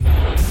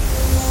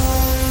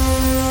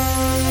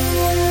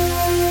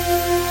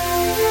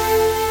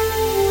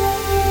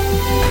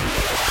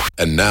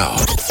And now,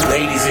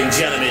 ladies and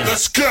gentlemen,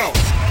 let's go.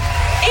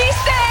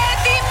 Είστε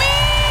έτοιμοι?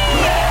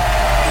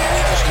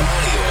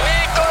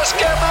 Νίκος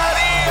και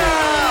Μαρία.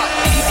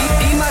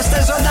 Είμαστε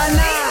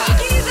ζωντανά.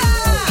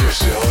 Και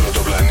σε όλο το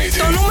πλανήτη.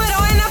 Το νούμερο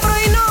 1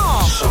 πρωινό.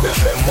 Sok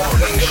FM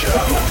Morning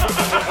Show.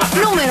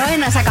 Νούμερο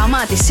 1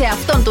 ακαμάτι σε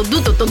αυτόν τον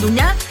τούτο τον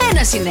δουλειά.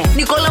 Ένας είναι.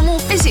 Νικόλα μου,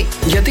 εσύ.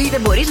 Γιατί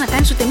Δεν μπορείς να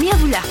κάνεις ούτε μία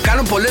δουλειά.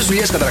 κάνω πολλές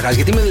δουλειές καταρχάς,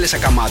 γιατί με λες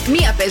ακαμάτι.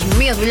 Μία πες μου,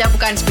 μία δουλειά που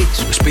κάνεις σπίτι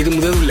σου. Σπίτι μου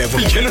δεν δουλεύω.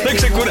 Πηγαίνω να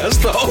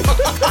ξεκουραστώ.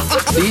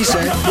 Τι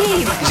είσαι,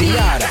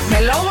 ζηλιάρα. Με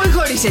λόγο ή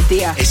χωρίς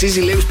αιτία? Εσύ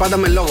ζηλεύεις πάντα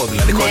με λόγο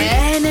δηλαδή.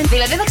 Ναι.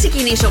 Δηλαδή δεν θα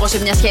ξεκινήσω εγώ σε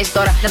μια σχέση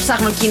τώρα να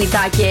ψάχνω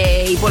κινητά και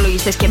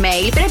υπολογιστές και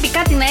mail. Πρέπει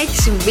κάτι να έχει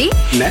συμβεί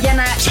για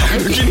να.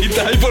 Ψάχνω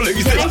κινητά,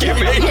 υπολογιστές και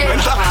mail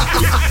μετά.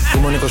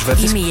 Είμαι ο Νίκος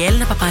Βέρτης. Είμαι η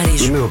Έλληνα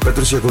Παπαρίζου. Είμαι ο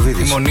Πέτρος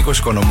Ιακωβίδης. Είμαι ο Νίκος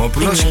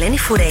Οικονομόπουλος. Είμαι η Ελένη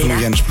Φουρέιρα. Είμαι ο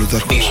Γιάννης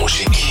Πλούταρχος. Η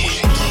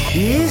μουσική.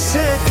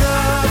 Είσαι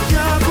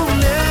κάποια που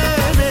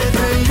λένε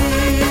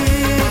τρελή.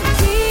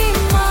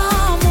 Κύμα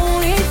μου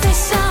ήρθε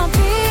σαν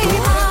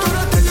πείρα.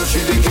 Τώρα τέλειωσε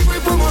η δική μου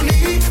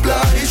υπομονή.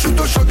 Πλάι σου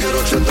τόσο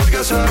καιρό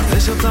ξεντόριασα.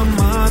 Θες απ' τα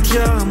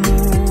μάτια μου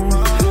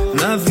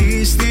να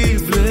δεις τι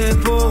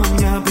βλέπω,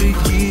 μια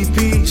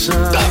πριγκίπισσα.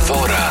 Τα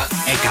δώρα.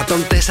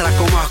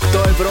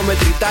 104,8 ευρώ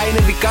μετρητά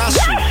είναι δικά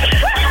σου.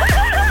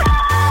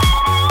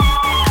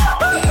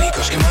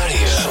 Νίκος και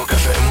Μαρία. Sok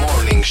FM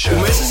Morning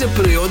Show. Μέσα σε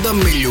προϊόντα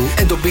μελιού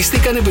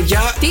εντοπίστηκαν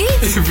παιδιά. Τι?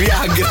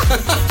 Viagra.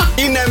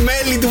 Είναι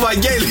μέλι του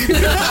Βαγγέλη.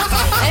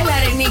 Έλα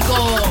ρε Νίκο.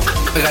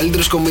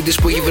 Μεγαλύτερος κομίτης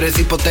που έχει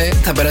βρεθεί ποτέ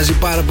θα περάσει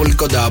πάρα πολύ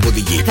κοντά από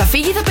την γη. Θα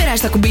φύγει ή θα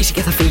περάσει, θα κουμπίσει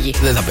και θα φύγει?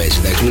 Δεν θα πέσει,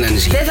 εντάξει, μην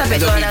ανησυχείς. Δεν θα πέσει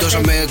Εδώ τώρα,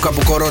 γλιτώσαμε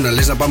από κορώνα.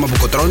 Λες να πάμε από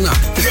κοτρώνα.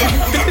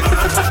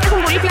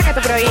 Έχουν πολύ πλάκα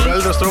το πρωί. Ο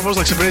καλύτερος τρόπος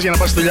να ξυπνήσεις για να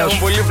πας στη δουλειά σου.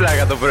 Πολύ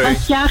πλάκα το πρωί.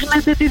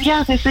 Φτιάχνετε τη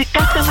διάθεση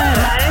κάθε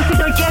μέρα. Μ' αρέσει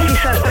το κέφι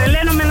σας.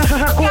 Τρελαίνομαι να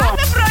σας ακούω.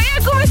 Κάθε πρωί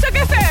ακούμε στο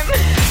καφέ.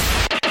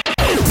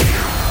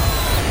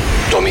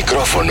 Το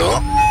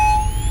μικρόφωνο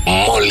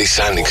μόλις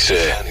άνοιξε.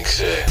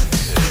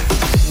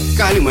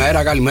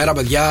 Καλημέρα,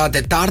 παιδιά.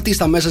 Τετάρτη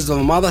στα μέσα της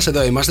εβδομάδας.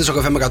 Εδώ είμαστε στο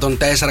καφέ με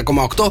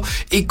 104,8.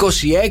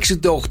 26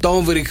 του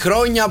Οκτώβρη.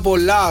 Χρόνια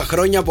πολλά σε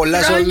όλους.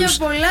 Χρόνια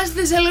πολλά στη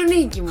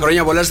Θεσσαλονίκη μου.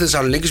 Χρόνια πολλά στη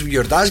Θεσσαλονίκη που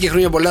γιορτάζει και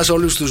χρόνια πολλά σε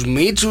όλους τους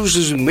Μίτσους,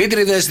 τους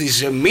Μήτριδες,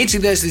 τις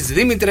Μίτσιδες, τις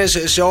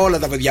Δήμητρες, σε όλα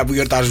τα παιδιά που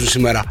γιορτάζουν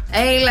σήμερα.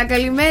 Έλα,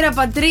 καλημέρα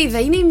πατρίδα.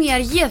 Είναι η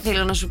μιαργία,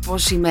 θέλω να σου πω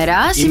σήμερα.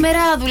 Σήμερα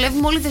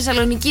δουλεύουμε όλοι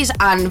Θεσσαλονίκη.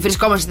 Αν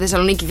βρισκόμαστε στη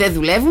Θεσσαλονίκη, δεν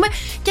δουλεύουμε.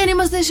 Και αν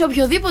είμαστε σε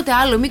οποιοδήποτε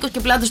άλλο μήκος και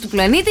πλάτος του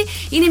πλανήτη,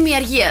 είναι η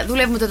μιαργία.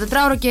 Δουλεύουμε το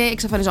τετράωρο και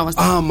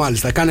εξαφανιζόμαστε. Α,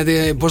 μάλιστα.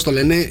 Κάνετε, πώς το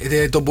λένε,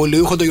 τον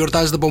πολιούχο το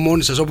γιορτάζετε από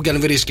μόνοι σας, όπου και αν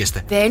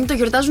βρίσκεστε. Δεν το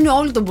γιορτάζουν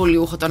όλοι τον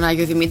πολιούχο τον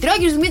Άγιο Δημήτρη. Ο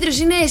Άγιος Δημήτρης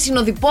είναι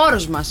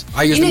συνοδοιπόρος μας.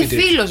 Άγιος είναι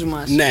Δημήτρης. φίλος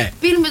μας. Ναι.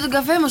 Πίνουμε τον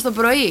καφέ μας το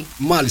πρωί.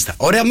 Μάλιστα.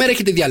 Ωραία μέρα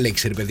έχετε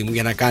διαλέξει, ρε παιδί μου,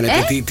 για να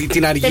κάνετε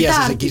την αργία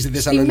σας εκεί στη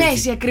Θεσσαλονίκη. Τη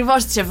μέση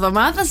ακριβώς της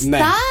εβδομάδας. Ναι.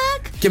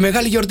 Τάκ. Και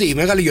μεγάλη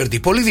γιορτή.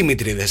 Πολλοί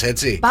Δημήτριδες,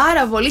 έτσι.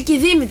 Πάρα πολύ και οι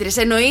Δήμητρες.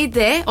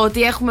 Εννοείται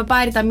ότι έχουμε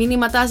πάρει τα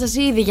μηνύματά σας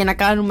ήδη για να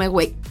κάνουμε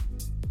wake.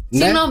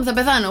 Ναι. Συγγνώμη, θα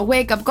πεθάνω.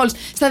 Wake up calls.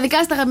 Στα δικά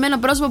σας τα αγαπημένα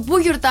πρόσωπα που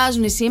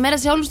γιορτάζουν σήμερα,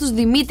 σε όλους τους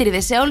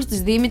Δημήτριδες, σε όλες τις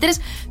Δήμητρες.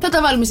 Θα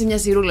τα βάλουμε σε μια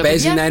σειρούλα.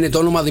 Παίζει παιδιά. να είναι το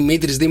όνομα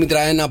Δημήτρης,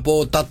 Δήμητρα ένα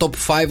από τα top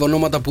 5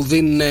 ονόματα που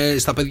δίνουν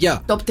στα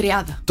παιδιά. Top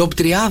 30. Top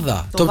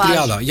 30. Το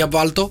βάζω. Για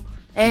βάλτο.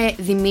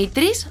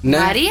 Δημήτρης, Ναι.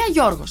 Μαρία,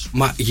 Γιώργος.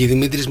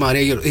 Δημήτρης,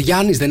 Μαρία, Γιώργος.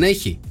 Γιάννης δεν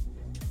έχει.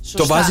 Σωστά.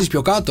 Το βάζεις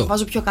πιο κάτω.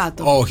 Βάζω πιο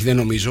κάτω. Όχι, δεν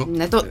νομίζω.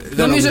 Ναι,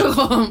 Δεν νομίζω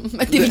εγώ.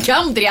 Με τη δικιά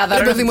μου 30.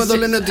 Ρε παιδί μου, εδώ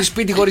λένε ότι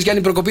σπίτι χωρίς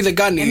Γιάννη προκοπή δεν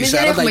κάνει. Εμείς δεν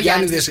 40 έχουμε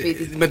Γιάννη Γιάννηδες. στο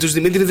σπίτι. Με τους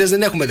Δημήτριδες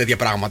δεν έχουμε τέτοια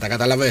πράγματα,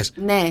 καταλαβες.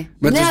 Ναι,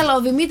 Με τους- αλλά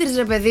ο Δημήτρης,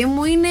 ρε παιδί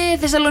μου, είναι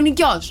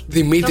Θεσσαλονικιός.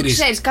 Δημήτρης.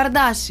 Το ξέρεις,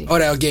 Καρντάση.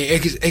 Ωραία, οκ.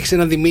 Έχεις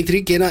ένα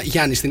Δημήτρη και ένα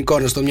Γιάννη στην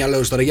εικόνα στο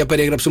μυαλό σου τώρα. Για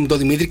περιέγραψε μου το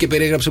Δημήτρη και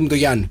περιέγραψε μου το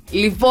Γιάννη.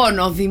 Λοιπόν,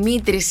 ο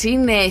Δημήτρης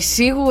είναι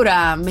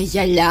σίγουρα με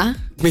γυαλιά.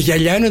 Με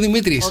γυαλιά είναι ο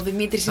Δημήτρης. Ο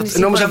Δημήτρης είναι Νόμιζα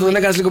σίγουρα αυτό τον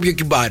έκανες λίγο πιο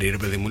κυμπάρι, ρε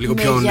παιδί μου. Λίγο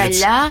με πιο έτσι.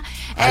 γυαλιά.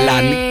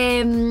 Αλάνι.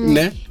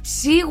 Ναι.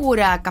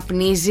 Σίγουρα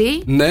καπνίζει.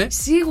 Ναι.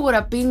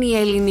 Σίγουρα πίνει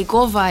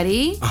ελληνικό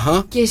βαρύ.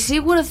 Αχα. Και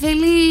σίγουρα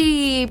θέλει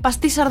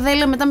παστή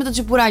σαρδέλα μετά με το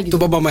τσιπουράκι Τον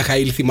του. Παπα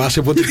Μιχαήλ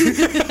θυμάσαι ποτέ.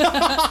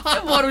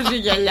 Δεν μπορούσε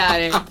γυαλιά,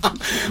 ρε.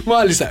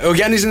 Μάλιστα. Ο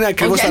Γιάννης είναι Ο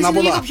ακριβώς τα Γιάννης είναι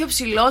λίγο ανάποδα. πιο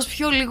ψηλός,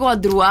 πιο λίγο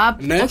αντρουά.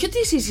 Ναι. Όχι ότι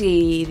εσείς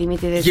οι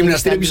Δημήτρη δεν Γυμναστήριο,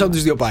 θέλετε ποιος από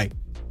τους δύο πάει.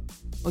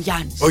 Ο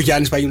Γιάννης. Ο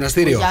Γιάννης πάει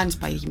γυμναστήριο. Ο Γιάννης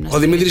πάει γυμναστήριο. Ο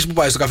Δημήτρης που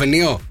πάει, στο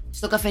καφενείο.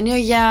 Στο καφενείο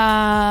για.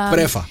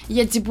 Πρέφα.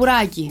 Για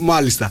τσιπουράκι.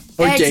 Μάλιστα.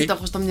 Οκ. Έτσι το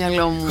έχω στο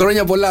μυαλό μου.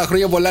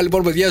 Χρόνια πολλά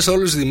λοιπόν, παιδιά, σε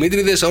όλους τους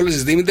Δημήτριδες, σε όλες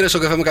τις Δήμητρες, στο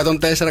καφέ με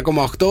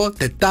 104,8.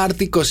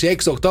 Τετάρτη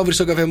 26 Οκτώβρη,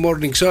 στο καφέ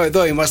Morning Show.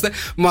 Εδώ είμαστε.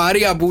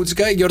 Μαρία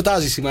Μπούτσικα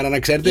γιορτάζει σήμερα, να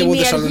ξέρετε. Είναι Εγώ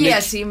η Θεσσαλονίκη.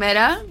 αργία σήμερα.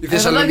 Η Εγώ και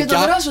Θεσσαλονικιά.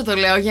 τον Ρώσο το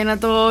λέω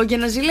για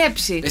να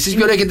ζηλέψει. Εσείς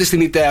ποιο έχετε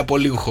στην ΙΤΕΑ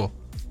πολύγουχο.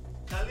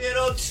 Καλή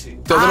ερώτηση.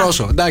 Το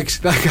δρόσο, εντάξει.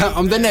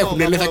 Δεν έχουν.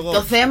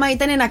 Το θέμα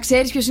ήταν να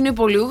ξέρεις ποιος είναι ο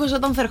πολιούχος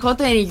όταν θα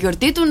ερχόταν η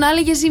γιορτή του, να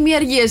έλεγες είμαι η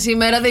αργία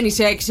σήμερα, δεν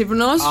είσαι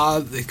έξυπνος.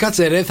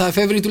 Κάτσε ρε, θα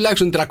εφεύρει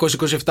τουλάχιστον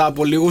 327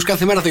 πολύγους.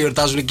 Κάθε μέρα θα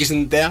γιορτάζουν εκεί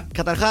στην ΙΤΕΑ.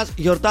 Καταρχάς,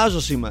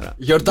 γιορτάζω σήμερα.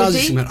 Γιορτάζει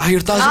Γιατί? σήμερα.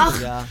 Γιορτάζει.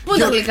 Πού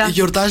τα γλυκά.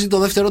 Γιορτάζει το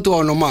δεύτερο του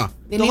όνομα.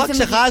 Το είχα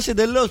ξεχάσει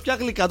εντελώς. Ποια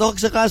γλυκά, το είχα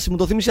ξεχάσει. Μου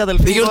το θύμισε η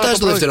αδελφή μου. Δεν γιορτάζει το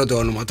τώρα δεύτερο του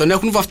όνομα. Τον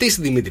έχουν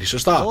βαφτίσει Δημήτρη,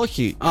 σωστά.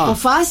 Όχι.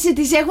 Αποφάσισε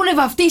τις έχουν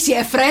βαφτίσει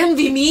Εφραίμ,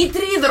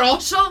 Δημήτρη,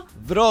 Δρόσο.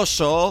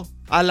 Δρόσο,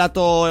 αλλά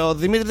το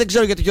Δημήτρη δεν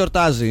ξέρω γιατί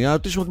γιορτάζει. Να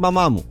ρωτήσουμε τη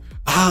μαμά μου.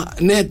 Α,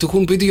 ναι, του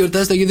έχουν πει ότι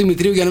γιορτάζει το Αγίου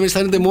Δημητρίου για να μην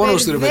αισθάνεται μόνο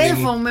του, ρε παιδί μου.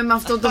 Μπερδεύομαι με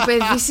αυτό το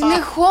παιδί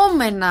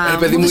συνεχόμενα.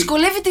 Παιδί μου μου,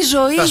 δυσκολεύει τη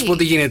ζωή. Θα σου πω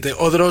τι γίνεται.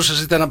 Ο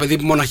Δρόσος ήταν ένα παιδί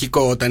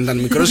μοναχικό όταν ήταν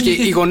μικρός και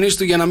οι γονείς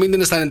του για να μην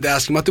την αισθάνεται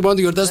άσχημα του είπαν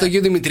ότι γιορτάζει το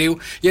Αγίου Δημητρίου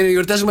για να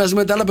γιορτάζει μαζί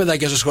με τα άλλα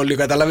παιδάκια στο σχολείο.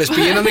 Καταλαβες.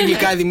 Πηγαίνανε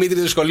γλυκά οι Δημήτροι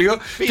στο σχολείο,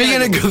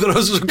 πήγαινε και ο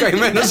Δρόσος ο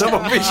καημένος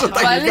από πίσω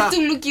τα Βάλε γλυκά. του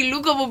Λουκι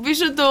Λουκ από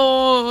πίσω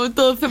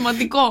το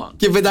θεματικό.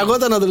 Και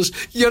πεταγόταν ο Δρόσος.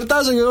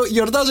 Γιορτάζω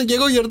κι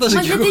εγώ.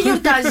 Μα γιατί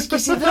γιορτάζεις και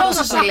εσύ,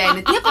 Δρόσο σε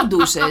λένε. Τι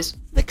απαντούσες?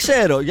 Δεν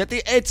ξέρω,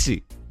 γιατί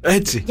έτσι.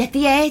 Έτσι. Γιατί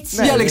έτσι?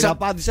 Ναι, Διάλεξα. είναι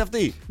απάντηση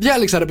αυτή.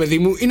 Διάλεξα, ρε παιδί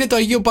μου, είναι το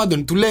Αγίο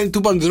Πάντων. Του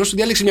είπαν του Δρόσου,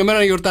 διάλεξε μια μέρα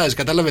να γιορτάζει.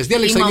 Κατάλαβες. Η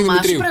Διάλεξε το Αγίου μαμά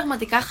σου Δημητρίου.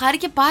 πραγματικά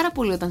χάρηκε πάρα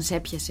πολύ όταν σε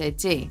έπιασε,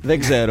 έτσι. Δεν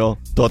ξέρω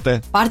τότε.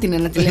 Πάρ' την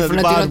ένα τηλέφωνο να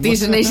τη πάρουμε.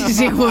 ρωτήσει να είσαι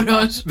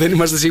σίγουρος. Δεν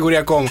είμαστε σίγουροι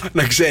ακόμα,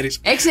 να ξέρεις.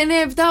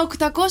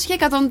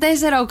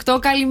 697-800-1048.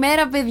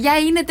 Καλημέρα, παιδιά.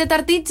 Είναι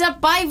Τεταρτίτσα,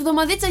 πάει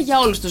εβδομαδίτσα για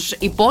όλους τους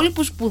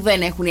υπόλοιπους που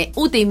δεν έχουν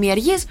ούτε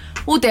ημιαργίες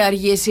ούτε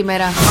αργίες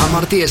σήμερα.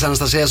 Αμαρτίες,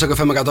 Αναστασία, Sok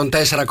FM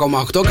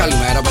 104,8.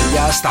 Καλημέρα,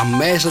 παιδιά. Στα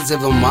μέσα της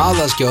εβδομάδας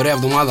και ωραία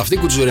εβδομάδα αυτή,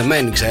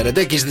 κουτσουρεμένη,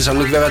 ξέρετε. Και στη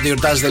Θεσσαλονίκη, βέβαια, τη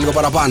γιορτάζετε λίγο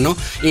παραπάνω.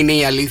 Είναι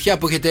η αλήθεια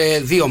που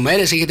έχετε 2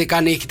 μέρες,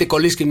 έχετε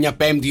κολλήσει και μια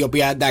Πέμπτη, η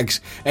οποία εντάξει,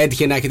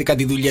 έτυχε να έχετε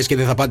κάτι δουλειές και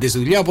δεν θα πάτε στη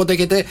δουλειά. Οπότε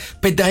έχετε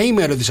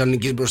 5ήμερο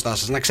Θεσσαλονικής μπροστά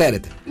σας, να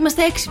ξέρετε.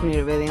 Είμαστε έξυπνοι,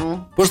 ρε παιδί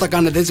μου. Πώς τα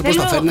κάνετε έτσι, πώς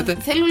τα φέρνετε?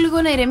 Θέλω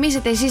λίγο να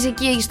ηρεμήσετε εσείς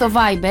εκεί στο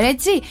Viber,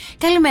 έτσι.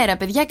 Καλημέρα,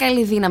 παιδιά.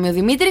 Καλή δύναμη ο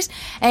Δημήτρης.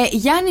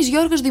 Γιάννης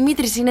Γιώργος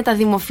Δημήτρης είναι τα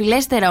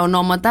δημοφιλέστερα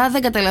ονόματα.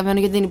 Δεν καταλαβαίνω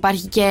γιατί δεν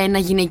υπάρχει και ένα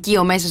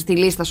γυναικείο μέσα στη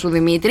λίστα σου,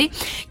 Δημήτρη.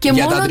 Και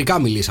για μόνο, τα αντρικά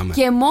μιλήσαμε.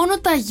 Και μόνο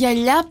τα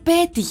γυαλιά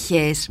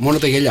πέτυχες. Μόνο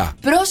τα γυαλιά.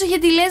 Πρόσεχε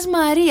τι λες,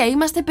 Μαρία.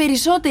 Είμαστε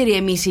περισσότεροι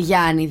εμείς οι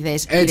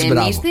Γιάννηδες. Έτσι,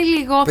 μπράβο.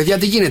 Λίγο. Παιδιά,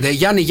 τι γίνεται?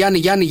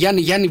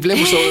 Γιάννη,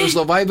 βλέπω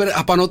στο Viber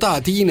απανωτά.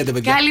 Τι γίνεται,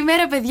 παιδιά?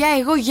 Καλημέρα, παιδιά.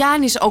 Εγώ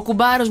Γιάννης, ο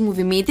κουμπάρος μου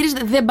Δημήτρης.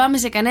 Δεν πάμε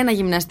σε κανένα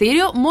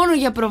γυμναστήριο. Μόνο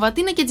για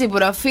προβατίνα και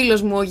τσίπουρα.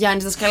 Φίλος μου ο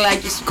Γιάννης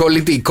Δασκαλάκης.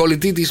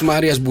 Κολλητή της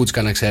Μαρίας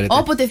Μπούτσκα, να ξέρετε.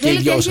 Όποτε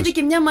θέλετε, έρχεται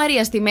και μια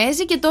Μαρία στη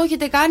μέση και το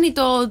έχετε κάνει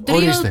το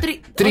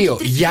τρίο.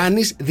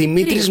 Γιάννης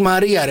Δημήτρης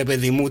Μαρία, ρε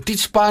παιδί μου. Τι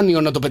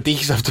σπάνιο να το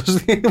πετύχεις αυτό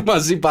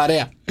μαζί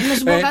παρέα. Να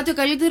σου πω κάτι, ο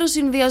καλύτερος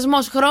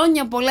συνδυασμός.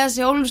 Χρόνια πολλά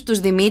σε όλους τους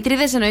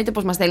Δημήτριδες. Εννοείται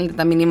πως μας στέλνετε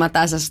τα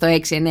μηνύματά σας στο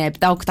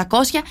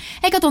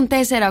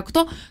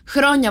 697-800-1048.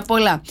 Χρόνια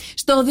πολλά.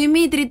 Στο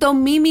Δημήτρη, το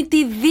Μίμη,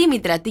 τη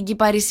Δήμητρα, την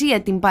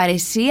Κυπαρισία, την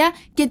Παρεσία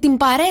και την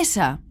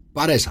Παρέσα.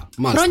 Παρέσα,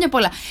 μάλιστα. Χρόνια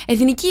πολλά.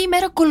 Εθνική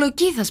ημέρα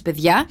κολοκύθας,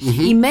 παιδιά.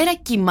 Ημέρα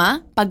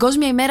κοιμά.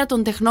 Παγκόσμια ημέρα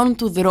των τεχνών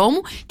του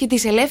δρόμου και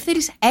της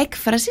ελεύθερης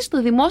έκφρασης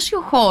στο δημόσιο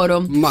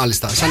χώρο.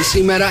 Μάλιστα. Σαν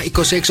σήμερα,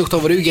 26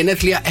 Οκτωβρίου,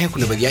 γενέθλια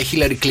έχουν, παιδιά.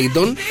 Χίλαρη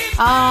Κλίντον.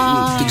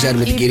 Την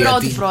ξέρουμε την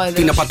κυρία.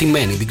 Την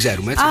απατημένη, την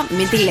ξέρουμε, έτσι. Α,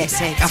 μην τη λες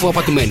έτσι. Αφού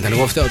απατημένη ήταν,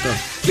 εγώ φταίω τώρα.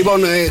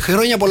 Λοιπόν,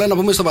 χρόνια πολλά να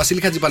πούμε στον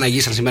Βασίλη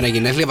Χατζηπαναγή. Σαν σήμερα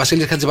γενέθλια.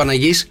 Βασίλης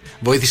Χατζηπαναγής,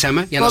 βοήθησέ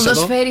με για να σε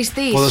δω.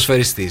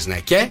 Ποδοσφαιριστής, ναι.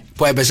 Και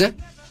που έπαιζε?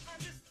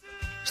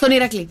 Στον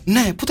Ηρακλή.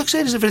 Ναι, πού το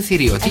ξέρεις, βρε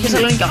θηρίο.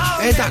 Θεσσαλονίκη.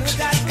 Εντάξει.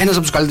 Ένας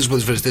από τους καλύτερους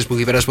ποδοσφαιριστές που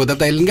έχει περάσει ποτέ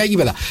από τα ελληνικά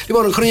γήπεδα.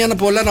 Λοιπόν, χρόνια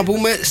πολλά να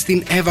πούμε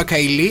στην Εύα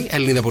Καηλή,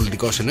 Ελληνίδα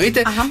πολιτικός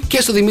εννοείται.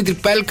 Και στο Δημήτρη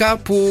Πέλκα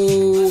που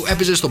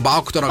έπαιζε στον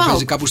ΠΑΟΚ, τώρα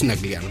παίζει κάπου στην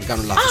Αγγλία. Αν δεν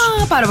κάνω λάθος.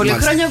 Πάρα πολύ.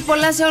 Χρόνια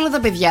πολλά σε όλα τα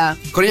παιδιά.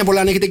 Χρόνια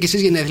πολλά αν έχετε και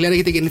εσείς γενέθλια, αν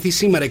έχετε γεννηθεί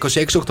σήμερα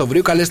 26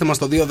 Οκτωβρίου. Καλέστε μας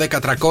στο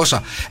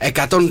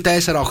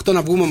 210-300-1048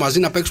 να βγούμε μαζί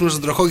να παίξουμε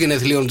στον τροχό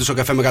γενεθλίων του Sok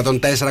FM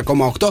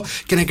 104,8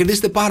 και να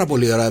κερδίσετε πάρα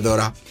πολύ ωραία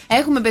δώρα.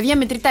 Έχουμε, παιδιά,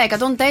 μετρητά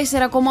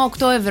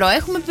 104,8 ευρώ.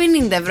 Έχουμε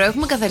 50 ευρώ.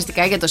 Έχουμε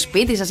καθαριστικά για το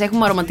σπίτι σας.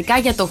 Έχουμε αρωματικά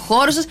για το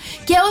χώρο σας.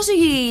 Και όσοι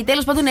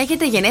τέλος πάντων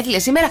έχετε γενέθλια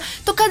σήμερα,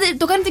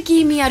 το κάνετε και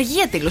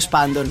ημιαργία τέλος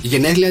πάντων.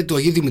 Γενέθλια του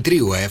Αγίου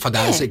Δημητρίου,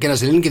 φαντάζεσαι. Και να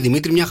σε λένε και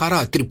Δημήτρη μια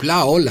χαρά.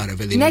 Τριπλά όλα, ρε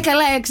παιδί μου. Ναι,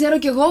 καλά, ξέρω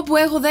κι εγώ που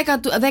έχω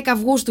 10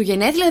 Αυγούστου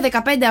γενέθλια,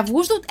 15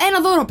 Αυγούστου,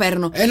 ένα δώρο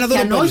παίρνω. Και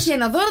αν όχι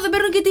ένα δώρο, δεν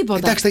παίρνω και τίποτα.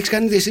 Εντάξει, τα έχεις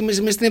κάνει εσύ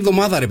μέσα στην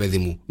εβδομάδα, ρε παιδί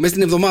μου. Μέσα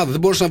στην εβδομάδα. Δεν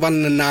μπορούσαν να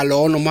βάλουν ένα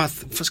άλλο όνομα.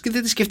 Φασικά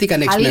δεν τη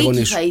σκεφτήκαν έξι γονείς.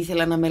 Αλίκη θα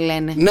ήθελα να με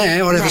λένε.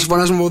 Ναι, ωραία, θα σου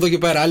φωνάζουμε από εδώ και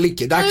πέρα.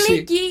 Αλίκη,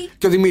 εντάξει.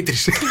 Και ο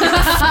Δημήτρης.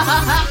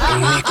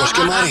 Νίκος και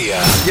Μαρία.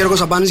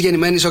 Γιώργος Αμπάνης,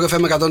 γεννημένη στο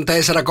FM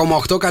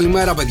 104,8.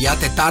 Καλημέρα, παιδιά.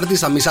 Τετάρτη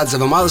στα μισά της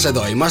εβδομάδας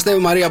εδώ είμαστε.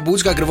 Μαρία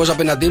Μπούτσκα, ακριβώς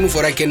απέναντί μου,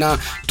 φοράει και ένα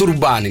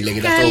τουρμπάνι,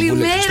 λέγεται αυτό που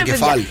λέγεται στο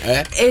κεφάλι.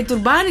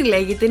 Τουρμπάνι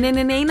λέγεται, ναι,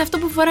 είναι αυτό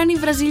που φοράνε οι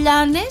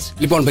Βραζιλιάνες.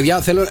 Λοιπόν,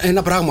 παιδιά, θέλω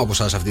ένα πράγμα από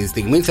εσάς αυτή τη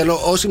στιγμή.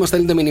 Θέλω όσοι μας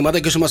στέλνετε μηνύματα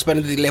και όσοι μας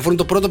παίρνετε τηλέφωνο,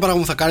 το πρώτο πράγμα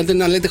που θα κάνετε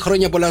είναι να λέτε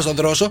χρόνια πολλά στον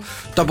Δρόσο.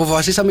 Το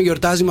αποφασίσαμε,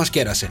 γιορτάζει, μας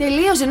κέρασε.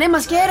 Τελείωσε, ναι,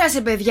 μας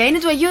κέρασε, παιδιά. Είναι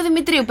του Αγίου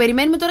Δημητρίου.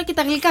 Περιμένουμε τώρα και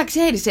τα γλυκά,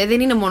 ξέρεις. Δεν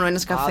είναι μόνο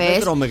ένας καφές. Δεν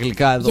τρώμε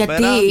γλυκά εδώ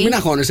πέρα. Μην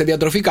αγχώνεσαι,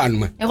 διατροφή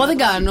κάνουμε. Εγώ δεν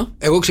κάνω.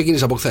 Εγώ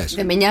ξεκίνησα από χθες.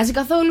 Δεν με νοιάζει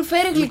καθόλου,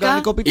 φέρε γλυκά.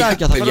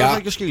 Κοπιτάκια, θα φέρω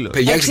και ο σκύλο.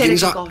 Παιδιά,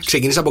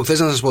 ξεκίνησα από χθες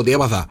να σας πω τι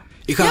έπαθα.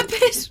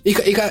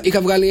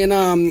 Είχα βγάλει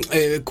ένα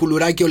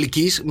κουλουράκι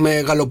ολικής με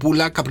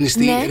γαλοπούλα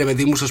καπνιστή, ρε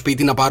παιδί μου, στο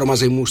σπίτι να πάρω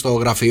μαζί μου στο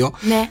γραφείο.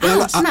 Ναι,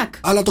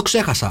 αλλά το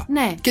ξέχασα.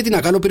 Ναι. Και τι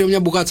να κάνω, πήρε μια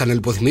μπουγάτσα να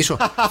λιποθυμίσω.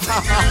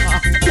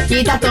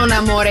 Κοίτα τον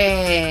αμόρε.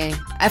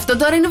 Αυτό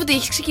τώρα είναι ότι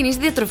έχει ξεκινήσει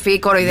τη διατροφή,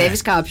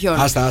 κοροϊδεύεις κάποιον.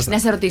 Άστα. Να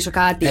σε ρωτήσω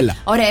κάτι. Έλα.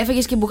 Ωραία,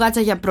 έφαγες και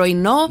μπουγάτσα για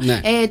πρωινό.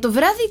 Ναι. Το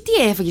βράδυ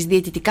τι έφαγες,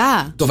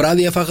 διαιτητικά? Το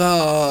βράδυ έφαγα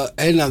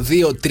 1,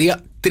 2, 3.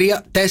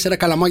 3-4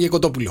 καλαμάκια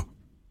κοτόπουλο.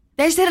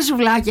 4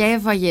 σουβλάκια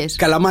έφαγες.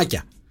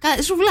 Καλαμάκια.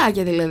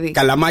 Σουβλάκια δηλαδή.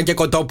 Καλαμάκια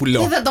κοτόπουλο.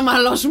 Δεν θα το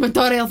μαλώσουμε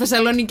τώρα ο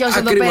Θεσσαλονικιός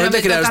εδώ πέρα. Ακριβώς,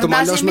 δεν χρειάζεται να το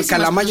καρτάσι, μαλώσουμε. εμείς είμαστε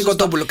Καλαμάκια στο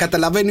σωστό. κοτόπουλο.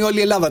 Καταλαβαίνει όλη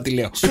η Ελλάδα τι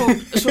λέω.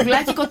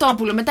 Σουβλάκι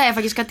κοτόπουλο. Μετά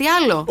έφαγες κάτι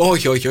άλλο.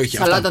 Όχι.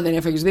 Σαλάτα δεν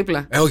έφαγες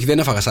δίπλα. Όχι, δεν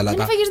έφαγα σαλάτα.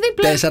 Δεν έφαγες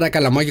δίπλα. 4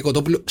 καλαμάκια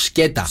κοτόπουλο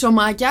σκέτα.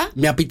 Ψωμάκια.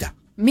 Μια πίτα.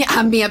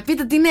 Μία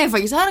πίτα την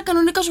έφαγες. Άρα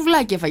κανονικά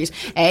σουβλάκι έφαγες.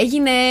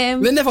 Έγινε.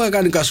 Δεν έφαγα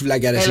κανονικά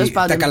σουβλάκια, ρε.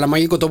 Τα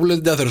καλαμάκια κοτόπουλο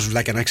δεν τα θεωρώ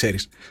σουβλάκια, να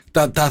ξέρεις.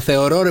 Τα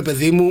θεωρώ, ρε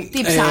παιδί μου.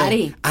 Τι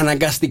ψάρι.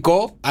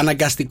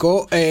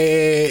 Αναγκαστικό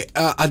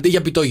αντί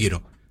για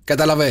πιτόγυρο.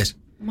 Καταλαβες.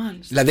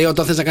 Μάλιστα. Δηλαδή,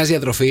 όταν θες να κάνεις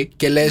διατροφή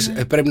και λες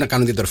πρέπει να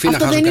κάνω διατροφή, Αυτό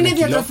να χάσω δεν είναι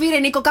κανένα διατροφή, ρε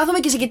Νίκο. Κάθομαι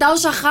και σε κοιτάω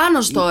σαν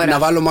χάνος τώρα. Να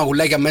βάλω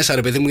μαγουλάκια μέσα,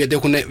 ρε παιδί μου, γιατί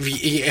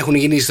έχουν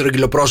γίνει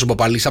στρογγυλοπρόσωπο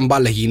πάλι. Σαν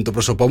μπάλα έχει γίνει το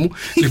πρόσωπό μου.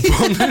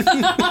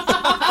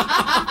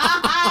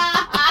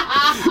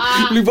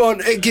 Λοιπόν,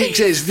 και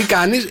ξέρεις τι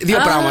κάνεις, δύο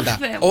πράγματα.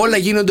 Όλα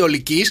γίνονται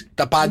ολικής,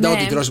 τα πάντα,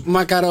 ό,τι τρως.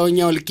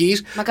 Μακαρόνια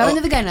ολικής.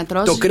 Μακαρόνια δεν κάνει να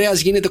τρως. Το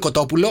κρέας γίνεται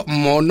κοτόπουλο,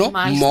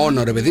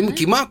 μόνο ρε παιδί μου.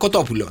 Κιμά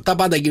κοτόπουλο. Τα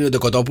πάντα γίνονται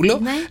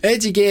κοτόπουλο.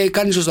 Έτσι και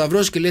κάνεις το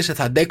σταυρό σου και λες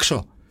θα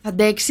αντέξω. Θα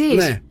αντέξεις?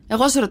 Ναι.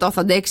 Εγώ σε ρωτώ,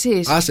 θα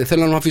αντέξεις? Άσε,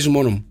 θέλω να με αφήσεις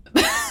μόνο μου.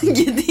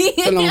 Γιατί?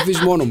 Θέλω να με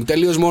αφήσεις μόνο μου,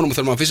 τελείως μόνο μου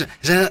θέλω να με αφήσεις.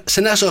 Σε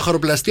ένα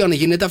ζαχαροπλαστείο, αν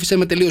γίνεται, άφησε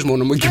με τελείως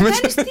μόνο μου. Τι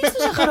στο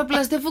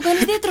ζαχαροπλαστείο, αφού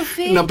κάνεις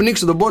διατροφή. Να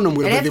πνίξω τον πόνο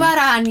μου, ρε παιδί μου.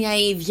 Παράνοια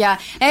ίδια.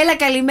 Έλα,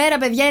 καλημέρα,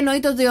 παιδιά.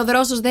 Εννοείται ότι ο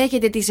Δρόσος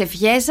δέχεται τις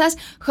ευχές σας.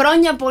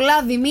 Χρόνια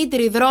πολλά,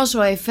 Δημήτρη,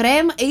 Δρόσο,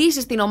 Εφρέμ.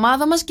 Είσαι στην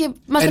ομάδα μας και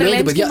μας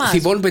τρελαίνεις και εμάς.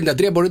 Θηβών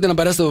 53, μπορείτε να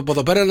περάσετε από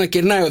εδώ πέρα να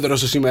κερνάει ο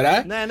Δρόσος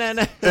σήμερα.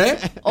 Ναι.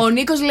 Ο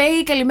Νίκος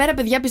λέει: καλημέρα,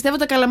 παιδιά. Πιστεύω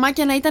τα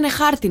καλαμάκια να ήταν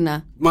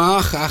χάρτινα.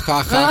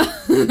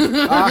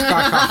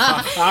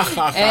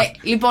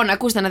 Λοιπόν,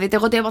 ακούστε να δείτε,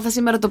 εγώ τι έπαθα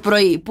σήμερα το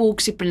πρωί που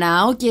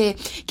ξυπνάω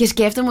και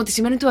σκέφτομαι ότι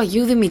σήμερα είναι του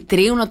Αγίου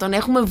Δημητρίου, να τον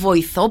έχουμε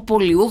βοηθό,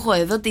 πολιούχο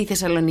εδώ τη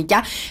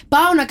Θεσσαλονικιά.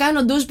 Πάω να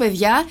κάνω ντους,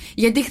 παιδιά,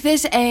 γιατί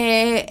χθες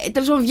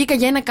τέλος πάντων βγήκα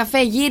για ένα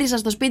καφέ, γύρισα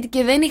στο σπίτι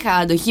και δεν είχα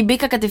άντοχη.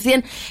 Μπήκα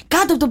κατευθείαν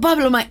κάτω από το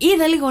παύλωμα,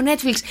 είδα λίγο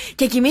Netflix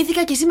και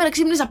κοιμήθηκα και σήμερα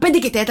ξύπνησα 5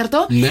 και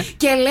 4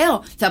 και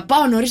λέω θα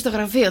πάω νωρίς στο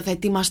γραφείο, θα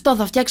ετοιμαστώ,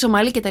 θα φτιάξω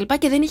μαλλί κτλ.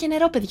 Και δεν είχε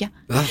νερό, παιδιά.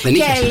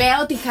 Και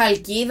λέω τη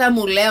Χαλκίδα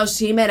μου, λέω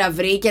σήμερα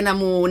βρήκε να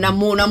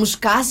μου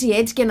σκάσει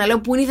έτσι και να λέω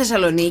πού είναι η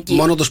Θεσσαλονίκη.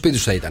 Μόνο το σπίτι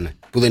σου θα ήταν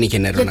που δεν είχε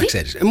νερό, να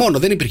ξέρεις. Μόνο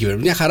δεν υπήρχε νερό.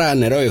 Μια χαρά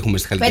νερό έχουμε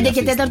στη Χαλκίδα. 5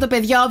 και 4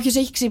 παιδιά, όποιος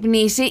έχει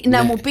ξυπνήσει,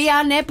 να μου πει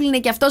αν έπλυνε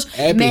και αυτός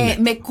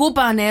με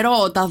κούπα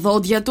νερό τα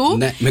δόντια του.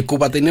 Ναι, με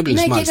κούπα την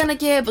έπλυνε. Ναι, και έκανα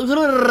και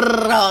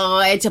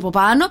έτσι από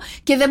πάνω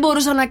και δεν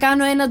μπορούσα να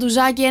κάνω ένα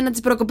ντουζάκι, ένα της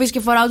προκοπής και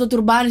φοράω το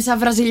τουρμπάνι σαν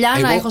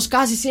Βραζιλιάνα. Έχω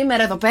σκάσει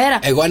σήμερα εδώ πέρα.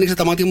 Εγώ άνοιξα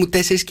τα μάτια μου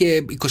 4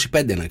 και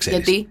 25, να ξέρεις.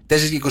 Γιατί? 4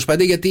 και 25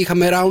 γιατί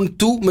είχαμε round 2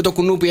 με το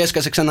κουνούπι,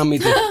 έσκασε ξανά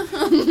μύτη.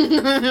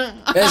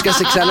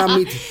 Έσκασε ξανά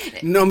μύτη.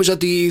 Νόμιζα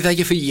ότι θα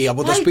είχε φύγει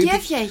από το σπίτι. Τι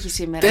κέφια έχει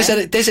σήμερα.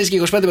 4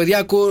 και 25 παιδιά,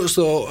 ακούω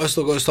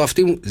στο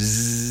αυτί μου.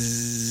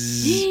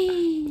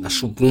 Να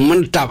σου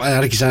πούμε,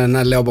 άρχισα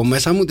να λέω από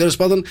μέσα μου. Τέλος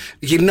πάντων,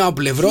 γυρνάω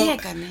πλευρό.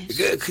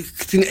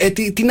 Τι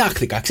έκανες? Την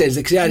άχθηκα, ξέρεις,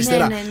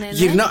 δεξιά-αριστερά.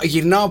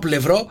 Γυρνάω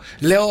πλευρό,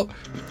 λέω.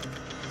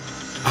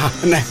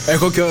 Ναι,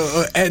 εγώ και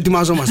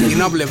ετοιμαζόμαστε.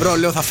 Γυρνάω πλευρό,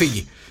 λέω θα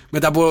φύγει.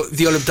 Μετά από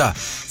 2 λεπτά.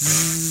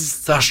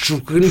 Θα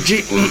σου κρίνει.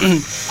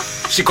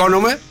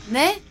 Σηκώνομαι.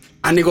 Ναι.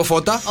 Ανοίγω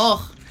φώτα.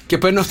 Και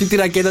παίρνω αυτή τη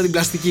ρακέτα την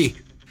πλαστική.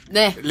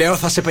 Ναι. Λέω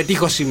θα σε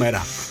πετύχω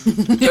σήμερα.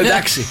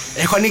 Εντάξει.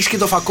 Έχω ανοίξει και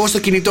το φακό στο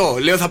κινητό.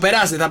 Λέω θα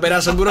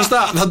περάσει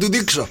μπροστά. Θα του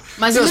δείξω.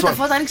 Μαζί με τα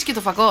φώτα άνοιξε και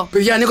το φακό.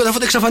 Παιδιά, ανοίγω τα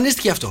φώτα,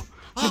 εξαφανίστηκε αυτό.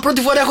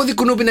 Πρώτη φορά έχω δει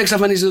κουνούπι να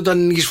εξαφανίζεται όταν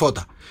ανοίγει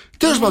φώτα.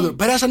 Τέλος πάντων,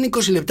 περάσαν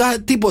 20 λεπτά,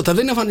 τίποτα,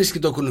 δεν εμφανίστηκε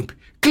το κουνούπι.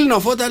 Κλείνω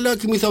φώτα, λέω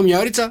κοιμηθώ μια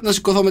ώριτσα, να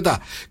σηκωθώ μετά.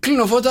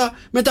 Κλείνω φώτα,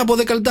 μετά από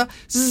 10 λεπτά.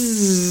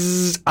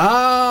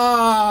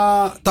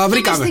 Τα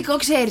βρήκαμε. Το μυστικό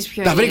ξέρεις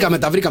ποιο είναι.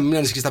 Τα βρήκαμε, μην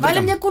ανησυχείς.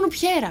 Βάλε μια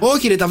κουνουπιέρα.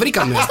 Όχι, ρε, τα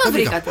βρήκαμε. Πώς τα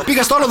βρήκατε?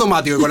 Πήγα στο άλλο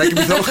δωμάτιο εγώ να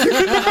κοιμηθώ.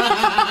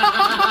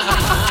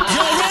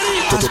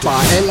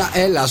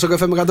 Έλα, Sok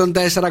FM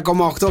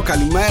 104,8.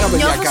 Καλημέρα,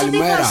 παιδιά,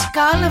 καλημέρα. Νιώθω ότι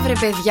Πασκάλα, βρε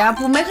παιδιά,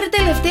 που μέχρι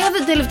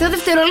τελευταίο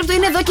δευτερόλεπτο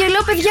είναι εδώ και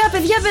λέω παιδιά,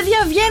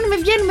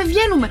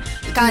 βγαίνουμε.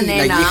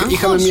 Κανένα.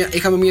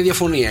 Είχαμε μια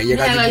διαφωνία για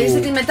κάτι. Ναι, αλλά είστε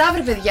τη μετά,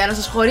 βρε παιδιά, να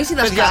σας χωρίσει η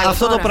δασκάλα.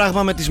 Αυτό το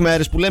πράγμα με τις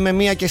μέρες που λέμε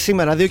 1 και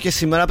σήμερα, 2 και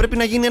σήμερα, πρέπει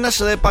να γίνει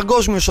ένας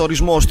παγκόσμιος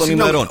ορισμός των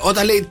ημερών.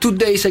 Όταν λέει 2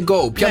 days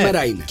ago, ποια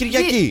μέρα είναι?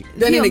 Κυριακή.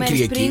 Δεν είναι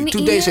Κυριακή. 2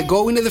 days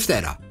ago είναι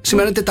Δευτέρα.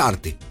 Σήμερα είναι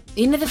Τετάρτη.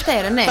 Είναι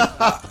Δευτέρα, ναι.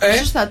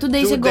 Σωστά, 2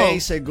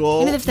 days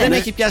ago. Είναι Δευτέρα. Δεν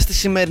έχει πιάσει τη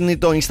σημερινή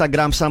το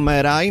Instagram σαν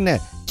μέρα.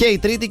 Είναι και η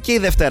Τρίτη και η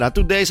Δευτέρα. 2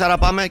 days, άρα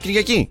πάμε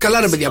Κυριακή. Καλά,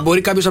 ρε παιδιά,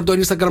 μπορεί κάποιος από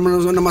το Instagram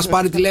να μας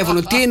πάρει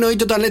τηλέφωνο. Τι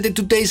εννοείται όταν λέτε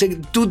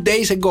 2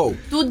 days ago?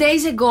 2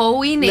 days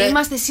ago είναι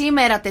είμαστε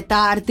σήμερα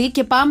Τετάρτη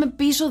και πάμε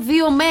πίσω 2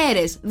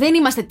 μέρες. Δεν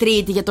είμαστε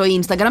Τρίτη για το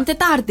Instagram,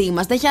 Τετάρτη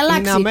είμαστε. Έχει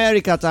αλλάξει.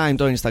 Είναι America time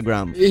το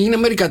Instagram. Είναι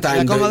America time.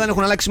 Ακόμα δεν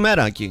έχουν αλλάξει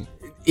μέρα εκεί.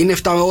 Είναι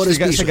 7 ώρες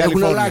πίσω.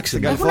 Έχουν αλλάξει.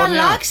 Έχουν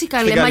αλλάξει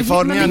καλέ. Στην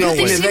Καλιφόρνια είναι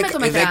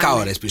 10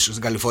 ώρες πίσω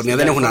στην Καλιφόρνια.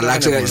 Δεν έχουν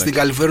αλλάξει. Στην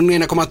Καλιφόρνια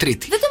είναι ακόμα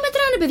Τρίτη. Δεν το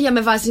μετράνε, παιδιά,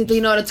 με βάση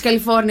την ώρα της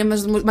Καλιφόρνια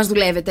μας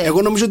δουλεύετε.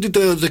 Εγώ νομίζω ότι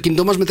το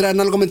κινητό μας μετράει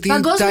ανάλογα με τι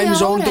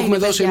time zone το έχουμε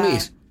δώσει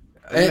εμείς.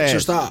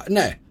 Σωστά,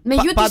 ναι. Με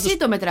UTC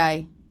το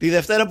μετράει. Τη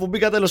Δευτέρα που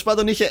μπήκα τέλος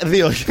πάντων είχε 2.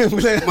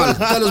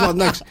 Μάλιστα, τέλος πάντων,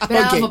 εντάξει.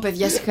 Μπράβο,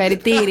 παιδιά,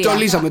 συγχαρητήρια. Το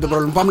λύσαμε το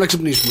πρόβλημα. Πάμε να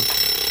ξυπνήσουμε.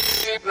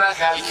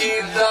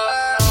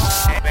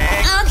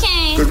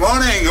 Good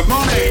morning, good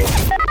morning.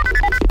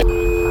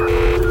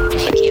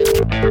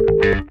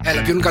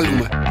 Έλα, ποιον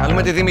καλούμε?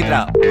 Καλούμε τη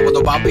Δήμητρα. Από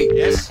τον Μπάμπη.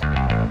 Yes.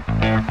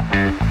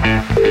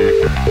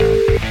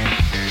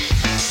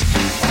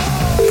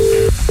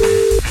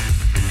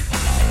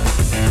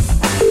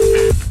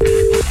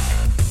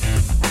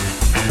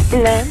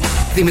 Ναι.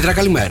 Δήμητρα,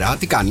 καλημέρα.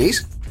 Τι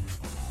κάνεις?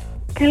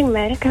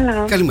 Καλημέρα,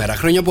 καλά. Καλημέρα.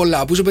 Χρόνια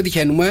πολλά. Πού σε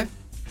πετυχαίνουμε?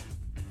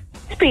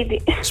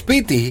 Σπίτι.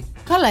 Σπίτι.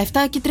 Καλά,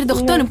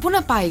 7:38 είναι. Πού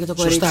να πάει για το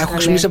κορίτσι? Σωστά, έχω καλέ?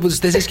 ξυπνήσει από τις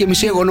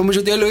 4:30. Εγώ νομίζω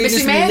ότι όλο είναι στη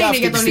Μεσημέρι δουλειά είναι αυτή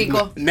για τη τον στιγμή.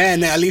 Νίκο. Ναι,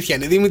 ναι, αλήθεια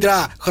είναι.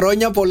 Δήμητρα,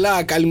 χρόνια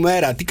πολλά.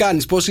 Καλημέρα. Τι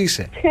κάνεις, πώς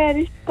είσαι?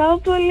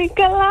 Ευχαριστώ πολύ,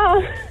 καλά.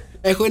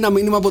 Έχω ένα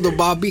μήνυμα από τον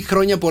Μπάμπη.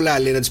 Χρόνια πολλά,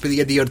 λέει, να της πει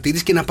για τη γιορτή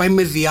της και να πάει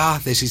με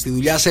διάθεση στη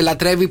δουλειά. Σε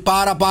λατρεύει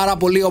πάρα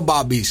πολύ ο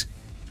Μπάμπης.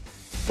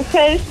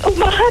 Ευχαριστώ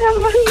πάρα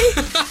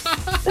πολύ.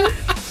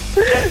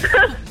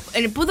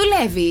 Πού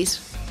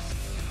δουλεύεις?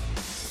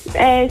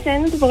 Σε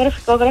ένα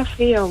τυπογραφικό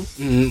γραφείο.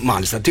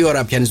 Μάλιστα. Τι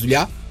ώρα πιάνεις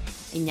δουλειά?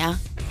 9.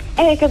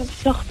 Κατά τις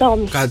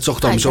 8.30. Κατά τις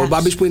 8.30. Ο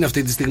Μπάμπης που είναι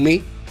αυτή τη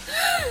στιγμή?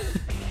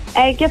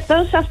 Και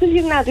αυτός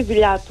γυρνά τη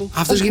δουλειά του.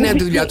 Αυτός γυρνάει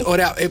τη δουλειά του.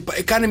 Ωραία.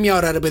 Κάνε μια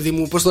ώρα, ρε παιδί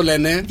μου, πώς το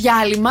λένε?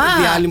 Διάλειμμα.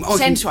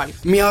 Όχι, Sensual.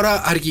 μια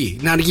ώρα αργή.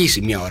 Να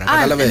αργήσει μια ώρα.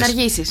 Καταλαβες. Να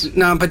αργήσεις.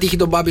 Να πετύχει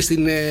τον Μπάμπη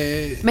στην.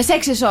 Με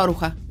σεξ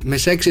εσώρουχα. Με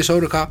σεξ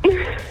εσώρουχα.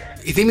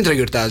 Η Δήμητρα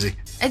γιορτάζει.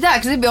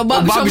 Εντάξει, δεν πει ο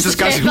Μπάμπης. Μπάμπης θα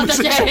σκάσει μου.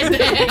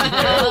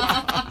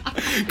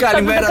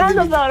 Καλημέρα. Θα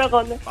κάνω δώρο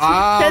εγώ.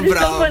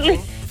 Ευχαριστώ πολύ.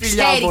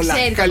 Φιλιά πολλά.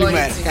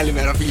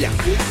 Καλημέρα, φιλιά.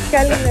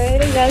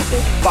 Καλημέρα, γεια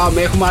σας.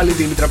 Πάμε, έχουμε άλλη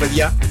Δήμητρα,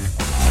 παιδιά.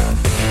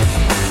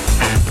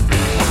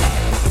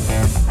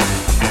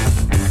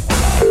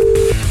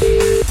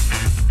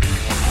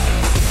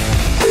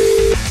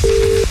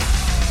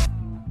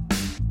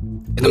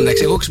 Εν τω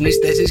μεταξύ, έχω ξυπνήσει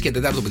 4 και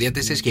 4, παιδιά,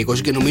 4 και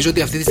 20 και νομίζω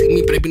ότι αυτή τη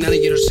στιγμή πρέπει να είναι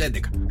γύρω στις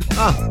 11.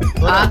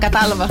 Α,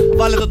 κατάλαβα.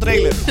 Βάλε το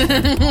τρέιλερ.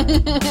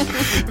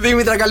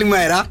 Δήμητρα,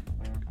 καλημέρα.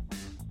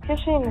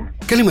 Ποιος είναι?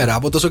 Καλημέρα,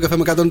 από το Sok FM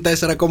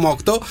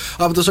 104,8.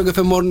 Από το Sok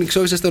FM Morning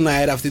Show, είσαι στον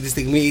αέρα αυτή τη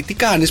στιγμή. Τι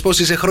κάνεις, πώς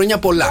είσαι? Χρόνια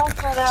πολλά,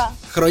 καταρχάς.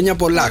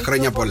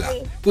 Χρόνια πολλά.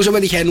 Πού σε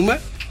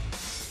πετυχαίνουμε?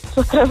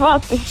 Στο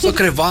κρεβάτι. Στο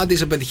κρεβάτι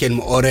σε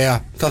πετυχαίνουμε.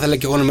 Ωραία. Θα ήθελα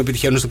και εγώ να με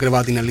πετυχαίνω στο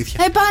κρεβάτι, είναι αλήθεια.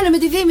 Πάνε με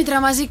τη Δήμητρα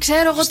μαζί,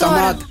 ξέρω εγώ τώρα.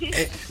 Σταμάτα.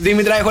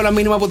 Δήμητρα, έχω ένα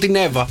μήνυμα από την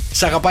Εύα.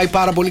 Σ' αγαπάει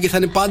πάρα πολύ και θα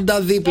είναι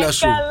πάντα δίπλα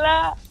σου.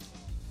 Καλά.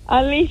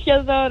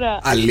 Αλήθεια τώρα.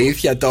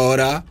 Αλήθεια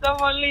τώρα. Ευχαριστώ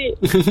πολύ.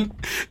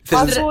 Μ'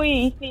 ακούει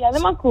η Θεία,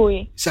 δεν μ'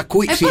 ακούει. Σ'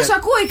 ακούει, πώς σ'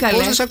 ακούει, καλέ?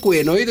 Πώς δεν σ' ακούει,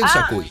 εννοείται ότι σ'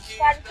 ακούει.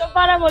 Ευχαριστώ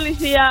πάρα πολύ,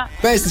 Θεία.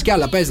 Πες της κι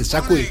άλλα, πες της, σ'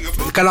 ακούει.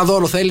 Κανένα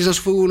δώρο θέλεις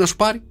να σου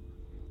πάρει?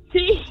 Τι,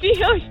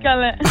 όχι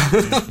καλέ.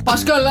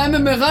 Πας καλά, είμαι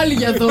μεγάλη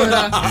για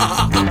τώρα.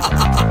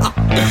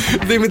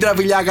 Δήμητρα,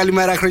 φιλιά,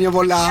 καλημέρα, χρόνια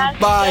πολλά.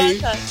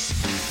 Bye.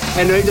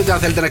 Εννοείται ότι αν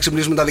θέλετε να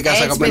ξυπνήσουμε τα δικά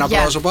σας αγαπημένα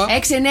πρόσωπα.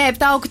 6, 9,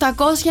 7,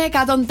 800,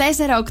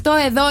 104, 8.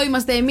 Εδώ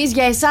είμαστε εμείς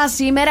για εσάς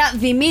σήμερα.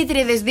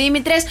 Δημήτριδες,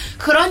 Δήμητρες.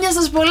 Χρόνια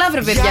σας πολλά,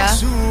 βρε παιδιά.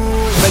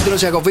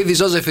 Πέτρος Ιακωβίδης,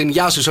 Ζώζεφιν,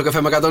 γεια σου, Sok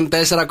FM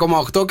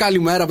 104,8.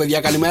 Καλημέρα, παιδιά,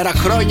 καλημέρα.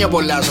 Χρόνια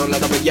πολλά σε όλα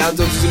τα παιδιά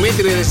του.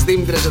 Δημήτριδες,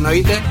 Δήμητρες,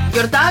 εννοείται.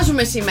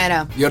 Γιορτάζουμε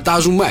σήμερα.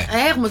 Γιορτάζουμε.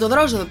 Έχουμε τον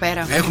Δρόζο εδώ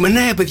πέρα. Έχουμε,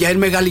 ναι, παιδιά, είναι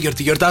μεγάλη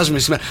γιορτή. Γιορτάζουμε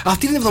σήμερα.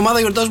 Αυτή την εβδομάδα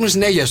γιορτάζουμε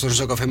συνέχεια στο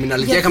Sok FM. Είναι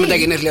αλήθεια. Είχαμε τα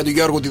γενέθλια του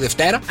Γιώργου τη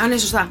Δευτέρα. Α, ναι,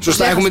 σωστά.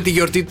 Σωστά, έχουμε τη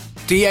γιορτή.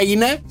 Τι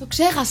έγινε? Το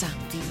ξέχασα.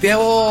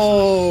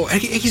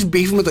 Έχεις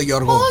μπιφ με τον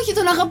Γιώργο? Όχι,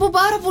 τον αγαπώ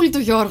πάρα πολύ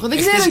τον Γιώργο. Δεν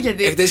ξέρω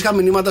γιατί. Εχθές είχα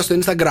μηνύματα στο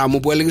Instagram μου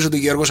που έλεγε ότι ο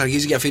Γιώργος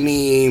αρχίζει και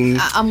αφήνει.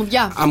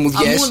 Αμμουδιά.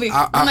 Αμμουδιές.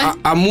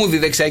 Αμμούδι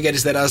δεξιά και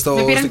αριστερά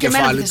στο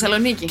κεφάλι.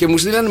 Και μου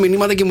στείλανε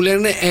μηνύματα και μου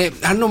λένε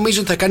αν νομίζω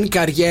ότι θα κάνει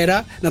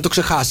καριέρα να το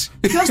ξεχάσει.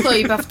 Ποιος το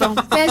είπε αυτό?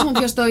 Πες μου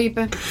ποιος το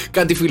είπε.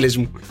 Κάτι φίλες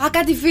μου. Α,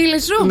 κάτι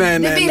φίλες σου? Ναι,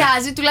 δεν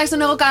πειράζει,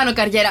 τουλάχιστον εγώ κάνω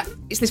καριέρα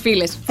στις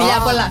φίλες.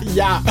 Φιλιά πολλά.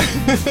 Γεια.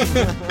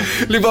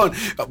 Λοιπόν,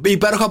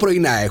 υπέροχα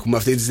πρωινά έχουμε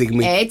αυτή τη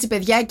στιγμή. Έτσι,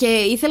 παιδιά, και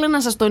ήθελα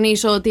να σας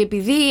τονίσω ότι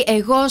επειδή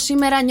εγώ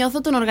σήμερα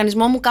νιώθω τον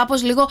οργανισμό μου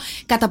κάπως λίγο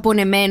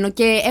καταπονεμένο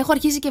και έχω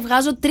αρχίσει και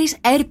βγάζω 3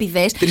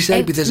 έρπιδες. 3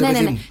 έρπιδες, ναι.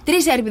 3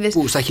 έρπιδες.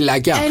 Πού, στα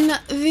χιλάκια? 1,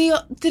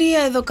 2,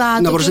 3 εδώ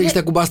κάτω. Να προσέχεις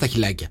τα κουμπά στα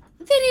χιλάκια.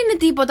 Δεν είναι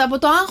τίποτα. Από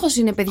το άγχος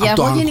είναι, παιδιά.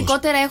 Εγώ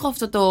γενικότερα έχω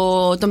αυτό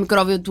το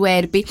μικρόβιο του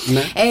έρπη.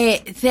 Ναι.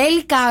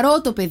 Θέλει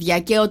καρότο, παιδιά.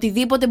 Και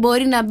οτιδήποτε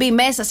μπορεί να μπει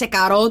μέσα σε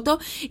καρότο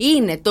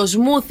είναι το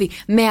σμούθι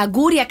με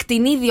αγκούρια,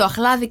 ακτινίδιο,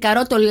 αχλάδι,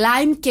 καρότο,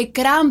 lime και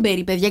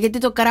cranberry, παιδιά. Γιατί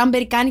το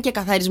cranberry κάνει και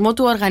καθαρισμό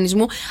του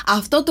οργανισμού.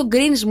 Αυτό το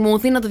green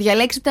smoothie να το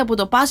διαλέξετε από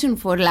το Passion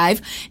for Life,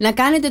 να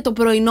κάνετε το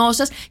πρωινό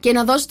σας και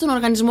να δώσετε στον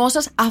οργανισμό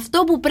σας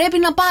αυτό που πρέπει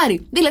να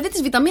πάρει. Δηλαδή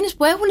τις βιταμίνες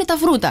που έχουν τα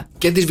φρούτα.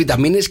 Και τις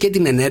βιταμίνες και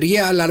την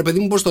ενέργεια, αλλά ρε παιδί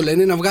μου, πώς το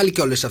λένε, να βγάλει και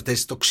και όλες αυτές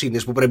τις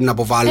τοξίνες που πρέπει να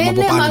αποβάλουμε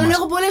από Ναι, πάνω μάλλον μας.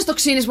 έχω πολλές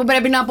τοξίνες που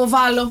πρέπει να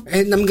αποβάλω.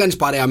 Να μην κάνεις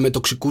παρέα με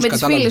τοξικούς, Με τις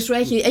κατάλαβες.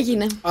 φίλες σου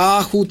έγινε.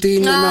 Αχ, τι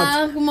Αχ,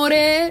 μωρέ.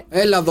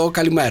 Έλα εδώ,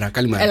 καλημέρα. Έλα,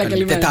 καλημέρα.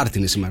 Τετάρτη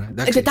είναι σήμερα.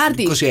 Εντάξει,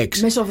 Τετάρτη.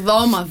 26.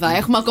 Μεσοβδόμαδα.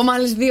 Έχουμε ακόμα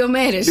άλλες 2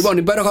 μέρες. Λοιπόν,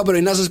 υπέροχα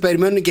πρωινά σας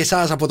περιμένουν και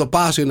εσάς από το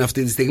Passion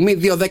αυτή τη στιγμή.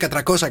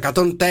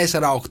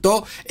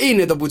 2-10-300-104-8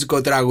 είναι το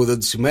μπουτσικό τράγουδο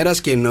της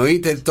ημέρας και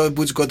εννοείται το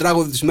μπουτσικό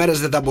τράγουδο της ημέρας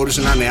δεν θα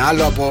μπορούσε να είναι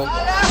άλλο από.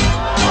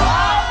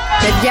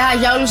 Παιδιά,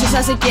 για όλους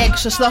εσάς εκεί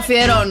έξω, στο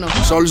αφιερώνω.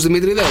 Σε όλους τους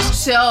Δημήτριδες.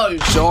 Σε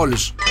όλους. Σε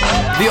όλους.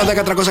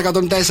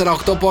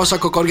 2-10-300-104-8 πόσα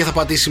κοκόρια θα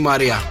πατήσει η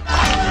Μαρία.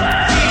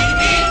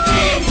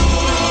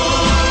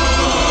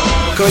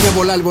 Χρόνια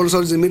πολλά λοιπόν σε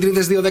όλους τους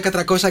Δημήτριδες.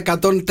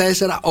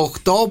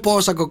 2-10-300-104-8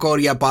 πόσα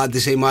κοκόρια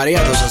πάτησε η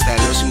Μαρία. Εδώ σας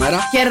θέλω σήμερα.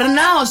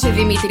 Κερνάω σε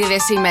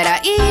Δημήτριδες σήμερα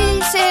ή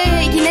σε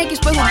γυναίκες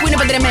που είναι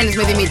παντρεμένες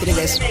με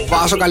Δημήτριδες.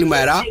 Βάσο,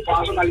 καλημέρα.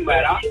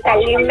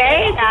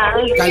 Καλημέρα.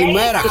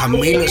 Καλημέρα,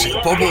 χαμήλωσε.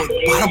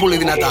 Πάρα πολύ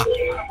δυνατά.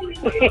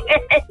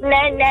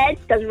 Ναι,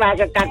 τα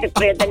βάζω κάθε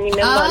πρωί όταν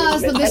είναι μόνη. Α,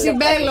 στον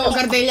δεσιμπέλο ο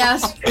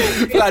καρτελιάς.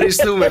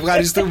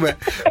 Ευχαριστούμε.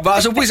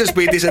 Βάσο, πού είσαι,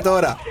 σπίτι είσαι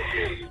τώρα?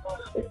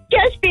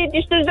 Ποιο σπίτι,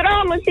 στους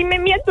δρόμους, είμαι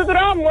μία του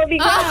δρόμου,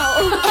 οδηγάω.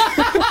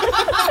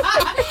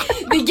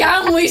 Δικιά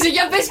μου είσαι,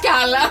 για πες κι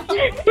άλλα.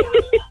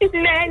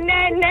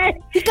 Ναι.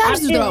 Τι κάνεις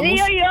στους δρόμους? Από τις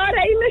 2 η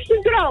ώρα είμαι στους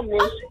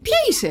δρόμους. Ποια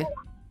είσαι?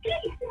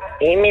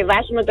 Είμαι η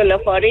Βάση με το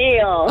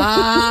λεωφορείο. Α,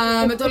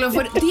 με το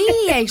λεωφορείο. Τι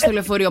έχεις στο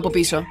λεωφορείο από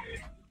πίσω?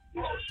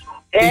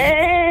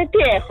 Τι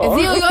έχω? 2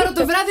 η ώρα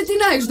το βράδυ τι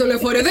να έχεις στο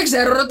λεωφορείο? Δεν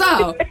ξέρω,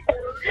 ρωτάω.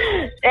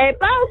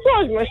 Πάω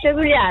κόσμο σε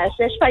δουλειά,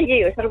 σε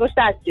σφαγείο, σε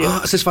εργοστάσιο.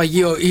 Σε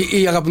σφαγείο,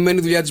 η αγαπημένη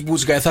δουλειά της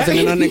Μπούτσικα. Θα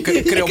ήθελε να είναι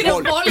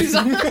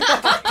κρεοπόλιζα.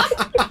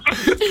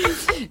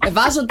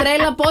 Βάζω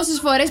τρέλα, πόσες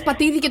φορές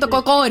πατήθηκε το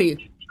κοκόρι?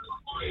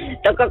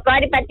 Το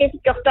κοκόρι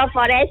πατήθηκε 8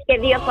 φορές και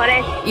 2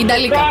 φορές η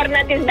Νταλίκα.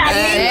 Κόρνα της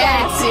Νταλίκα.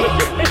 Έτσι.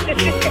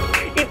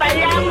 Η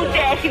παλιά μου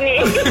τέχνη.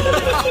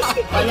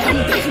 Παλιά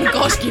μου τέχνη,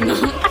 κόσκινο.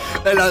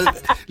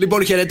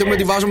 Λοιπόν, χαιρετούμε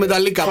τη Βάζο με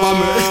Νταλίκα.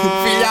 Πάμε.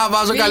 Φιλιά,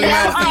 Βάζο,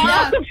 καλημέρα.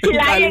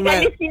 Φιλάκια,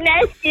 καλή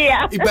συνέχεια.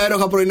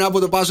 Υπέροχα πρωινά από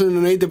το Passion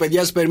εννοείται, παιδιά.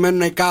 Σας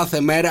περιμένουν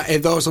κάθε μέρα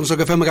εδώ στον Sok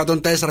FM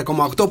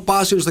 104,8.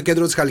 Passion στο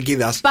κέντρο της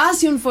Χαλκίδας.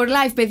 Passion for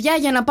life, παιδιά,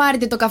 για να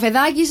πάρετε το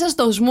καφεδάκι σας,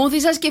 το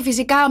σμούθι σας και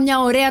φυσικά μια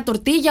ωραία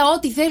τορτίγια,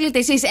 ό,τι θέλετε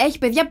εσείς. Έχει,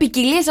 παιδιά,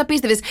 ποικιλίες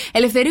απίστευτες.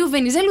 Ελευθερίου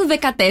Βενιζέλου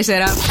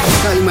 14.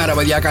 Καλημέρα,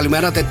 παιδιά,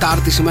 καλημέρα.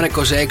 Τετάρτη σήμερα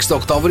 26 το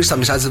Οκτώβρη, στα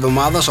μισά της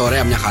εβδομάδας.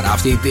 Ωραία, μια χαρά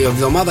αυτή η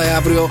εβδομάδα.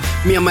 Αύριο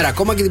μία μέρα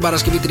ακόμα και την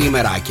Παρασκευή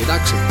τριημεράκι,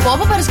 εντάξει.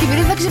 Πόπο Παρασκευή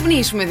δεν θα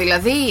ξυπνήσουμε,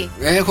 δηλαδή.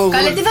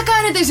 Καλέ, τι θα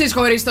κάνετε εσείς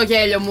χωρίς το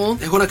γέλιο μου?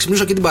 Έχω να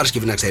ξυπνήσω και την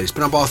Παρασκευή, να ξέρεις.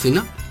 Πρέπει να πάω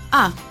Αθήνα.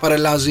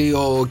 Παρελάζει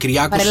ο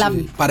Κυριάκος.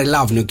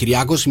 Παρελάβει ο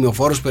Κυριάκος,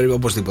 σημειοφόρος,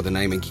 οπωσδήποτε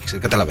να είμαι εκεί,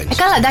 καταλαβαίνεις.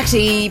 Καλά, εντάξει,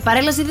 η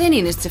παρέλαση δεν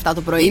είναι στις 7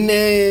 το πρωί. Είναι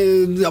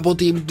από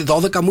τη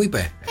 12 μου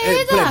είπε.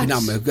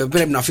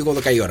 Πρέπει να φύγω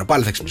 10 η ώρα.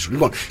 Πάλι θα ξυπνήσω.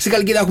 Λοιπόν, στην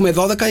Καλκίδα έχουμε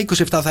 12,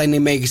 27 θα είναι η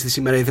μέγιστη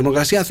σήμερα η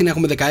θερμοκρασία. Αθήνα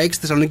έχουμε 16,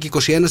 Θεσσαλονίκη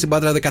 21, στην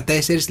Πάτρα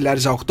 14, στη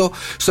Λάρισα 8,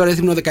 στο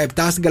Ρέθυμνο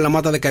 17, στην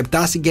Καλαμάτα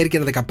 17, στην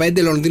Κέρκυρα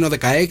 15, Λονδίνο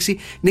 16,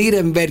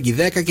 Νίρεμβέργη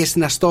 10 και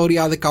στην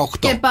Αστόρια 18.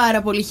 Και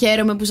πάρα πολύ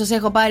χαίρομαι που σας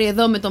έχω πάρει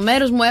εδώ με το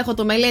μέρος μου. Έχω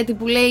το μελέτη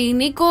που λέει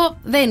Νίκο,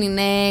 δεν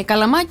είναι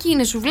καλαμάκι,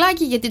 είναι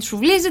σουβλάκι, γιατί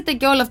σουβλίζεται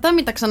και όλα αυτά,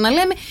 μην τα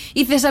ξαναλέμε.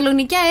 Η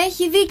Θεσσαλονικιά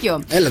έχει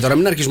δίκιο. Έλα τώρα,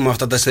 μην αρχίσουμε με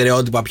αυτά τα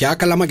στερεότυπα πια.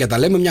 Καλαμάκια τα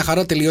λέμε, μια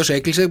χαρά, τελείωσε,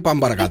 έκλεισε, πάμε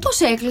παρακάτω. Πώς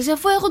έκλεισε,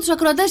 αφού έχω τους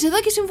ακροατές εδώ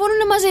και συμφωνούν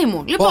μαζί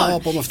μου.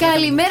 Λοιπόν,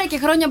 καλημέρα και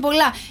χρόνια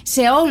πολλά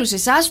σε όλους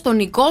εσάς, στον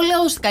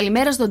Νικόλαο,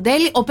 καλημέρα στον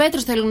Τέλη. Ο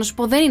Πέτρος, θέλω να σου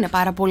πω, δεν είναι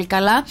πάρα πολύ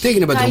καλά. Τι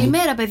έγινε, Πέτρο?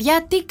 Καλημέρα,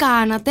 παιδιά, τι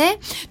κάνατε?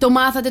 Το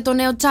μάθατε το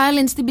νέο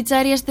challenge στην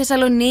πιτσαρία στη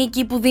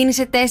Θεσσαλονίκη που δίνει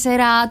σε 4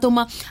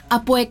 άτομα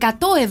από 100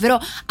 ευρώ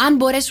αν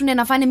μπορέσουν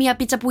να φάνε μια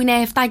πίτσα που είναι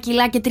 7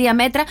 κιλά και 3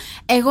 μέτρα.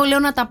 Εγώ λέω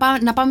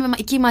να πάμε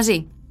εκεί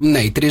μαζί. Ναι,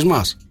 οι 3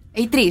 μας.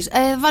 Οι 3.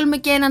 Βάλουμε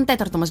και έναν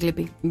τέταρτο μας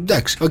λείπει.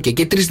 Εντάξει, οκ,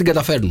 και οι 3 την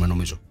καταφέρνουμε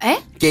νομίζω.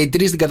 Και οι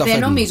 3 την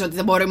καταφέρνουμε. Δεν νομίζω ότι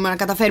δεν μπορούμε να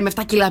καταφέρουμε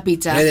 7 κιλά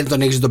πίτσα. Δεν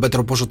τον έχεις τον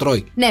Πέτρο πόσο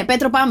τρώει? Ναι,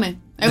 Πέτρο, πάμε.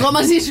 Εγώ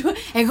μαζί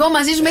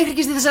σου μέχρι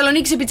και στη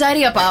Θεσσαλονίκη σε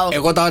πιτσαρία πάω.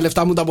 Εγώ τα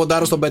λεφτά μου τα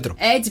ποντάρω στον Πέτρο.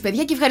 Έτσι,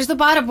 παιδιά, και ευχαριστώ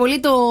πάρα πολύ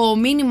το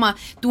μήνυμα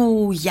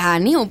του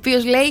Γιάννη, ο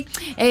οποίος λέει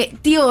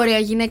τι ωραία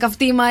γυναίκα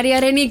αυτή η Μαρία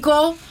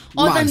Ρενίκο.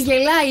 Όταν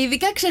γελάει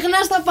ειδικά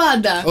ξεχνάς τα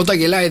πάντα. Όταν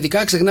γελάει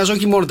ειδικά ξεχνάς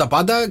όχι μόνο τα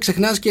πάντα,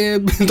 ξεχνάς και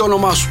το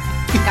όνομά σου.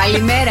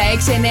 Καλημέρα,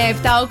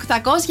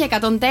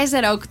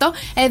 697-800-1048.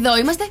 Εδώ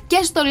είμαστε και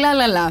στο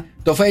λαλαλα.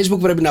 Το Facebook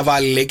πρέπει να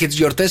βάλει, λέει, και τις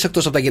γιορτές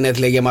εκτός από τα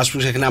γενέθλια για εμάς που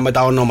ξεχνάμε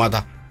τα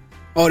ονόματα.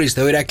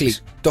 Ορίστε, ο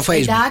Ηρακλής. Το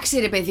Facebook. Εντάξει,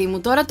 ρε παιδί μου,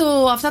 τώρα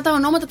αυτά τα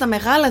ονόματα τα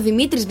μεγάλα,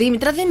 Δημήτρης,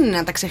 Δήμητρα, δεν είναι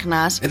να τα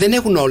ξεχνάς. Δεν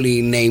έχουν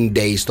όλοι name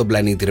days στον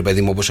πλανήτη, ρε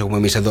παιδί μου, όπως έχουμε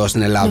εμείς εδώ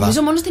στην Ελλάδα.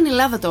 Νομίζω μόνο στην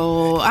Ελλάδα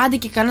άντε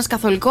και κανένας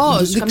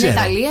καθολικός, καμία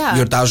Ιταλία.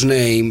 Γιορτάζουν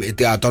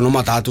τα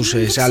ονόματά τους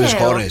σε άλλες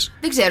χώρες.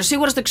 Δεν ξέρω,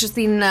 σίγουρα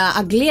στην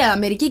Αγγλία,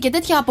 Αμερική και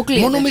τέτοια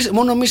αποκλείεται.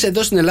 Μόνο εμείς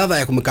εδώ στην Ελλάδα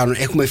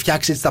έχουμε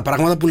φτιάξει έτσι τα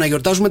πράγματα που να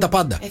γιορτάζουμε τα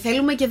πάντα.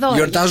 Θέλουμε και εδώ.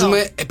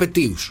 Γιορτάζουμε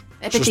επετείους.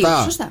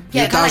 Σωστά.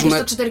 Και καλά, και στο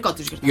εξωτερικό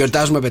τους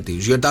γιορτάζουμε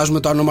επετείους. Γιορτάζουμε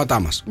τα ονόματά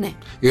μας. Ναι.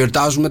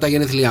 Γιορτάζουμε τα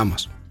γενέθλιά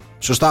μας.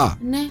 Σωστά.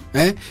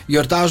 Ναι.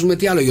 Γιορτάζουμε,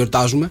 τι άλλο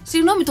γιορτάζουμε?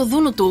 Συγγνώμη, το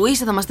δούνο του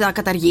Είσαι θα μας τα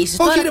καταργήσεις.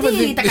 Όχι, Τώρα ρε, τι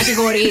παιδί. τα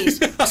κατηγορείς?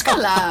 Πας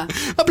καλά.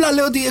 Απλά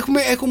λέω ότι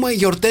έχουμε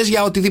γιορτές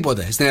για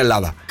οτιδήποτε στην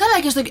Ελλάδα.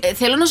 Καλά, και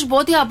θέλω να σου πω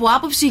ότι από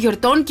άποψη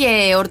γιορτών και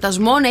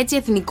εορτασμών έτσι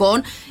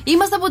εθνικών,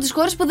 είμαστε από τις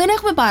χώρες που δεν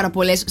έχουμε πάρα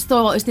πολλές.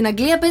 Στην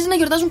Αγγλία παίζει να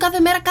γιορτάζουν κάθε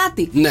μέρα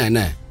κάτι.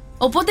 Ναι.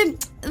 Οπότε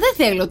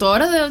δεν θέλω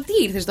τώρα.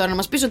 Τι ήρθες τώρα να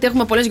μας πεις ότι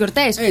έχουμε πολλές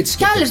γιορτές?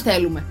 Κι άλλες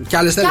θέλουμε. Κι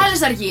άλλες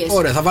αργίες.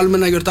 Ωραία, θα βάλουμε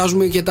να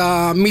γιορτάζουμε και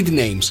τα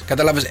mid-names.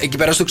 Κατάλαβες, εκεί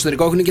πέρα στο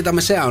εξωτερικό έχουν και τα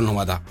μεσαία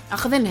ονόματα.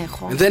 Αχ, δεν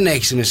έχω. Δεν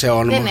έχεις μεσαίο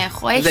όνομα. Δεν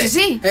έχω. Έχεις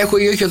εσύ? Έχω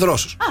ή όχι ο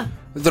Δρόσος.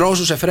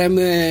 Δρόσος, Εφραίμ.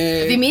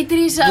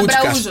 Δημήτρης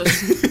Μπραούζος.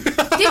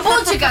 Τι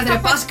μπούτσικας ρε,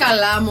 πας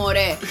καλά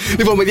μωρέ.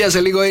 Λοιπόν, παιδιά, σε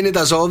λίγο είναι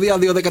τα ζώδια.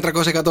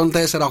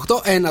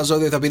 2-10-300-104-8. Ένα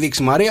ζώδιο θα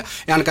επιδείξει η Μαρία.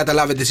 Εάν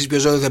καταλάβετε εσείς ποιο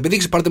ζώδιο θα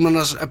επιδείξει,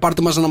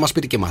 πάρτε μας να μας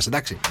πείτε και εμάς,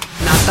 εντάξει.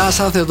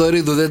 Νατάσα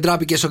Θεοδωρίδου, δεν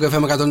τράπηκε στο Sok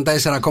FM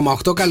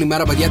 104,8.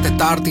 Καλημέρα, παιδιά.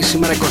 Τετάρτη,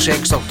 σήμερα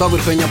 26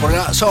 Οκτώβρη. Χρόνια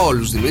πολλά σε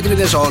όλους τους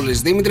Δημήτριδες, σε όλες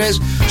τις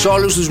Δήμητρες, σε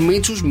όλους τους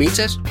Μίτσους,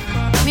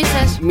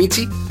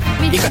 Μίτσι.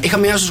 Είχα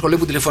μια στο σχολείο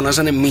που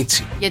τηλεφωνάζανε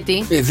Μίτσι.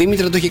 Γιατί?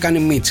 Δήμητρα το είχε κάνει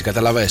Μίτσι,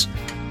 καταλαβες.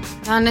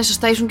 Α, ναι,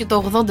 σωστά, ήσουν και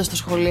το 80 στο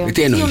σχολείο.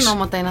 Τι εννοείς? Τι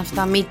ονόματα είναι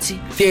αυτά, Μίτσι?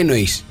 Τι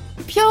εννοείς?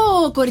 Ποιο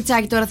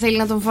κοριτσάκι τώρα θέλει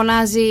να τον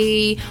φωνάζει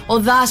ο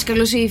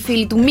δάσκαλος ή η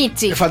φίλη του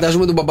Μίτσι?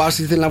 Φαντάζομαι τον μπαμπά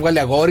σου θέλει να βγάλει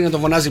αγόρι, να τον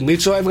φωνάζει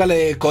Μίτσο.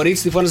 Έβγαλε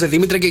κορίτσι, τη φώναζε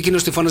Δήμητρα και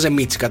εκείνος τη φώναζε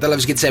Μίτσι.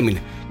 Κατάλαβες και της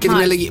έμεινε. Και την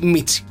έλεγε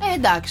Μίτσι.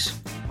 Εντάξει.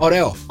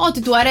 Ωραίο.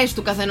 Ό,τι του αρέσει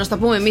του καθενός, θα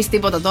πούμε εμείς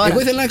τίποτα τώρα. Εγώ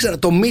ήθελα να ξέρω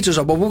το Μίτσος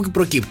από πού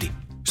προκύπτει.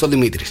 Στο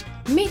Δημήτρης.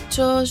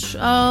 Μίτσος.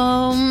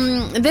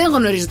 Δεν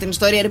γνωρίζω την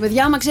ιστορία, ρε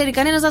παιδιά. Άμα ξέρει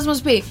κανένας, θα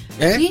μας πει.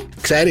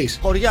 Ξέρεις?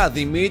 Χωριά,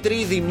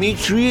 Δημήτρη,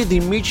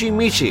 Δημήτρη, Μίτσι.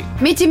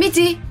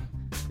 Μίτσι.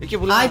 Εκεί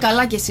που Άι,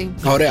 καλά κι εσύ.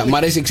 Ωραία, μ'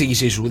 αρέσει η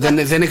εξήγησή σου.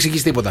 Δεν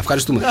εξηγείς τίποτα.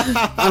 Ευχαριστούμε.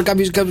 Αν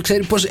κάποιος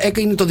ξέρει πώς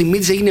έγινε το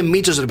Δημήτρης, έγινε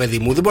Μίτσος, ρε παιδί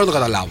μου, δεν μπορώ να το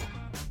καταλάβω.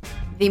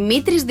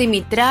 Δημήτρης,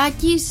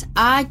 Δημητράκης,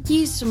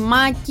 Άκης,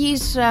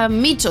 Μάκης,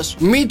 Μίτσος.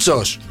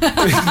 Μίτσος!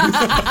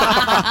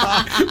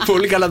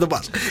 Πολύ καλά το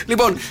πας.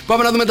 Λοιπόν,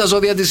 πάμε να δούμε τα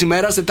ζώδια της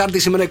ημέρας. Τετάρτη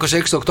σήμερα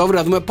 26 Οκτώβρη,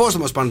 να δούμε πώς θα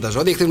μας πάνε τα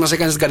ζώδια. Χθες μας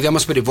έκανε στην καρδιά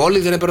μας περιβόλη,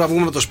 δεν έπρεπε να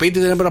βγούμε από το σπίτι,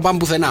 δεν έπρεπε να πάμε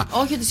πουθενά.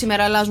 Όχι ότι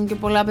σήμερα αλλάζουν και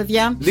πολλά,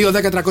 παιδιά.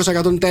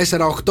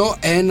 2-10-300-104-8.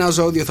 Ένα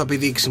ζώδιο θα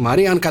πηδήξει η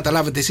Μαρία. Αν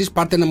καταλάβετε εσείς,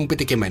 πάρτε να μου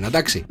πείτε και εμένα,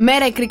 εντάξει.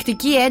 Μέρα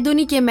εκρηκτική,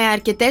 έντονη και με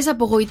αρκετές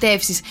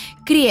απογοητεύσεις.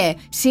 Κρύε,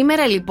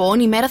 σήμερα λοιπόν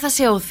η μέρα θα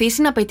σε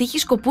οθήσει να πετύχει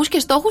σκοπούς και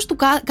στόχους του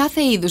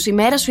κάθε είδους. Η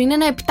μέρα σου είναι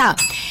ένα 7.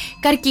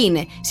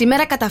 Καρκίνε,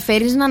 σήμερα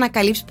καταφέρεις να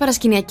ανακαλύψεις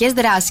παρασκηνιακές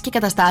δράσεις και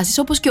καταστάσεις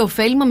όπως και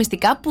ωφέλιμα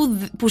μυστικά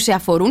που σε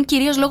αφορούν,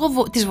 κυρίως λόγω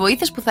της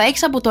βοήθειας που θα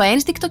έχεις από το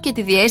ένστικτο και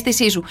τη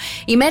διαίσθησή σου.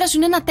 Η μέρα σου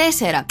είναι ένα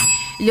 4.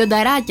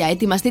 Λιονταράκια,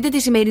 ετοιμαστείτε τη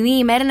σημερινή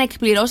ημέρα να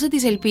εκπληρώσετε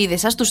τις ελπίδες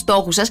σας, τους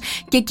στόχους σας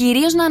και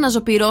κυρίως να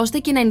αναζωπυρώσετε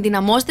και να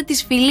ενδυναμώσετε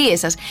τις φιλίες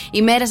σας.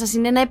 Η μέρα σας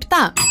είναι ένα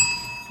 7.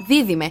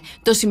 Δίδυμε,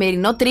 το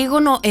σημερινό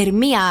τρίγωνο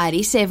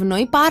Ερμή-Άρη σε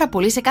ευνοεί πάρα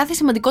πολύ σε κάθε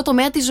σημαντικό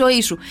τομέα της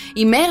ζωής σου.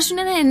 Η μέρα σου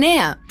είναι ένα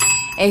 9.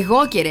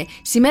 Εγώκερε,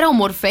 σήμερα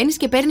ομορφαίνεις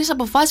και παίρνεις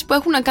αποφάσεις που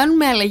έχουν να κάνουν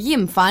με αλλαγή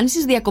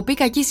εμφάνισης, διακοπή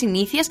κακής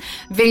συνήθειας,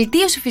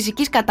 βελτίωση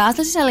φυσικής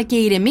κατάστασης αλλά και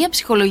ηρεμία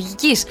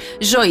ψυχολογικής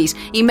ζωής.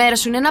 Η μέρα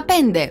σου είναι ένα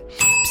 5.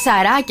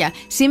 Ψαράκια,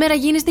 σήμερα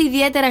γίνεστε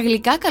ιδιαίτερα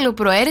γλυκά,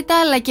 καλοπροαίρετα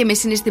αλλά και με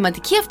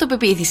συναισθηματική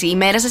αυτοπεποίθηση. Η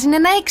μέρα σας είναι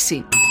ένα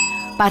 6.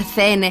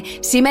 Παρθένε,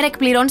 σήμερα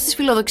εκπληρώνεις τις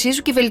φιλοδοξίες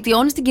σου και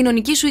βελτιώνεις την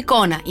κοινωνική σου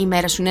εικόνα. Η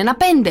μέρα σου είναι ένα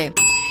 5.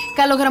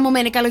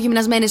 Καλογραμμωμένη,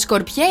 καλογυμνασμένη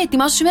Σκορπιέ,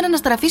 ετοιμάσου σήμερα να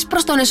στραφείς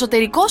προς τον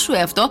εσωτερικό σου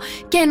εαυτό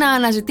και να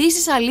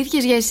αναζητήσεις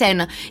αλήθειες για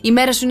εσένα. Η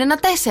μέρα σου είναι ένα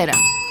 4.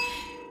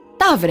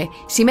 Ταύρε,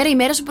 σήμερα η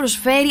μέρα σου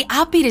προσφέρει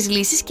άπειρες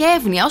λύσεις και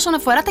εύνοια όσον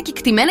αφορά τα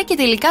κεκτημένα και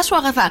τελικά σου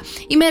αγαθά.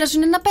 Η μέρα σου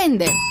είναι ένα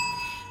 5.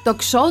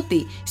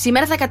 Τοξότη,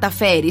 σήμερα θα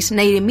καταφέρεις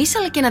να ηρεμήσεις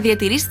αλλά και να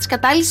διατηρήσεις τις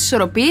κατάλληλες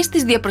ισορροπίες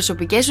στις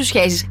διαπροσωπικές σου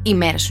σχέσεις. Η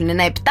μέρα σου είναι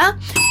ένα 7.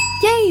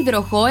 Και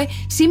Υδροχόε,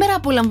 σήμερα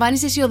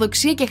απολαμβάνεις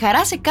αισιοδοξία και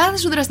χαρά σε κάθε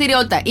σου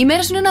δραστηριότητα. Η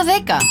μέρα σου είναι ένα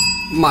 10.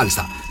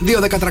 Μάλιστα.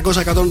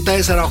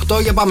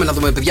 2-10-300-104-8. Για πάμε να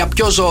δούμε, παιδιά,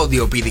 ποιο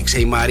ζώδιο πήδηξε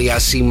η Μαρία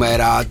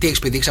σήμερα. Τι έχεις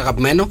πηδήξει,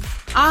 αγαπημένο?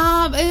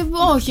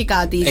 Όχι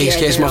κάτι ιδιαίτερο.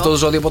 Έχει σχέση με αυτό το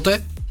ζώδιο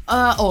ποτέ?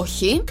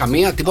 Όχι.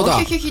 Καμία, τίποτα.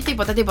 Όχι,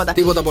 τίποτα.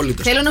 Τίποτα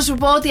απολύτως. Θέλω να σου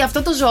πω ότι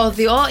αυτό το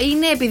ζώδιο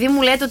είναι επειδή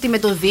μου λέτε ότι με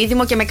το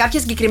δίδυμο και με κάποια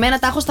συγκεκριμένα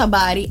τα έχω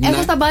σταμπάρει. Ναι.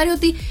 Έχω σταμπάρει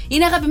ότι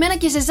είναι αγαπημένα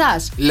και σε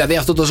εσάς. Δηλαδή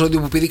αυτό το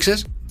ζώδιο που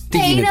πήδηξες, τι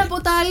γίνεται? Είναι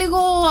από τα λίγο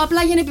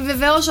απλά για να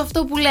επιβεβαιώσω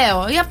αυτό που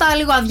λέω ή από τα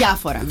λίγο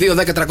αδιάφορα.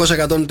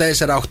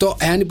 2-10-300-104-8.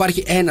 Εάν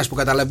υπάρχει ένας που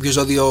καταλάβει ποιο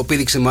ζώδιο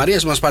πήδηξε η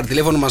Μαρία, μας πάρει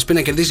τηλέφωνο, μας πει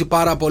να κερδίσει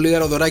πάρα πολύ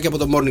ωραίο δωράκι από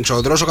το Morning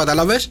Show. Δρόσο,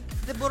 κατάλαβες?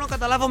 Δεν μπορώ να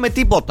καταλάβω με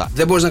τίποτα.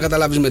 Δεν μπορείς να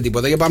καταλάβεις με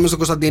τίποτα. Για πάμε στον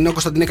Κωνσταντίνο.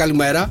 Κωνσταντίνε,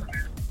 καλημέρα.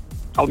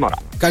 Καλημέρα.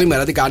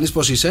 Καλημέρα, τι κάνεις,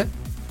 πώς είσαι?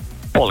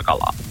 Πολύ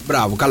καλά.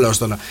 Μπράβο, καλώς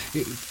τώρα.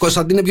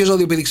 Κωνσταντίνε, ποιο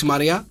ζώδιο πήδηξε η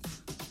Μαρία?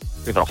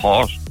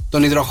 Υδροχός.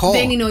 Τον Υδροχό.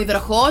 Δεν είναι ο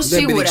Υδροχός, Δεν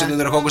σίγουρα. πήδηξε τον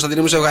Υδροχό,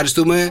 Κωνσταντίνε, μου σε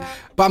ευχαριστούμε.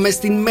 Πάμε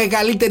στην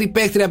μεγαλύτερη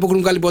παίκτρια που έχουν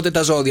βγάλει ποτέ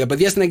τα ζώδια.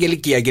 Παιδιά, στην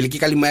Αγγελική. Αγγελική,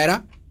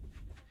 καλημέρα.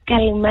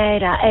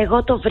 Καλημέρα.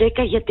 Εγώ το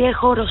βρήκα γιατί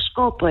έχω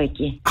οροσκόπο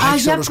εκεί.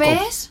 Έχεις για οροσκόπο.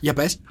 πες. Για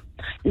πες.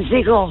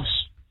 Ζυγός.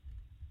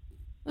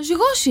 Ο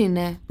ζυγός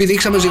είναι.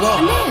 Πηδήξαμε ζυγό.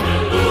 Ναι.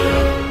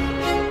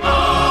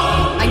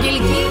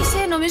 Αγγελική,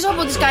 είσαι νομίζω νομίζω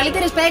από τις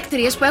καλύτερες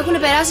παίκτριες που έχουν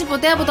περάσει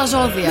ποτέ από τα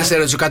ζώδια. Δεν σε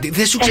ρωτήσω κάτι.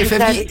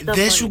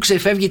 Δεν σου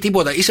ξεφεύγει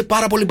τίποτα. Είσαι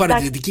πάρα πολύ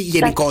παρατηρητική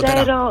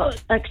γενικότερα.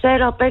 Τα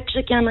ξέρω απ'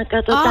 έξω και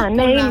ανακατοτά.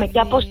 Ναι, είμαι και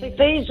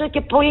αποστηθίζω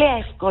και πολύ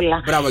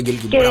εύκολα. Μπράβο,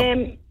 Αγγελική. Και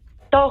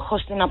το έχω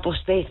στην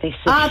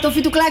αποστήθηση. Α, το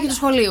φιτουκλάκι του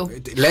σχολείου.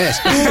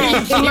 Λες.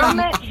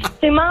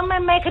 Θυμάμαι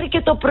μέχρι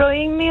και το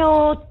προήμιο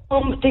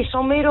της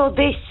Ομήρου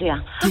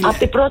Οδύσσια. Από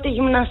την πρώτη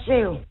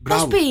γυμνασίου.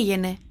 Πώς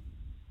πήγαινε?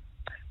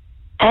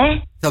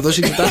 Θα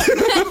δώσει κοιτά.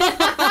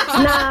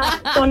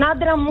 Τον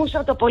άντρα μου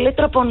σαν το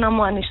πολύτροπο να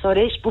μου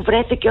ανιστορήσει που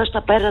βρέθηκε ως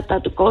τα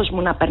πέρατα του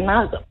κόσμου να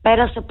περνά.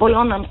 Πέρασε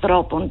πολλών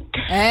ανθρώπων.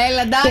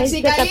 Έλα,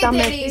 εντάξει,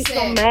 καλύτερη είσαι.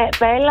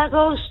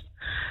 Πέλαγος.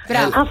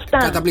 Αυτά.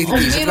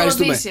 Καταπληκτική.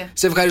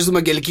 Σε ευχαριστούμε,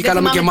 Αγγελική.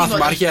 Κάναμε και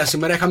μάθημα αρχαία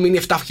σήμερα. Είχα μείνει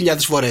 7.000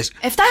 φορές.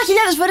 7.000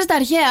 φορές τα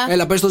αρχαία.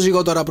 Έλα, πες το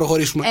ζυγό τώρα,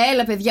 προχωρήσουμε.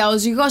 Έλα, παιδιά, ο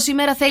ζυγός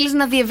σήμερα θέλεις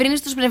να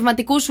διευρύνεις τους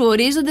πνευματικούς σου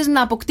ορίζοντες,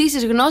 να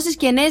αποκτήσεις γνώσεις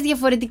και νέες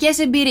διαφορετικές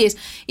εμπειρίες.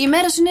 Η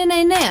μέρα σου είναι ένα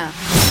 9.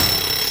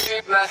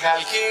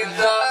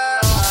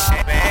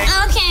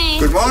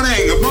 Good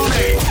morning, good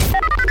morning.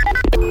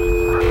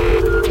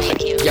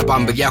 Για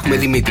πάμε, παιδιά, έχουμε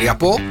Δημήτρη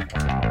από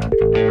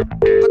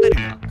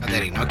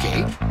Κατερίνα, οκ.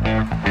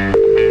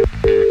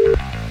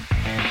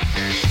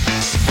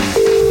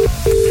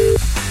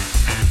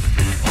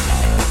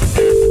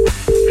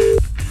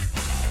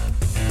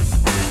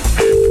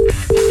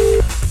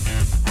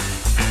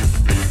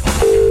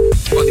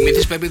 Ο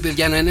Δημήτρης πρέπει,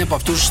 παιδιά, να είναι από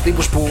αυτούς τους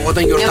τύπους που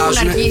όταν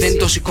γιορτάζουν δεν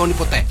το σηκώνει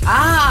ποτέ. Α,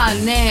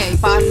 ναι,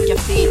 υπάρχουν κι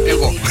αυτοί.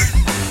 Εγώ.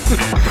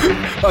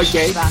 Οκ.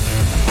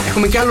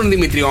 Έχουμε κι άλλον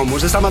Δημήτρη όμως.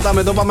 Δεν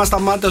σταματάμε εδώ, πάμε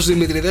σταμάτα στους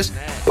Δημήτριδες.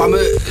 Πάμε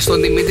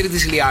στον Δημήτρη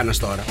της Λιάννας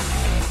τώρα.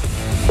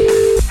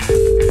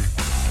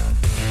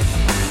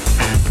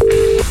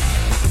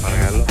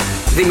 Παρακαλώ.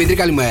 Δημήτρη,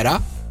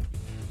 καλημέρα.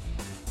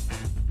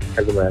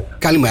 Καλημέρα.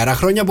 Καλημέρα,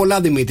 χρόνια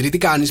πολλά, Δημήτρη. Τι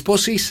κάνεις,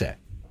 πώς είσαι?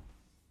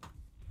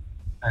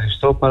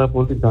 Ευχαριστώ πάρα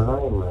πολύ, καλά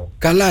είμαι.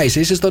 Καλά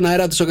είσαι στον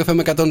αέρα του Sok FM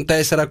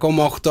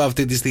 104,8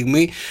 αυτή τη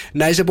στιγμή.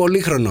 Να είσαι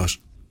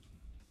πολύχρονος.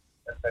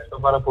 Ευχαριστώ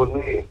πάρα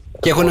πολύ.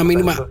 Και έχω ένα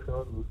μήνυμα.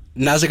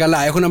 Να είσαι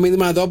καλά. Έχω ένα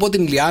μήνυμα εδώ από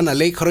την Λιάννα.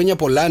 Λέει χρόνια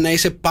πολλά, να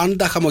είσαι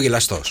πάντα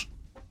χαμογελαστός.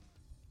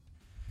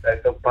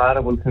 Ευχαριστώ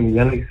πάρα πολύ στην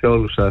Λιάννα και σε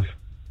όλους σας.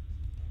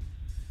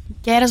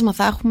 Κέρασμα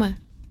θα έχουμε.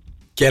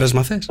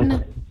 Κέρασμα θες?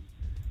 Ναι.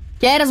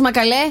 Κέρασμα,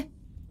 καλέ.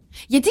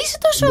 Γιατί είσαι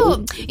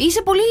τόσο.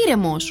 Είσαι πολύ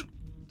ήρεμος.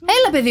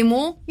 Έλα, παιδί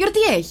μου, γιορτή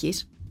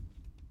έχεις.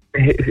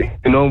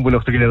 Συγγνώμη που είναι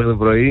 8 το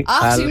πρωί.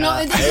 Αχ,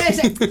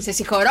 συγγνώμη. Σε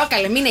συγχωρώ,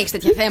 καλέ, μην έχεις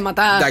τέτοια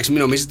θέματα. Εντάξει,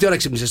 μην νομίζεις. Τι ώρα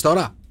ξύπνησες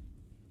τώρα?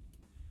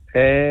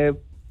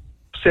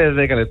 Σε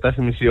 10 λεπτά,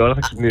 σε μισή ώρα θα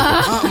ξυπνήσω.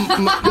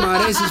 Μ'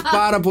 αρέσεις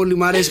πάρα πολύ,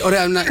 μ' αρέσει.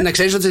 Ωραία, να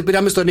ξέρεις ότι σε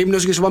πήραμε στον ύμνο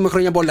σου και σου πάμε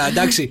χρόνια πολλά,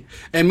 εντάξει.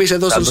 Εμείς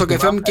εδώ στο Sok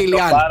FM και η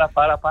Λιάννα.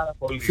 Πάρα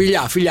πολύ.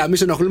 Φιλιά, μη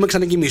σε ενοχλούμε,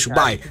 ξανακοιμήσου.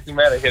 Bye.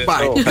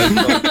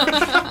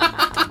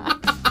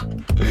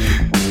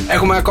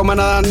 Έχουμε ακόμα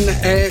έναν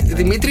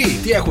Δημήτρη,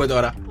 τι έχουμε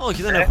τώρα?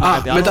 Όχι, δεν έχουμε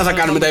κάτι άλλο. Μετά θα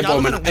κάνουμε τα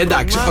επόμενα.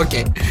 Εντάξει, οκ.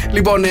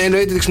 Λοιπόν,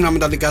 εννοείται ότι ξυπνάμε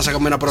τα δικά σας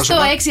αγαπημένα πρόσωπα.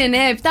 Το 697-800-1048.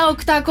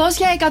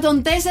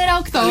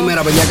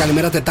 Καλημέρα, παιδιά,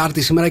 καλημέρα.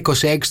 Τετάρτη σήμερα,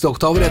 26 του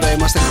Οκτώβρη. Εδώ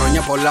είμαστε,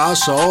 χρόνια πολλά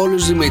σε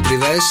όλους τους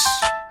Δημήτριδες.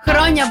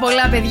 Χρόνια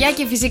πολλά, παιδιά,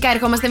 και φυσικά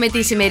ερχόμαστε με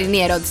τη σημερινή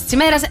ερώτηση της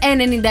ημέρας.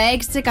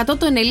 96%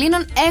 των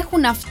Ελλήνων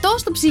έχουν αυτό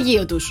στο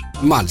ψυγείο τους.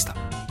 Μάλιστα.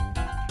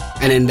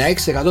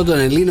 96% των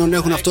Ελλήνων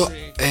έχουν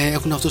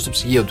αυτό στο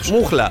ψυγείο τους.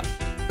 Μούχλα.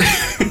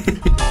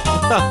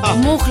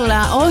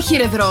 Μούχλα, όχι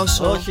ρε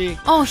δρόσο.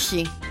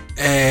 Όχι.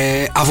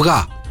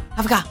 Αυγά.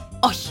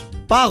 Όχι.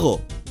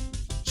 Πάγο.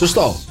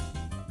 Σωστό.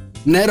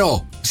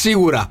 Νερό,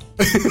 σίγουρα.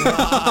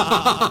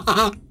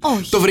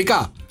 Όχι. Το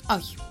βρικά.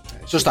 Όχι.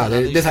 Σωστά,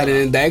 δεν θα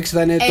είναι 96,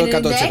 θα είναι το 100%.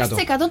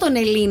 96% των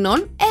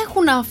Ελλήνων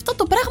έχουν αυτό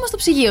το πράγμα στο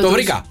ψυγείο τους.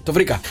 Το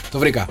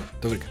βρήκα.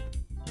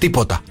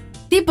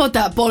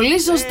 Τίποτα.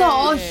 Πολύ σωστό,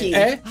 όχι.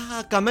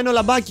 Καμένο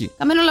λαμπάκι.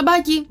 Καμένο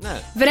λαμπάκι.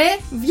 Ναι. Βρε,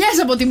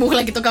 βγες από τη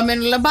μούχλα και το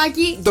καμένο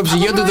λαμπάκι. Το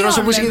ψυγείο του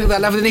Δρόσο που είχε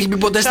καταλάβει δεν έχει μπει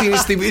ποτέ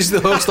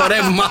στο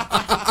ρεύμα.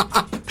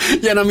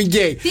 Για να μην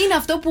καίει. Τι είναι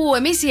αυτό που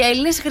εμείς οι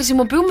Έλληνες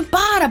χρησιμοποιούμε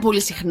πάρα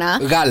πολύ συχνά?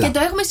 Γάλα. Και το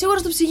έχουμε σίγουρα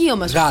στο ψυγείο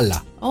μας.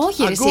 Γάλα.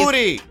 Όχι, ρε.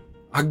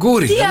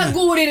 Αγκούρι. Τι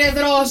αγκούρι, ρε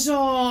Δρόσο?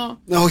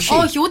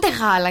 Όχι, ούτε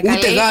γάλα.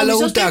 Ούτε γάλα,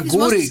 ούτε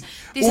αγκούρι,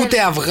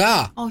 ούτε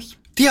αυγά. Όχι.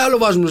 Τι άλλο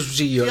βάζουμε στο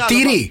ψυγείο?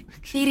 Τυρί.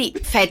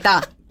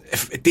 Φέτα.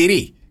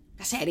 Τυρί.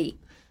 Κασέρι.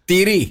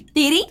 Τυρί.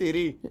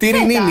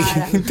 Τυρινίνι.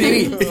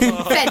 Τυρί.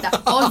 Φέτα.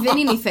 Όχι, δεν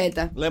είναι η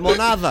φέτα.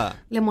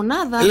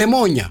 Λεμονάδα.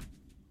 Λεμόνια.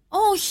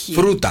 Όχι.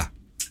 Φρούτα.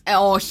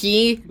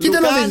 Όχι. Κοίτα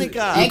να δεις.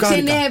 697-800-1048.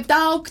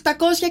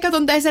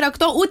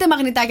 Ούτε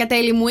μαγνητάκια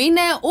τέλη μου είναι,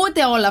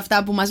 ούτε όλα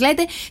αυτά που μας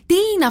λέτε. Τι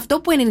είναι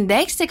αυτό που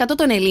 96%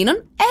 των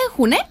Ελλήνων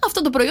έχουν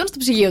αυτό το προϊόν στο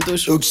ψυγείο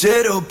τους? Το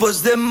ξέρω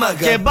πως δεν μ'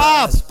 αγαπάς.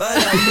 Κεμπάπ.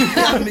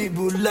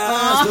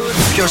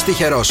 Ποιος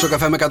τυχερός? Sok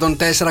FM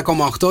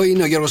 104,8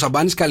 είναι ο Γιώργος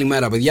Σαμπάνης.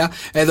 Καλημέρα, παιδιά.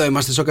 Εδώ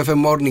είμαστε στο Sok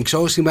FM Morning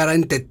Show. Σήμερα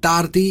είναι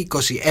Τετάρτη,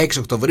 26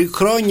 Οκτωβρίου.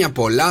 Χρόνια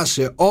πολλά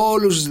σε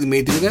όλους τους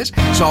Δημήτριδες,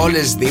 σε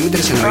όλες τις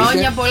Δήμητρες εννοείται.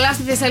 Χρόνια πολλά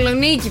στη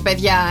Θεσσαλονίκη,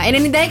 παιδιά.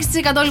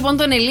 96% λοιπόν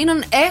των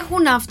Ελλήνων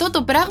έχουν αυτό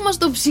το πράγμα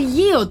στο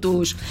ψυγείο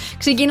τους.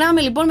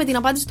 Ξεκινάμε λοιπόν με την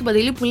απάντηση του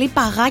Παντελή που λέει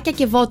παγάκια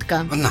και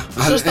βότκα.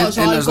 Σωστός,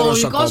 ο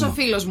αλκοολικός ο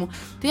φίλος μου.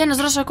 Τι, ένας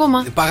Δρόσος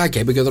ακόμα?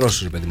 Παγάκια, είπε και ο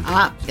Δρόσος, παιδί μου.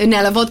 Ναι,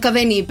 αλλά βότκα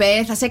δεν είπε.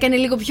 Θα σε έκανε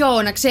λίγο πιο,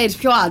 να ξέρεις,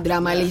 πιο άντρα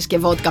άμα έλεγες και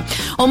βότκα.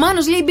 Ο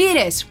Μάνος λέει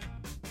μπύρες.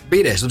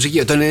 Μπύρες στο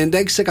ψυγείο, το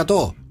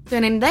 96%. Το 96%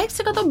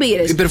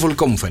 μπύρες.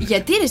 Υπερβολικό μου φαίνεται.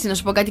 Γιατί ρε, να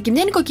σου πω κάτι, και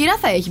μια νοικοκυρά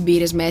θα έχει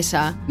μπύρες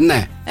μέσα.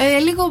 Ναι.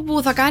 Λίγο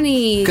που θα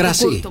κάνει.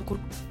 Κρασί.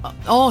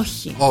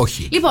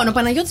 Όχι. Λοιπόν, ο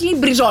Παναγιώτης λέει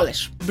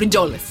μπριζόλες.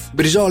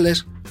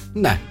 Μπριζόλες.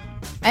 Ναι.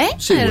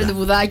 Σίγουρα. Ρε το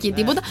βουδάκι,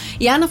 τίποτα.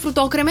 Η Άννα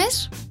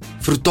φρουτόκρεμες.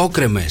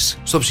 Φρουτόκρεμες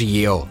στο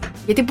ψυγείο.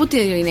 Γιατί πού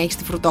την έχεις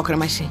τη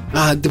φρουτόκρεμα εσύ?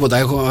 Τίποτα.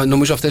 Έχω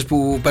νομίζω αυτές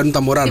που παίρνουν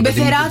τα μωρά. Την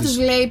πεθερά τους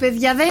λέει,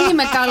 παιδιά, δεν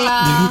είμαι καλά.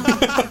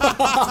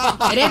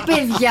 Ρε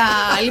παιδιά.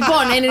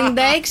 Λοιπόν,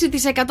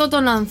 96%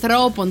 των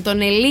ανθρώπων,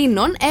 των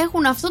Ελλήνων,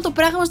 έχουν αυτό το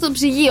πράγμα στο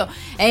ψυγείο.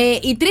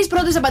 Οι 3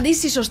 πρώτες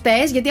απαντήσεις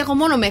σωστές, γιατί έχω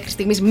μόνο μέχρι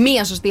στιγμής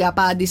μία σωστή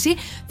απάντηση,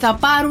 θα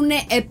πάρουν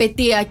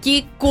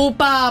επετειακή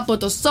κούπα από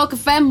το Sok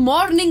FM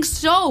Morning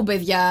Show,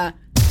 παιδιά.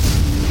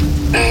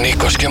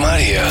 Νίκος και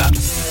Μαρία.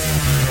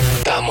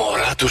 Τα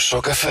μωρά του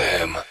Sok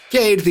FM. Και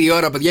ήρθε η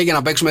ώρα, παιδιά, για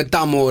να παίξουμε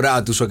τα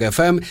μωρά του Sok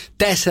FM.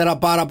 4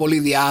 πάρα πολύ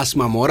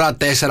διάσημα μωρά,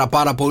 4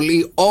 πάρα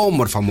πολύ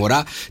όμορφα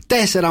μωρά,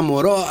 4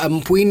 μωρό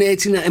που είναι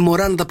έτσι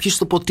μωρά να τα πιεις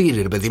στο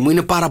ποτήρι, ρε παιδί μου.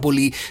 Είναι πάρα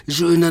πολύ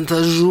να τα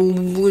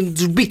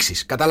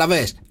ζουμπήξεις,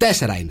 καταλαβες.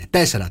 4 είναι.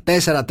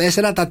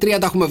 4. Τα 3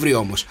 τα έχουμε βρει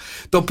όμως.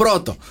 Το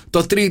πρώτο,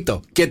 το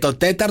τρίτο και το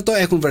τέταρτο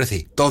έχουν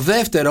βρεθεί. Το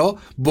δεύτερο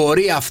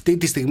μπορεί αυτή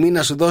τη στιγμή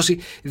να σου δώσει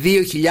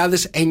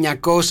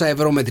 2.900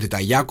 ευρώ μετρητά.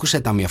 Για άκουσε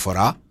τα μία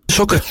φορά.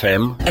 Sok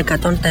FM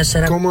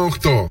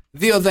 104,8.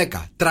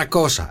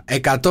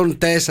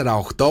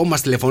 210-300-1048.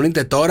 Μας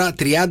τηλεφωνείτε τώρα,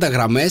 30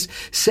 γραμμές.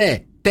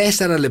 Σε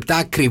 4 λεπτά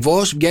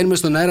ακριβώς βγαίνουμε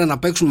στον αέρα να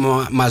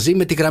παίξουμε μαζί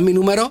με τη γραμμή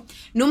νούμερο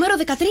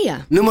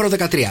 13. Νούμερο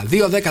 13.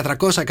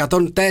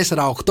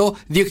 210-300-1048.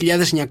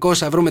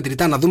 2.900 ευρώ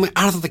μετρητά. Να δούμε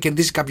αν θα τα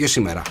κερδίσει κάποιο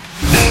σήμερα.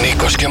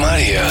 Νίκος και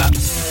Μαρία.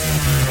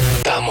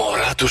 Τα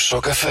μωρά του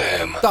Sok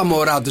FM. Τα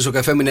μωρά του Sok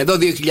FM είναι εδώ.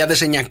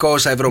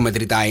 2.900 ευρώ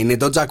μετρητά είναι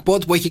το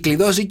jackpot που έχει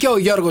κλειδώσει και ο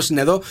Γιώργος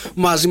είναι εδώ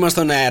μαζί μας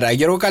στον αέρα.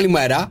 Γιώργο,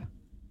 καλημέρα.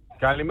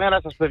 Καλημέρα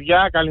σας,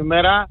 παιδιά,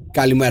 καλημέρα.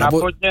 Καλημέρα. Να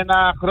πω και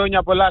ένα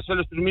χρόνια πολλά σε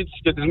όλους τους Μίτσους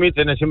και τις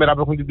Μίτσενες σήμερα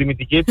που έχουν την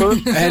τιμητική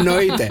τους.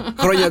 Εννοείται.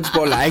 Χρόνια τους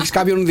πολλά. Έχεις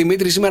κάποιον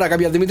Δημήτρη σήμερα,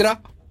 κάποια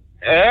Δήμητρα?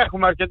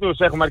 Έχουμε αρκετούς.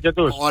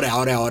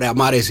 Ωραία.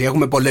 Μ' αρέσει.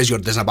 Έχουμε πολλές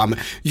γιορτές να πάμε.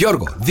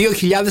 Γιώργο,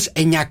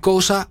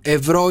 2.900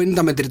 ευρώ είναι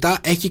τα μετρητά.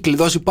 Έχει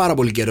κλειδώσει πάρα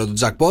πολύ καιρό το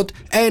jackpot.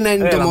 Ένα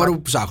είναι το μωρό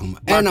που ψάχνουμε.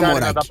 Ένα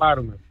μωράκι.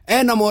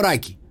 Ένα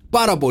μωράκι.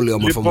 Πάρα πολύ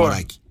όμορφο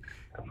μωράκι.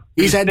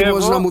 Είσαι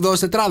έτοιμος να μου δώσεις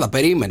τετράδα?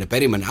 Περίμενε.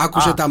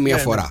 Άκουσε τα μία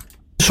φορά.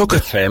 Sok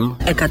FM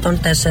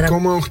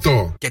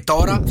 104,8. Και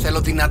τώρα θέλω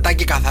δυνατά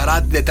και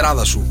καθαρά την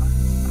τετράδα σου.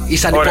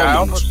 Είσαι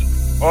ανυπόμονος.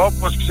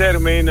 Όπως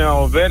ξέρουμε είναι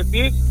ο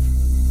Βέρτης.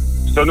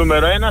 Στο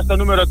νούμερο 1, στο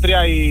νούμερο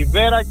 3 η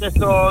Βέρα και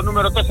στο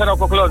νούμερο 4 ο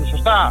Κοκλώνης,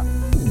 σωστά?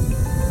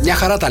 Μια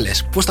χαρά τα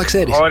λες, πώς τα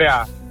ξέρεις?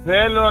 Ωραία.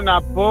 Θέλω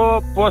να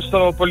πω πως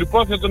το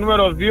πολυπόθητο το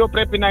νούμερο 2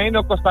 πρέπει να είναι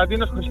ο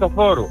Κωνσταντίνος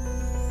Χριστοφόρου.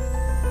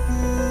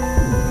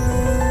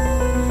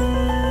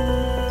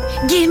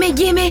 Give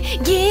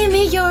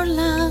me your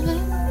love.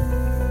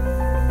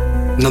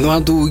 Να δω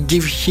αν του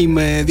give him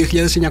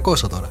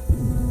 2.900 τώρα.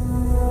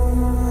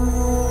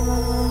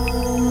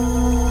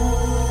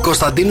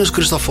 Κωνσταντίνος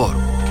Χριστοφόρου.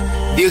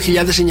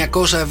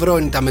 2.900 ευρώ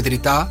είναι τα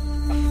μετρητά.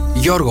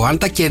 Γιώργο, αν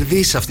τα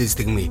κερδίσεις αυτή τη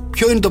στιγμή,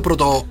 ποιο είναι το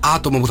πρώτο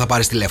άτομο που θα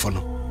πάρεις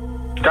τηλέφωνο?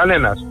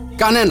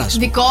 Κανένας.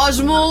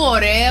 Δικός μου,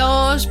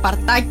 ωραίος,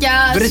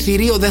 παρτάκιας. Βρε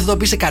θηρίο, δεν θα το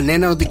πεις σε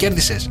κανέναν ότι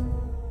κέρδισες?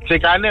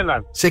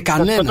 Σε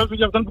κανέναν. Θα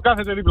για αυτόν που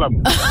κάθεται δίπλα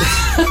μου.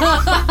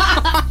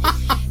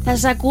 Θα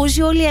σε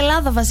ακούσει όλη η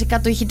Ελλάδα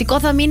βασικά. Το ηχητικό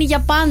θα μείνει για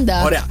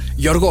πάντα. Ωραία.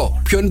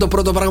 Γιώργο, ποιο είναι το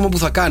πρώτο πράγμα που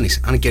θα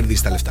κάνεις αν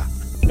κερδίσεις τα λεφτά?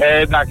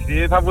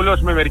 Εντάξει, θα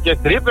βουλώσουμε μερικές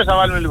τρύπες, θα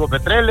βάλουμε λίγο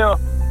πετρέλαιο.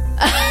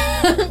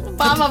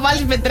 Πάμε,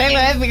 βάλεις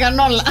πετρέλαιο, έφυγαν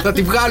όλα. Θα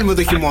τη βγάλουμε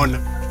το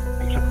χειμώνα.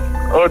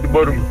 Ό,τι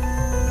μπορούμε.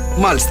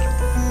 Μάλιστα.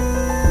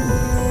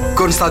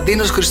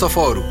 Κωνσταντίνος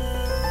Χριστοφόρου.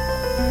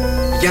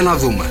 Για να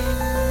δούμε.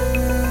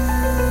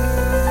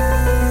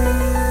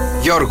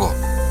 Γιώργο.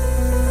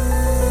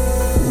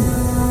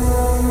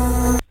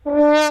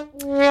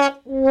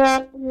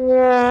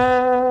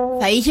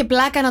 Θα είχε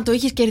πλάκα να το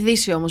είχες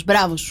κερδίσει όμως.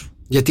 Μπράβο σου.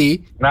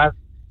 Γιατί?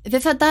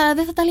 Δεν θα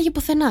τα λέγε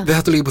πουθενά. Δεν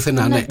θα το λέγε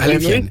πουθενά, ναι.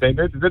 Αλήθεια είναι.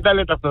 Δεν τα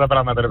λέτε αυτά τα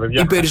πράγματα, ρε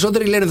παιδιά. Οι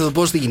περισσότεροι λένε θα το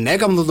πω στη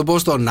γυναίκα μου, θα το πω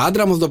στον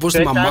άντρα μου, θα το πω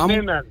στη μαμά μου.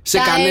 Σε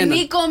κανέναν.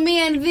 Νίκο μη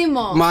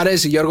ενδύμω. Μ'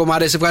 αρέσει, Γιώργο, μ'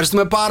 αρέσει.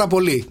 Ευχαριστούμε πάρα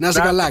πολύ. Να είσαι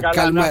καλά.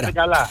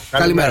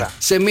 Καλημέρα.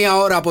 Σε μία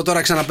ώρα από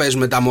τώρα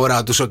ξαναπέζουμε τα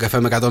μωρά του Sok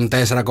FM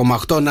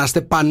 104,8. Να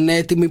είστε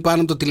πανέτοιμοι πάνω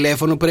από το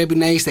τηλέφωνο. Πρέπει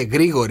να είστε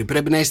γρήγοροι,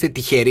 πρέπει να είστε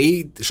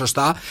τυχεροί.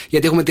 Σωστά.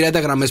 Γιατί έχουμε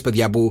 30 γραμμές,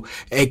 παιδιά, που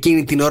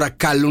εκείνη την ώρα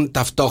καλούν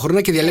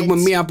ταυτόχρονα και διαλέγουμε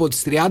μία από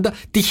τις 30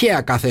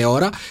 τυχαία κάθε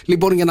ώρα.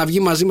 Λοιπόν, για να βγει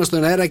μαζί μας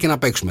στον αέρα και να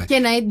παίξουμε. Και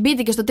να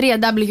μπείτε και στο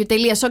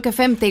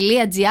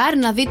www.sokfm.gr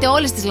να δείτε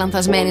όλες τις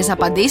λανθασμένες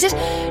απαντήσεις.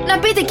 Να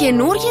πείτε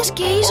καινούργιες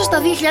και ίσως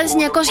τα 2.900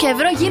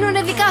 ευρώ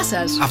γίνουν δικά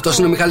σας. Αυτός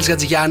είναι ο Μιχάλης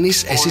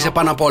Γατζηγιάννης. Εσύ είσαι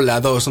πάνω απ' όλα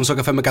εδώ στον Sok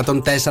FM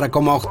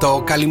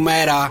 104,8.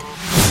 Καλημέρα.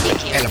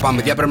 Έλα, πάμε,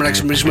 παιδιά. Πρέπει να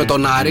ξυπνήσουμε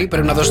τον Άρη.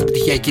 Πρέπει να δώσετε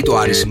επιτυχία εκεί του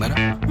Άρη σήμερα.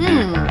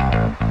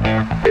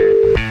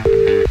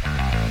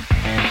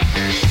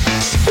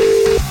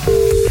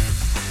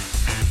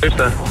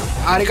 Είστε.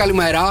 Άρη,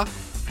 καλημέρα.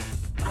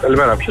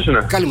 Καλημέρα, ποιος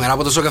είναι? Καλημέρα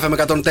από το Sok FM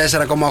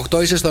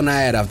 104,8. Είσαι στον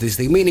αέρα αυτή τη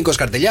στιγμή. Νίκος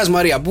Καρτελιάς,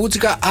 Μαρία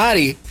Μπούτσικα,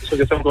 Άρη.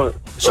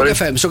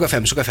 Sok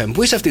FM.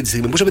 Πού είσαι αυτή τη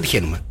στιγμή, πού σε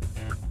πετυχαίνουμε?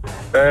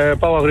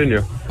 Πάω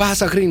Αγρίνιο.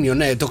 Πας Αγρίνιο,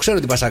 ναι, το ξέρω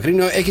ότι πας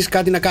Αγρίνιο. Έχεις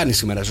κάτι να κάνεις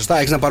σήμερα, σωστά?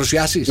 Έχεις να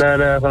παρουσιάσεις? Ναι,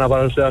 έχω να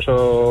παρουσιάσω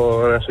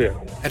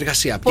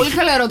εργασία. Πολύ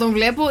χαλαρό τον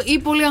βλέπω ή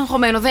πολύ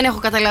αγχωμένο, δεν έχω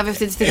καταλάβει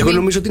αυτή τη στιγμή. Εγώ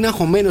νομίζω ότι είναι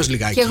αγχωμένος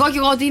λιγάκι. Και εγώ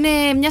ότι είναι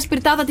μια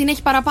σπιρτάδα την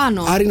έχει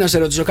παραπάνω. Άρη, να σε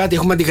ρωτήσω κάτι,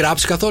 έχουμε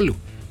αντιγράψει καθόλου?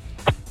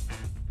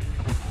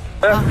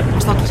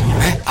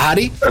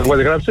 Άρη. Έχουμε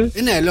αντιγράψει?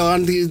 Ναι, λέω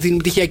αν την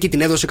πτυχιακή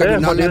την έδωσε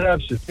κάποιον άλλο.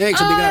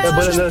 Έχεις αντιγράψει.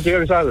 Μπορεί να έδωσε και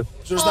κάποιος άλλος.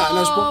 Σωστά,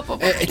 να σου πω.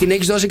 Την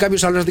έχεις δώσει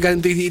κάποιος άλλος να την κάνει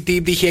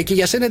την πτυχιακή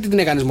για σένα ή την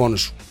έκανες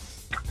μόνος σου?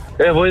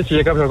 Βοήθησε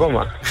για κάποιο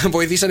ακόμα.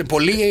 Βοηθήσανε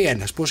πολλοί ή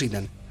ένας, πώς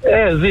ήταν?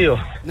 2.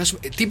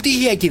 Τι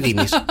πτυχιακή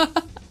δίνεις?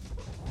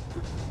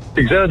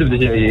 Την ξέρω την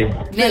πτυχιακή.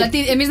 Ναι, αλλά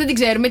εμείς δεν την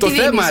ξέρουμε. Το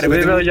θέμα, ρε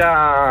παιδί.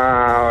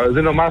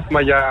 Δίνω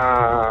μάθημα για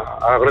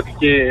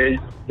αγροτική,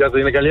 για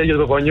την καλλιέργεια του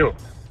πεπονιού.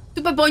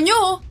 Του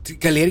πεπονιού?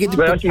 Καλλιέργεια του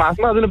πεπονιού. Όχι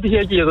μάθημα, δίνω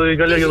πτυχιακή για την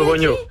καλλιέργεια του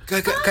πεπονιού.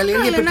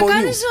 Καλλιέργεια πεπονιού. Να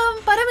κάνεις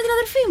παρέα με την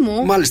αδερφή μου.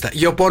 Μάλιστα.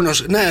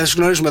 Γεωπόνος. Ναι, να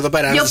γνωρίζουμε εδώ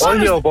πέρα.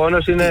 Όχι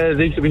γεωπόνος, είναι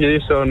διοίκηση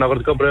επιχειρήσεων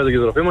αγροτικών προϊόντων και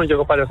τροφίμων και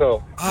έχω πάρει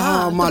αυτό.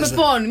 Μάλιστα.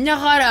 Το πεπόνι, μια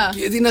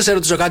χαρά. Τι να σε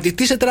ρωτήσω κάτι,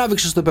 τι σε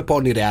τράβηξε στο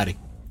πεπόνι, ρε Άρη?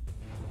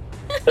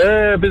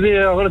 Επειδή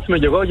αγρότης είμαι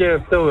και εγώ και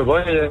φυτεύω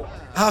πεπόνια.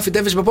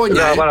 Φυτεύεις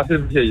πεπόνια. Να πάρω αυτή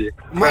την πτυχιακή.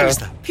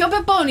 Μάλιστα. Ποιο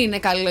πεπόνι είναι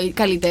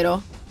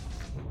καλύτερο?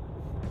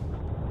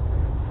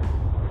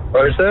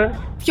 Ορίστε.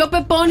 Ποιο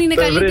πεπόνι είναι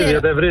καλύτερο?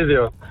 Το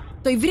υβρίδιο.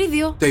 Το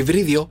υβρίδιο. Το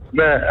υβρίδιο.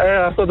 Ναι,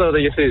 αυτό το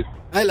ρωτάτε κι εσείς.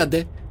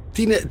 Έλατε.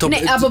 Ναι,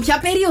 από ποια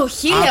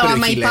περιοχή λέω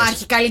άμα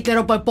υπάρχει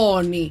καλύτερο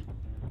πεπόνι?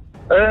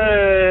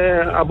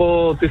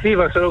 Από τη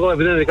Θήβα, ξέρω εγώ,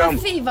 επειδή είναι δικά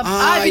μου.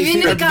 Επειδή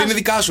είναι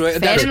δικά σου.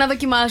 Θέλει να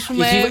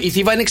δοκιμάσουμε. Η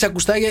Θήβα είναι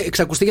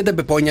εξακουστή για τα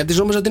πεπόνια της,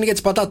 νόμιζα ότι είναι για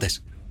τις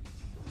πατάτες.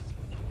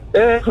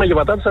 Έχουν και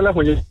πατάτες, αλλά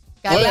έχουν και.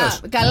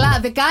 Καλά,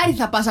 δεκάρι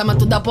θα πας άμα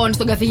τον ταπώνεις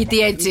τον καθηγητή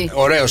έτσι.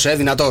 Ωραίος,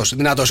 δυνατός.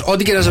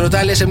 Ό,τι και να σε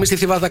ρωτάει, λες εμείς στη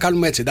Θήβα θα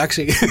κάνουμε έτσι,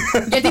 εντάξει?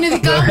 Γιατί είναι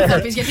δικά μου,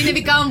 θα πεις, γιατί είναι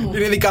δικά μου.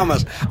 Είναι δικά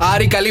μας.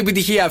 Άρη, καλή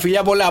επιτυχία,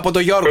 φιλιά πολλά από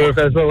τον Γιώργο.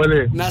 Ευχαριστώ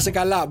πολύ. Να είσαι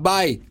καλά,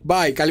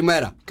 bye,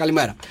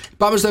 καλημέρα.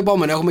 Πάμε στο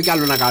επόμενο, έχουμε κι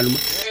άλλο να κάνουμε.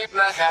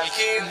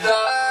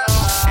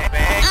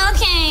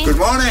 Okay. Good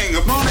morning.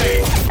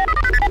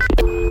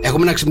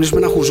 Έχουμε να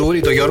ξυπνήσουμε ένα χουζούρι,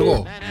 το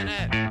Γιώργο.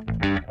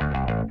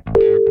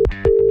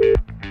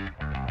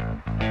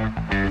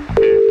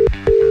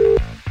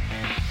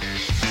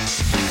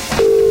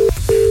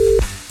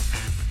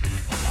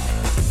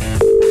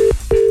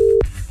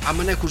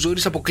 Άμα είναι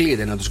χουζούρις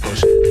αποκλείεται να τους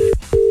σηκώσει.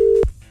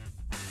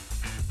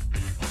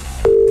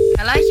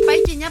 Καλά, έχει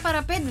πάει και 9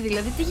 παρα 5,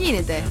 δηλαδή τι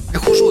γίνεται?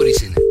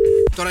 Χουζούρις είναι.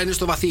 Τώρα είναι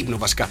στο βαθύ ύπνο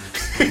βασικά.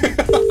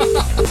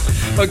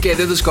 Οκ,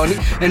 δεν το σκόνει.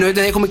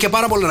 Εννοείται έχουμε και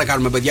πάρα πολλά να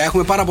κάνουμε, παιδιά.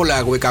 Έχουμε πάρα πολλά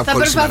αγωγικά. Θα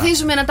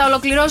προσπαθήσουμε να τα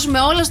ολοκληρώσουμε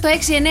όλα στο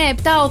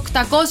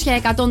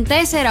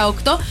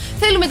 697-800-1048.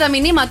 Θέλουμε τα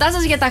μηνύματά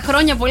σας για τα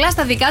χρόνια πολλά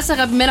στα δικά σας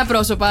αγαπημένα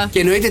πρόσωπα. Και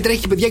εννοείται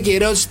τρέχει, παιδιά, και η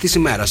ερώτηση της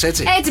ημέρας,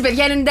 έτσι. Έτσι,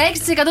 παιδιά,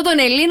 96% των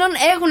Ελλήνων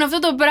έχουν αυτό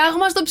το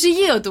πράγμα στο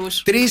ψυγείο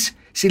τους. 3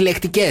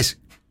 συλλεκτικές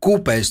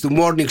κούπες του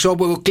Morning Show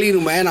που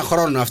κλείνουμε ένα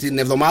χρόνο αυτή την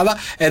εβδομάδα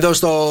εδώ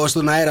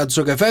στον αέρα του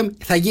Sok FM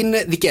θα γίνουν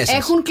δικές σας.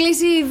 Έχουν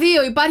κλείσει 2.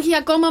 Υπάρχει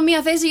ακόμα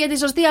μία θέση για τη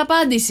σωστή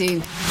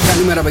απάντηση.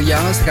 Καλημέρα, παιδιά.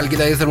 Στη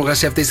Χαλκιδική η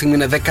θερμοκρασία αυτή τη στιγμή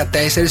είναι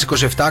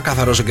 14-27,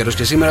 καθαρός ο καιρός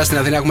και σήμερα. Στην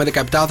Αθήνα έχουμε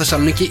 17,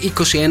 Θεσσαλονίκη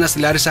 21, στη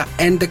Λάρισα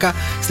 11,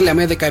 στη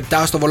Λαμία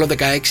 17, στο Βολό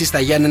 16, στα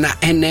Γιάννενα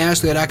 9,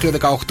 στο Ηράκλειο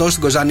 18,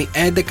 στην Κοζάνη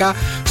 11,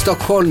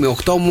 Στοκχόλμη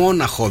 8,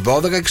 Μόναχο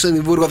 12 και στο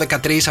Εδιμβούργο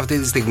 13 αυτή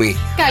τη στιγμή.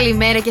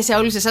 Καλημέρα και σε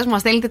όλους εσάς που μας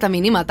στέλνετε τα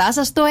μηνύματά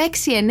σας στο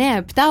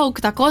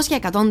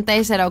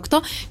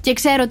 697-800-1048 και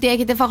ξέρω ότι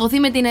έχετε φαγωθεί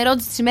με την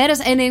ερώτηση της ημέρας.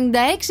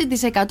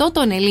 96%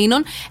 των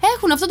Ελλήνων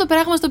έχουν αυτό το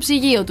πράγμα στο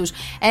ψυγείο τους.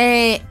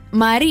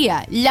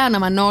 Μαρία, Λιάνα,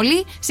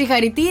 Μανώλη,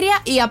 συγχαρητήρια.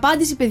 Η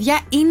απάντηση, παιδιά,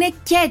 είναι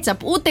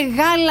κέτσαπ. Ούτε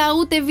γάλα,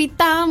 ούτε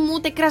βιτάμ,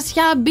 ούτε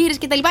κρασιά, μπύρες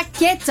κτλ.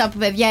 Κέτσαπ,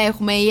 παιδιά,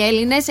 έχουμε οι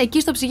Έλληνες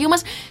εκεί στο ψυγείο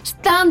μας.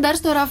 Στάνταρ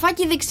στο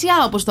ραφάκι δεξιά,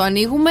 όπως το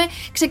ανοίγουμε.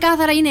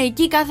 Ξεκάθαρα είναι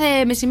εκεί.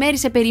 Κάθε μεσημέρι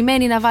σε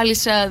περιμένει να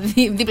βάλεις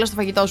δίπλα στο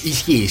φαγητό σου.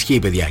 Ισχύει,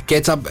 παιδιά.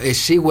 Κέτσαπ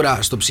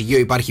σίγουρα στο ψυγείο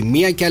υπάρχει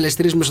μία και άλλες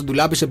 3 με στο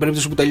ντουλάπι σε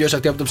περίπτωση που τελειώσει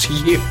αυτή από το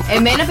ψυγείο.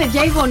 Εμένα,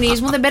 παιδιά, οι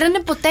γονείς μου δεν παίρνανε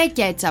ποτέ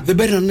κέτσαπ. Δεν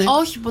παίρνανε.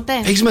 Όχι, ποτέ.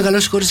 Έχεις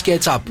μεγαλώσει χωρίς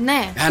κέτσαπ.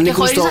 Ναι, και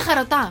χωρίς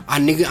ζαχαρωτά.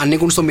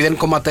 Ανήκουν στο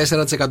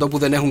 0,4% που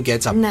δεν έχουν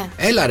κέτσαπ. Ναι.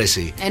 Έλα ρε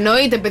εσύ.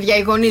 Εννοείται, παιδιά,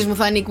 οι γονείς μου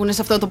θα ανήκουν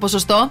σε αυτό το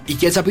ποσοστό. Η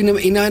κέτσαπ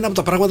είναι ένα από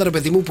τα πράγματα, ρε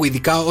παιδί μου, που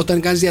ειδικά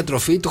όταν κάνεις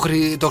διατροφή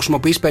το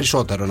χρησιμοποιείς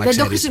περισσότερο. Να δεν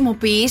ξέρεις. το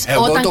χρησιμοποιείς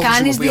όταν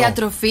κάνεις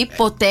διατροφή,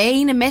 ποτέ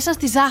είναι μέσα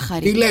στη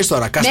ζάχαρη. Τι λες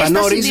τώρα,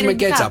 καστανό ρύζι με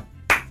κέτσαπ.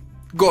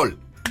 Γκολ.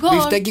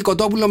 Μπιφτέκι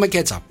κοτόπουλο με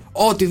κέτσαπ.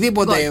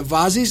 Οτιδήποτε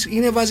βάζεις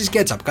βάζεις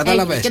κέτσαπ.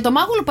 Κατάλαβες. Και το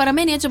μάγουλο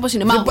παραμένει έτσι όπως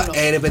είναι. Μάγουλο.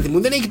 Ρε παιδί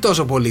μου, δεν έχει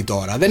τόσο πολύ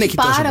τώρα. Δεν έχει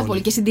πάρα τόσο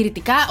πολύ. Και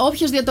συντηρητικά,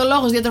 όποιος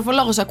διατολόγος,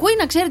 διατροφολόγος ακούει,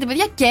 να ξέρετε,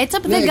 παιδιά,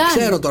 κέτσαπ δεν κάνει.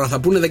 Ξέρω τώρα, θα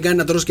πούνε δεν κάνει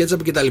να τρως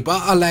κέτσαπ κτλ.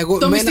 Αλλά εγώ.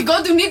 Το μυστικό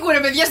του Νίκου, ρε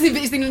παιδιά,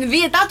 στην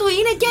δίαιτά του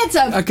είναι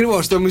κέτσαπ.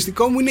 Ακριβώς, το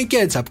μυστικό μου είναι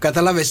κέτσαπ.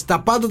 Καταλάβες. Τα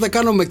πάντα τα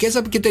κάνω με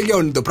κέτσαπ και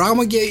τελειώνει το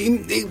πράγμα και.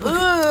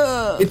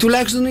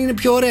 Τουλάχιστον είναι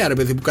πιο ωραία, ρε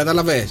παιδί που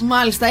καταλαβες.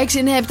 Μάλιστα, 6,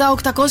 9, 7,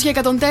 800 και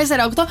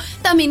 104,8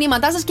 τα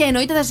μηνύματά σας και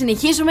εννοείται θα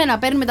συνεχίσουμε να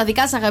παίρνουμε τα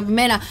δικά σας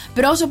αγαπημένα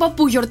πρόσωπα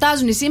που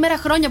γιορτάζουν σήμερα.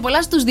 Χρόνια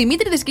πολλά στους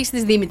Δημήτρηδες και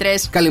στις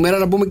Δήμητρες. Καλημέρα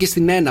να πούμε και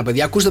στην Ένα,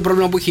 παιδιά. Ακούστε το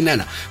πρόβλημα που έχει η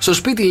Ένα. Στο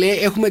σπίτι, λέει,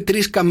 έχουμε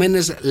 3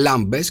 καμένες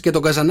λάμπες και το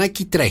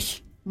καζανάκι τρέχει.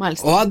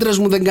 Μάλιστα. Ο άντρας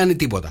μου δεν κάνει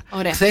τίποτα.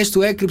 Χθες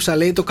του έκρυψα,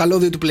 λέει, το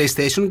καλώδιο του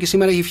PlayStation και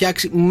σήμερα έχει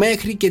φτιάξει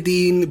μέχρι και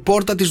την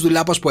πόρτα της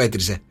ντουλάπας που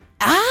έτριζε.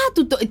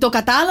 Το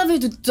κατάλαβε,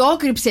 του το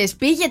έκρυψες,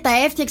 πήγε, τα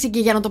έφτιαξε και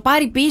για να το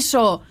πάρει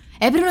πίσω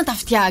έπρεπε να τα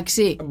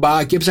φτιάξει.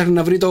 Μπα, και έψαχνε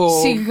να βρει το.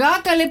 Σιγά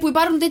καλέ που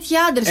υπάρχουν τέτοιοι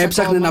άντρες.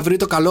 Έψαχνε να βρει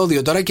το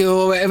καλώδιο τώρα και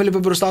έβλεπε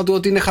μπροστά του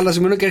ότι είναι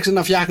χαλασμένο και άρχισε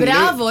να φτιάχνει.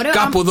 Μπράβο, ρε.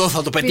 Κάπου εδώ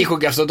θα το πετύχω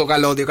και αυτό το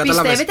καλώδιο.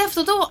 Καταλαβαίνεις.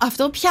 Πιστεύετε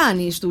αυτό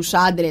πιάνει στους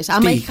άντρες?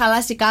 Άμα έχει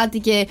χαλάσει κάτι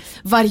και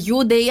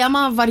βαριούνται ή άμα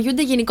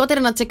βαριούνται γενικότερα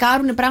να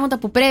τσεκάρουν πράγματα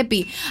που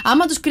πρέπει.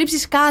 Άμα τους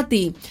κρύψεις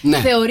κάτι,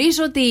 θεωρείς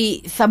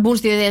ότι θα μπουν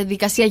στη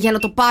διαδικασία για να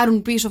το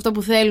πάρουν πίσω αυτό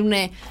που θέλουν,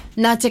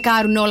 να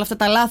τσεκάρουν όλα αυτά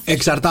τα λάθη?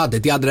 Εξαρτάται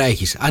τι άντρα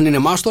έχεις. Αν είναι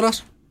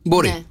μάστορας,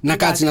 μπορεί να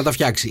κάτσει να τα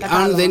φτιάξει.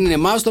 Κατάλαβα. Αν δεν είναι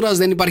μάστορας,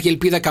 δεν υπάρχει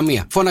ελπίδα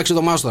καμία. Φώναξε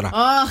το μάστορα.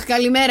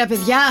 Καλημέρα,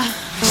 παιδιά.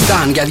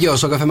 Σταν για δυο,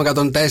 Sok FM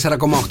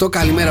 104,8.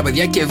 Καλημέρα,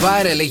 παιδιά. Και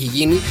viral έχει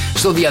γίνει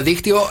στο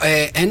διαδίκτυο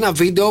ένα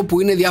βίντεο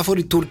που είναι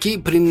διάφοροι Τούρκοι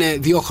πριν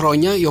 2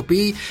 χρόνια, οι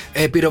οποίοι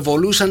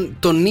πυροβολούσαν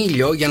τον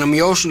ήλιο για να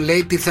μειώσουν,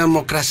 λέει, τη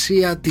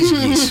θερμοκρασία της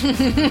γης.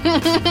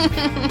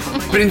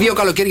 Πριν 2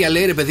 καλοκαίρια,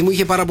 λέει, ρε παιδί μου,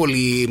 είχε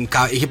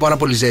πάρα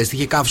πολύ ζέστη,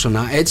 είχε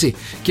καύσωνα, έτσι.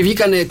 Και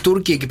βγήκανε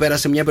Τούρκοι εκεί πέρα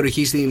σε μια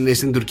περιοχή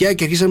στην Τουρκία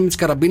και αρχίσαν με τις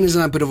καραμπίνες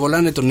να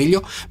πυροβολάνε τον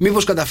ήλιο.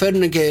 Μήπως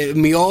καταφέρουν και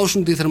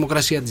μειώσουν τη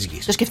θερμοκρασία της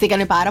γης. Το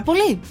σκεφτήκανε πάρα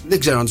πολύ. Δεν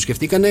ξέρω αν το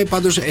σκεφτήκανε.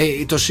 Πάντως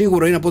το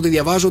σίγουρο είναι από ό,τι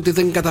διαβάζω ότι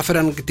δεν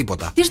καταφέραν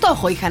τίποτα. Τι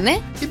στόχο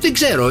είχανε? Δεν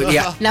ξέρω.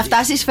 Να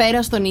φτάσει η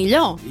σφαίρα στον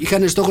ήλιο.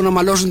 Είχαν στόχο να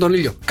μαλώσουν τον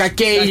ήλιο.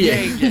 Κακέ ήλιε.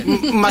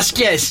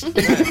 Μασκές.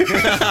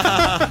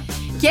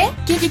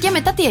 Και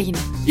μετά τι έγινε?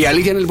 Η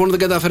αλήθεια είναι λοιπόν δεν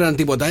καταφέραν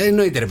τίποτα.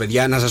 Εννοείται, ρε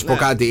παιδιά, να σας πω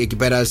κάτι εκεί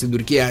πέρα στην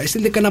Τουρκία.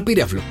 Στείλτε κανένα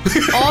πύραυλο.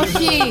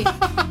 Όχι.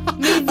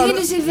 Μην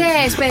δίνεις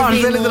ιδέες, παιδί. Αν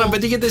θέλετε να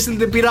πετύχετε,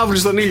 στείλτε πυράβλου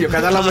στον ήλιο.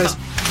 Κατάλαβες.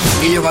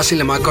 Ήλιο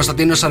Βασίλεμα,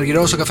 Κωνσταντίνος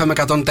Αργυρός, Sok FM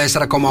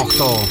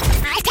 104,8.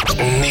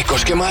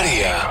 Νίκος και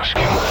Μαρία.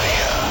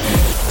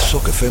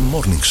 Sok FM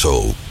Morning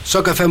Show.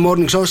 Sok FM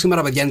Morning Show.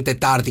 Σήμερα, παιδιά, είναι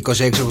Τετάρτη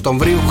 26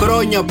 Οκτωβρίου.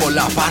 Χρόνια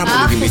πολλά. Πάρα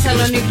πολύ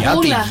Δημήτρηδες, παιδιά.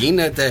 Τι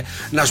γίνεται?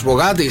 Να σου πω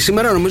κάτι.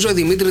 Σήμερα νομίζω οι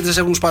Δημήτρηδες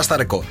έχουν σπάσει τα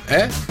ρεκόρ.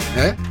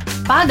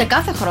 Πάντα,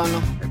 κάθε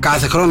χρόνο.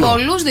 Κάθε χρόνο.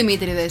 Πολλούς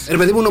Δημήτρηδες. Ρε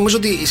παιδί μου, νομίζω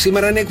ότι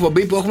σήμερα είναι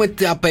εκπομπή που έχουμε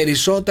τα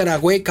περισσότερα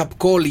wake up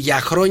call για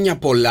χρόνια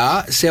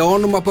πολλά σε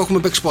όνομα που έχουμε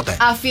παίξει ποτέ.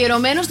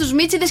 Αφιερωμένο στους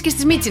Μίτσιδες και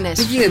στις Μίτσινες.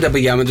 Τι γίνεται,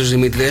 παιδιά, με τους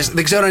Δημήτρηδες?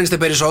 Δεν ξέρω αν είστε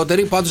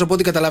περισσότεροι. Πάντως, από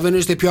ό,τι καταλαβαίνω,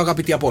 είστε πιο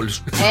αγαπητοί από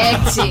όλους.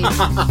 Έτσι.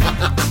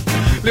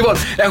 Λοιπόν,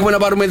 έχουμε να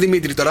πάρουμε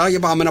Δημήτρη τώρα. Για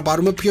πάμε να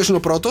πάρουμε. Ποιος είναι ο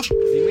πρώτος?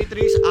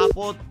 Δημήτρης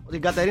από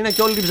την Κατερίνα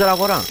και όλη την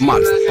Ψαραγορά.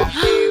 Μάλιστα.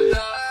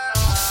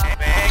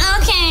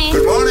 Okay.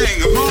 Good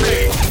morning, good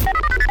morning.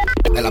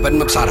 Έλα,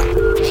 παίρνουμε ψάρα.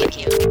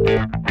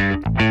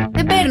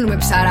 Δεν παίρνουμε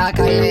ψαρά,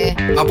 καλέ.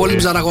 Από όλη την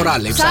Ψαραγορά,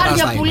 λέει.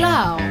 Ψάρια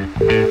πουλάω.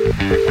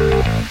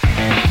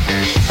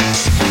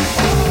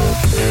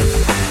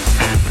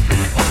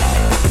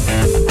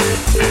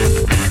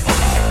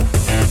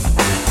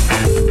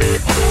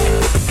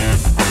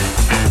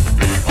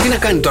 Τι να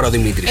κάνει τώρα ο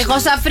Δημήτρης? Εγώ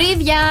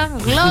σαφρίδια,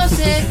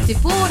 γλώσσες,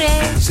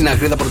 τσιπούρες. Στην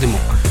Ακρίδα προτιμώ.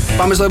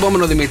 Πάμε στο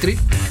επόμενο Δημήτρη.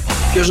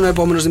 Ποιος είναι ο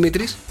επόμενος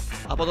Δημήτρης?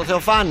 Από το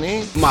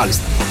Θεοφάνη.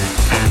 Μάλιστα.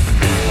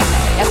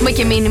 Έχουμε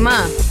και μήνυμα.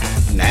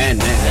 Ναι,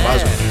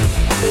 βάζω.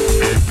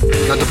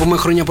 Να το πούμε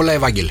χρόνια πολλά,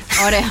 Ευάγγελε.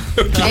 Ωραία.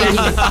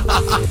 Έγινε.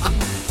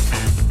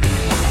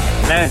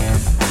 Ναι.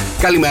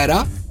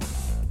 Καλημέρα.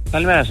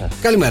 Καλημέρα σας.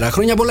 Καλημέρα.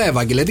 Χρόνια πολλά,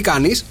 Ευάγγελε. Τι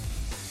κάνεις?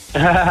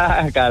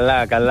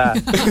 Καλά.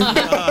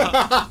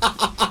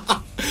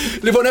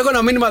 Λοιπόν, έχω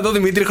ένα μήνυμα εδώ,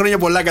 Δημήτρη. Χρόνια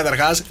πολλά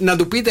καταρχάς. Να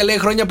του πείτε, λέει,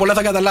 χρόνια πολλά,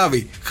 θα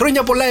καταλάβει.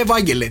 Χρόνια πολλά,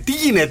 Ευάγγελε. Τι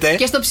γίνεται?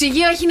 Και στο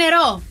ψυγείο έχει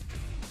νερό.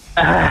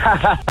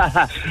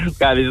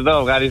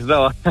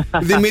 Ευχαριστώ.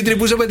 Δημήτρη,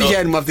 πού σε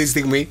πετυχαίνουμε αυτή τη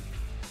στιγμή?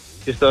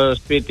 Στο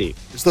σπίτι.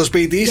 Στο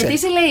σπίτι είσαι? Γιατί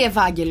σε λέει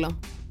Ευάγγελο?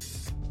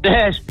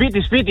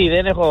 Σπίτι,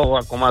 δεν έχω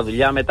ακόμα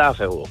δουλειά, μετά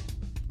φεύγω.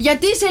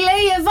 Γιατί σε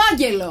λέει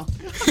Ευάγγελο?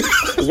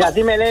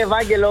 Γιατί με λέει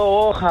Ευάγγελο,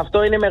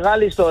 αυτό είναι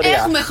μεγάλη ιστορία.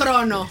 Έχουμε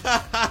χρόνο.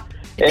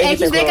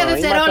 Έχεις 10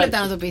 δευτερόλεπτα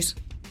να το πεις.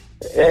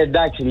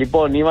 Εντάξει,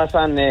 λοιπόν,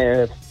 ήμασταν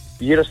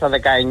γύρω στα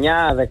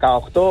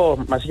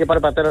 19-18. Μας είχε πάρει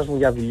ο πατέρας μου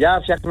για δουλειά.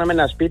 Φτιάχναμε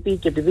ένα σπίτι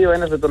και επειδή ο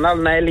ένας με τον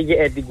άλλον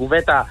έλεγε την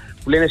κουβέτα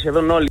που λένε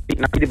σχεδόν όλοι,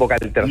 να μην την πω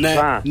καλύτερα.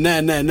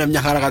 Ναι,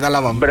 μια χαρά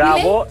καταλάβαμε.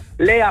 Μπράβο.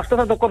 Λέει αυτό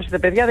θα το κόψετε,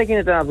 παιδιά. Δεν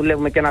γίνεται να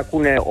δουλεύουμε και να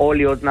ακούνε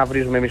όλοι ότι να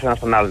βρίζουμε εμείς ένα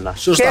στον άλλον.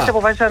 Σωστά. Και έτσι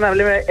αποφάσισα να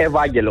λέμε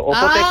Ευάγγελο.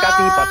 Οπότε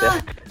κάτι είπατε.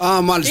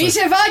 Α, μάλιστα. Είσαι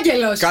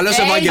Ευάγγελος. Καλός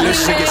Ευάγγελος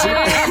είσαι και εσύ.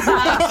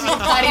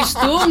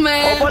 Ευχαριστούμε.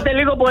 Οπότε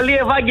λίγο πολύ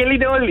Ευάγγελοι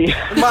είναι όλοι.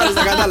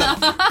 Μάλιστα, κατάλαβα.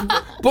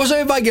 Πόσο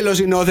Ευάγγελος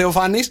είναι ο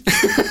Θεοφάνης?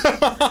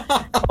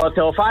 Ο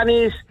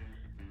Θεοφάνης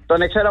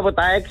τον ξέρω από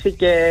τα 6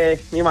 και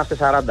είμαστε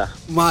 40.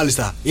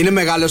 Μάλιστα. Είναι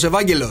μεγάλος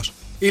Ευάγγελος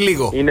ή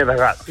λίγο? Είναι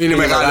μεγάλος.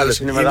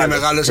 Είναι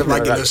μεγάλος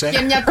Ευάγγελος.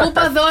 Και μια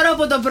κούπα δώρο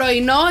από το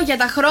πρωινό για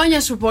τα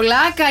χρόνια σου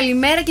πολλά.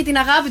 Καλημέρα και την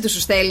αγάπη του σου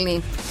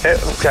στέλνει.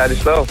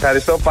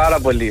 Ευχαριστώ πάρα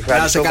πολύ.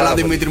 Να σε καλά,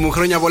 Δημήτρη μου,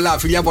 χρόνια πολλά,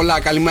 φιλιά πολλά,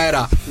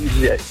 καλημέρα.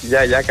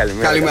 Γεια,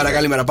 καλημέρα.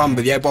 Καλημέρα. Πάμε,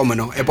 παιδιά,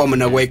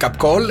 επόμενο wake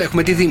up call.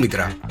 Έχουμε τη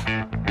Δήμητρα.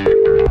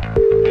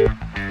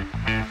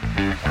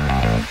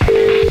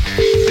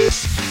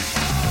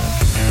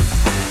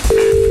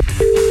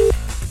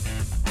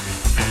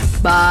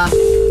 Μπα.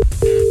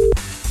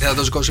 Δεν θα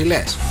το σηκώσει,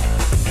 λες?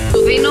 Του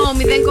δίνω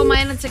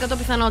 0,1%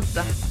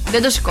 πιθανότητα.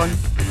 Δεν το σηκώνει.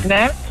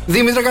 Ναι.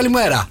 Δήμητρα,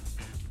 καλημέρα.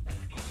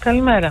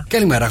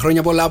 Καλημέρα.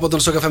 Χρόνια πολλά από τον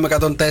Sok FM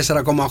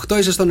 104,8.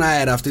 Είσαι στον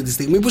αέρα αυτή τη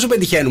στιγμή. Πού σε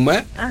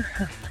πετυχαίνουμε?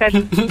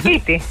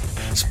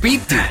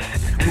 Σπίτι.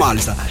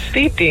 Μάλιστα.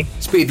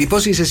 Σπίτι.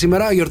 Πώς είσαι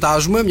σήμερα?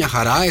 Γιορτάζουμε, μια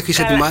χαρά. Έχεις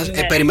ετοιμάσει?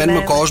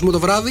 Περιμένουμε κόσμο το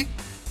βράδυ?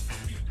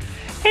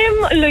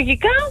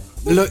 Λογικά.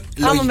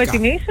 Άμα με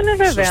τιμήσουνε,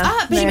 βέβαια.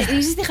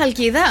 Είσαι στη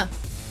Χαλκίδα?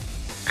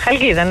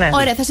 Χαλκίδα, ναι.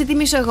 Ωραία, θα σε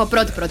τιμήσω εγώ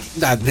πρώτη.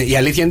 Η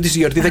αλήθεια είναι ότι στη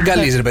γιορτή δεν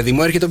καλείς, ρε παιδί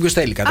μου, έρχεται όποιος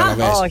θέλει,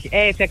 καταλαβαίνεις. Όχι,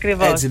 έτσι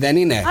ακριβώς. Έτσι δεν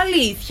είναι?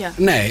 Αλήθεια.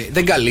 Ναι,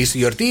 δεν καλείς στη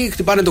γιορτή,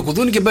 χτυπάνε το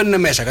κουδούνι και μπαίνουν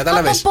μέσα,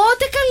 καταλαβαίνεις. Από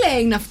πότε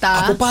καλέ είναι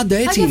αυτά? Από πάντα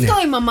έτσι είναι. Γι'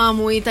 αυτό η μαμά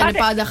μου ήταν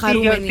πάντα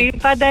χαρούμενη. Στη γιορτή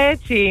πάντα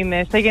έτσι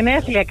είναι. Στα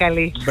γενέθλια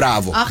καλή.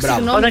 Μπράβο.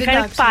 Όταν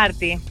κάνεις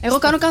πάρτι. Εγώ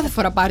κάνω κάθε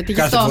φορά πάρτι.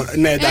 Κάθε φορά.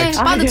 Ναι, εντάξει.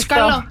 Πάντα τους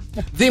καλώ.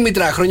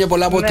 Δήμητρα, χρόνια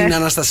πολλά από την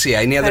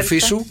Αναστασία. Είναι η αδερφή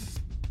σου?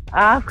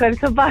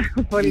 Ευχαριστώ πάρα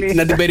πολύ.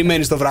 Να την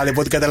περιμένεις το βράδυ, από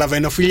ό,τι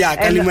καταλαβαίνω. Φιλιά,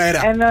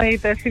 καλημέρα.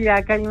 Εννοείται,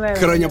 φιλιά, καλημέρα.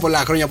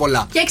 Χρόνια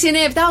πολλά. Και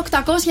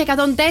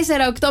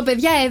 697-800-1048,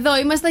 παιδιά, εδώ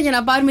είμαστε για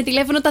να πάρουμε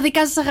τηλέφωνο τα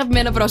δικά σας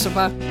αγαπημένα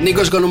πρόσωπα.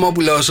 Νίκος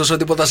Οικονομόπουλος, όσο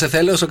τίποτα σε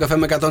θέλω, στο καφέ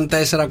με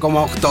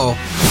 104,8.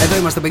 Εδώ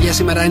είμαστε, παιδιά,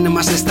 σήμερα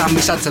είμαστε στα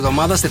μισά της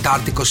εβδομάδας,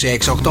 Τετάρτη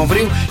 26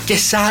 Οκτωβρίου. Και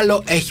σ'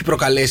 άλλο έχει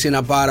προκαλέσει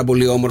ένα πάρα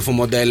πολύ όμορφο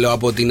μοντέλο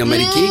από την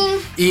Αμερική.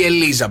 Η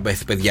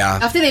Ελίζαμπεθ, παιδιά.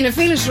 Αυτή δεν είναι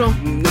φίλη σου?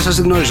 Να σας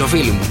την γνωρίζω,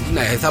 φίλη μου.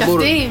 Ναι,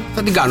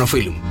 θα την κάνω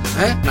φίλη μου.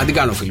 Να την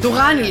κάνω φίλη μου. Του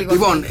γάνει λίγο.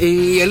 Λοιπόν,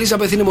 η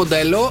Ελίζαμπεθ είναι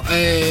μοντέλο.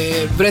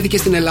 Βρέθηκε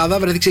στην Ελλάδα,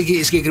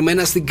 βρέθηκε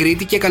συγκεκριμένα στην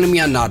Κρήτη και έκανε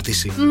μια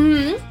ανάρτηση.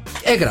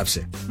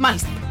 Έγραψε.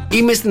 Μάλιστα.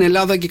 Είμαι στην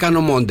Ελλάδα και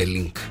κάνω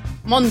modeling.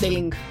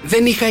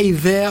 Δεν είχα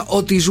ιδέα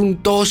ότι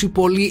ζουν τόσοι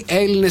πολλοί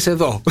Έλληνες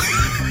εδώ.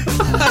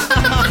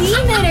 Τι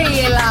είναι ρε η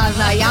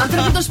Ελλάδα? Οι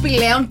άνθρωποι των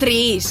σπηλαίων 3.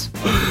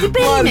 Τι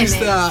περίμενε?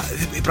 Μάλιστα.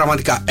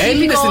 Πραγματικά.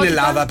 Έλληνες στην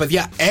Ελλάδα,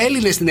 παιδιά.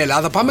 Έλληνες στην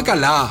Ελλάδα. Πάμε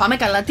καλά.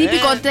 Τι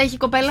υπηκότητα έχει η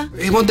κοπέλα?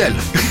 Η μοντέλο.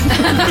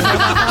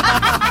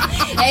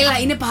 Έλα,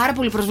 είναι πάρα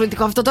πολύ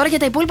προσβλητικό αυτό τώρα για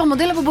τα υπόλοιπα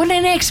μοντέλα που μπορεί να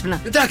είναι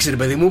έξυπνα. Εντάξει, ρε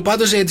παιδί μου,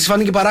 πάντως της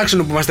φάνηκε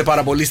παράξενο που είμαστε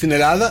πάρα πολύ στην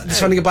Ελλάδα. Της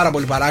φάνηκε πάρα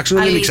πολύ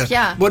παράξενο. Δεν ήξερα.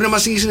 Μπορεί να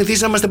μας έχει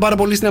συνηθίσει να είμαστε πάρα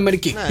πολύ στην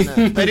Αμερική.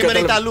 Περίμενε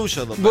Ιταλούς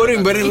εδώ.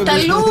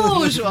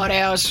 Ιταλούς,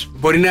 ωραίος.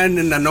 Μπορεί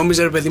να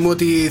νόμιζε, ρε παιδί μου,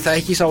 ότι θα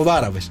έχει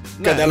Σαουδάραβες.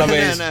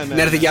 Κατάλαβες.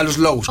 Να έρθει για άλλους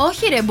λόγους.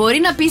 Όχι, ρε, μπορεί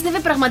να πίστευε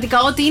πραγματικά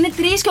ότι είναι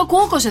 3 και ο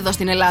Κούκος εδώ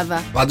στην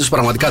Ελλάδα. Πάντως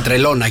πραγματικά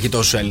τρελό να έχει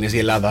τόσους Έλληνες η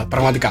Ελλάδα.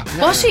 Πραγματικά.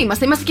 Πόσοι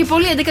είμαστε? Είμαστε και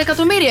πολλοί, 11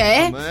 εκατομμύρια,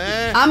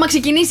 Άμα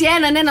ξεκινήσει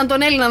έναν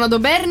τον Έλληνα να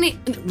τον παίρνει.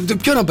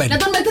 Ποιο να παίρνει? Να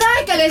τον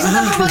μετράει καλέ, σαν τα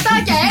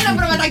προβατάκια. 1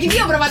 προβατάκι,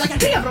 2 προβατάκια,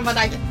 3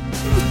 προβατάκια.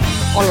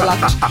 Όλο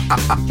λάθος.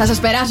 Θα σας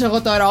περάσω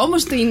εγώ τώρα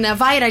όμως την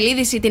viral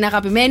είδηση, την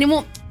αγαπημένη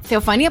μου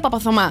Θεοφανία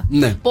Παπαθωμά.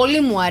 Ναι.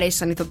 Πολύ μου αρέσει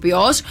σαν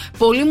ηθοποιός.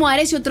 Πολύ μου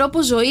αρέσει ο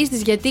τρόπος ζωής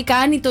της, γιατί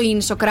κάνει το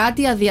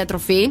Ινσοκράτεια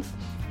διατροφή.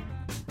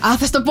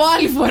 Θα σου το πω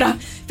άλλη φορά.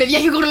 Παιδιά,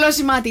 έχει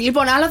γουρλώσει μάτι.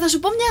 Λοιπόν, αλλά θα σου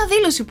πω μια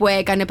δήλωση που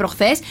έκανε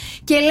προχθές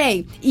και λέει: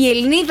 η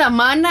Ελληνίδα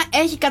μάνα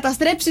έχει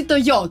καταστρέψει το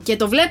γιο. Και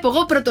το βλέπω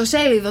εγώ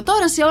πρωτοσέλιδο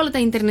τώρα σε όλα τα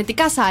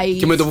ιντερνετικά site.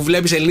 Και με το που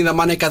βλέπεις Ελληνίδα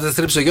μάνα έχει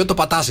καταστρέψει το γιο, το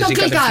πατάς εσύ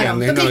κατευθείαν.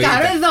 Το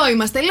κλικάρω, εδώ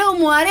είμαστε. Λέω: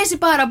 μου αρέσει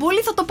πάρα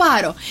πολύ, θα το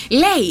πάρω.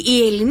 Λέει: η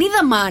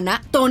Ελληνίδα μάνα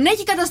τον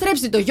έχει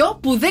καταστρέψει το γιο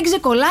που δεν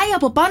ξεκολλάει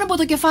από πάνω από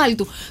το κεφάλι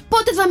του.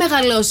 Πότε θα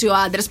μεγαλώσει ο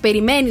άντρας?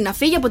 Περιμένει να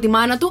φύγει από τη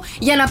μάνα του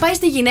για να πάει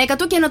στη γυναίκα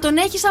του και να την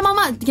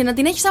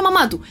έχει σαν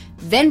μαμά του.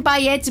 Δεν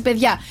πάει έτσι,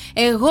 παιδιά.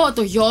 Εγώ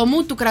το γιο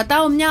μου του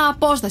κρατάω μια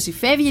απόσταση.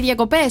 Φεύγει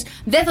διακοπές.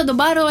 Δεν θα τον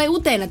πάρω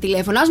ούτε ένα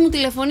τηλέφωνο. Ας μου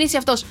τηλεφωνήσει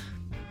αυτός.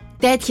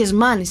 Τέτοιες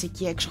μάνες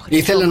εκεί έξω.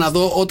 Ήθελα να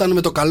δω όταν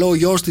με το καλό ο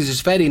γιος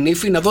της φέρει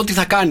νύφη, να δω τι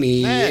θα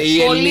κάνει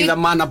η Ελληνίδα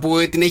μάνα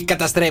που την έχει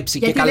καταστρέψει.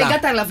 Γιατί και καλά. Δεν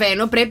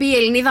καταλαβαίνω, πρέπει η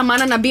Ελληνίδα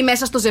μάνα να μπει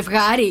μέσα στο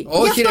ζευγάρι.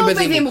 Όχι, γι' αυτό, ρε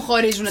παιδί μου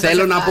χωρίζουν.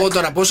 Θέλω να πω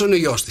τώρα πόσο είναι ο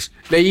γιος της.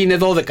 Λέει είναι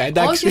 12,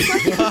 εντάξει.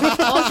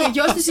 Όχι, ο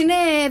γιος της είναι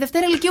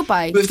Δευτέρα Λυκείου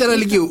πάει. Δευτέρα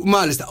Λυκείου,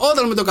 μάλιστα.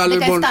 Όταν με το καλό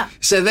λοιπόν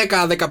σε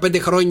 10-15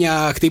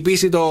 χρόνια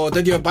χτυπήσει το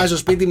τέτοιο, πάει στο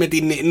σπίτι με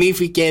την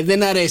νύφη και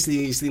δεν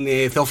αρέσει στην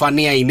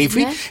Θεοφανία η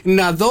νύφη,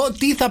 να δω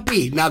τι θα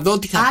πει, να δω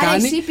τι θα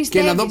κάνει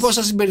και να δω πώς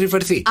θα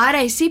συμπεριφερθεί. Άρα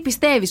εσύ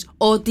πιστεύεις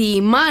ότι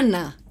η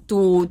μάνα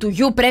του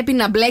γιου πρέπει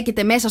να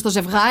μπλέκεται μέσα στο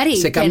ζευγάρι?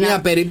 Σε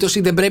καμία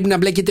περίπτωση δεν πρέπει να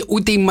μπλέκεται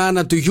ούτε η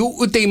μάνα του γιου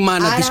ούτε η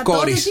μάνα της κόρης.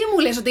 Τότε τι μου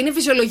λες, ότι είναι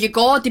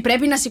φυσιολογικό ότι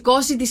πρέπει να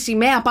σηκώσει τη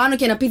σημαία πάνω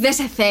και να πει δεν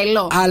σε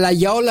θέλω? Αλλά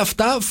για όλα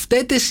αυτά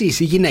φταίτε εσείς,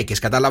 οι γυναίκες,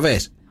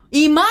 καταλαβες.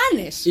 Οι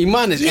μάνες. Οι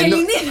μάνες. Η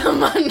Ελληνίδα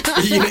μάνα.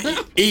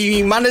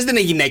 Οι μάνες δεν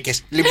είναι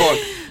γυναίκες. Λοιπόν,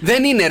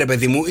 δεν είναι, ρε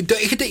παιδί μου.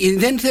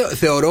 Δεν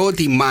θεωρώ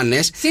ότι οι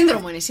μάνες.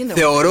 Σύνδρομο είναι,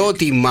 σύνδρομο. Θεωρώ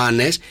ότι οι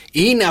μάνες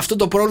είναι αυτό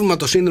το πρόβλημα,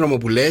 το σύνδρομο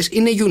που λες,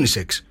 είναι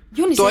unisex.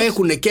 Το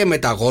έχουν και με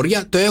τα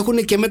αγόρια, το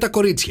έχουν και με τα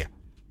κορίτσια.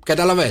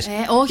 Καταλαβες.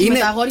 Όχι, με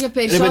τα αγόρια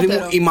περισσότερο. Ρε παιδί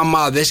μου, οι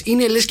μαμάδες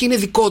είναι λες και είναι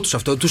δικό τους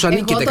αυτό. Τους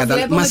ανήκετε.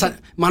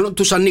 Μάλλον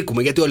τους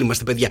ανήκουμε, γιατί όλοι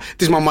είμαστε παιδιά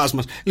της μαμάς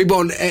μας.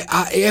 Λοιπόν,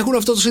 έχουν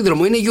αυτό το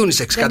σύνδρομο. Είναι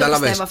unisex.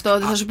 Καταλαβες. Δεν αυτό,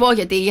 θα σου πω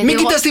γιατί. Μην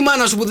κοιτάς τη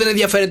μάνα σου που δεν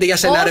ενδιαφέρεται για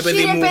σένα, ρε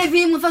παιδί μου. Όχι, ρε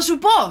παιδί μου, θα σου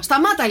πω.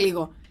 Σταμάτα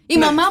λίγο. Η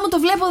μαμά μου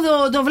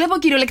το βλέπω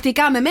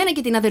κυριολεκτικά με μένα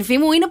και την αδερφή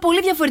μου. Είναι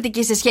πολύ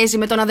διαφορετική σε σχέση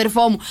με τον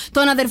αδερφό μου.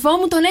 Τον αδερφό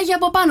μου τον έχει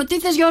από πάνω. Τι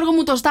θες, Γιώργο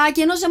μου, το στάκι,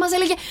 ενώ σε εμάς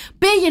έλεγε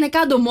πήγαινε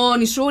κάτω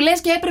μόνη σου. Λες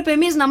και έπρεπε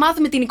εμείς να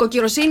μάθουμε την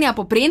οικοκυροσύνη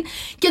από πριν.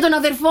 Και τον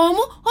αδερφό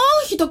μου,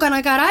 όχι, το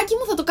κανακαράκι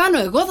μου θα το κάνω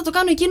εγώ, θα το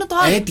κάνω εκείνο το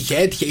άλλο. Έτυχε.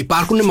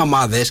 Υπάρχουν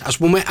μαμάδες, ας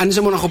πούμε, αν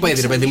είσαι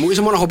μοναχοπέδι, ρε παιδί μου,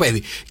 είσαι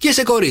μοναχοπέδι. Και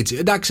είσαι κορίτσι,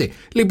 εντάξει.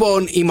 Λοιπόν,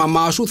 η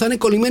μαμά σου θα είναι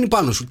κολλημένη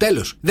πάνω σου.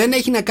 Τέλος. Δεν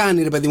έχει να κάνει,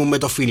 ρε παιδί μου, με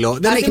το φίλο.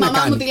 Δεν έχει να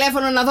κάνει. Μου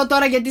τηλέφωνο να δω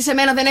τώρα γιατί σε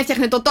μένα δεν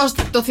έφτιαχνε το τόστ.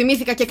 Το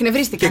θυμήθηκα και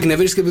εκνευρίστηκα. Και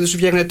εκνευρίστηκε επειδή σου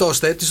φτιάχνε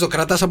τόστε, τη το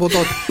κρατάς από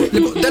τότε.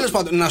 Λοιπόν, τέλος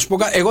πάντων, να σου πω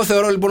κάτι. Εγώ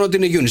θεωρώ λοιπόν ότι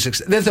είναι unisex.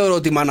 Δεν θεωρώ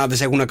ότι οι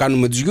μανάδες έχουν να κάνουν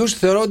με τους γιους,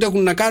 θεωρώ ότι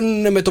έχουν να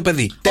κάνουν με το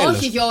παιδί. Τέλος.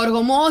 Όχι,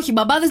 Γιώργο μου, όχι. Οι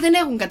μπαμπάδες δεν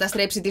έχουν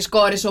καταστρέψει τις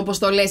κόρες όπως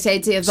το λες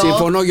έτσι εδώ.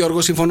 Συμφωνώ,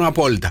 Γιώργο, συμφωνώ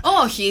απόλυτα.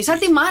 Όχι, σαν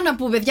τη μάνα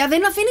που παιδιά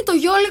δεν αφήνει το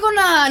γιο λίγο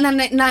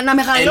να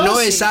μεγαλώσει. Ενώ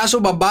εσάς ο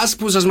μπαμπάς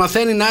που σας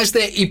μαθαίνει να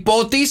είστε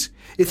υπότης.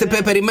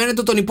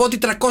 Περιμένετε τον υπότη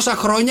 300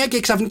 χρόνια και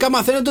ξαφνικά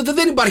μαθαίνετε ότι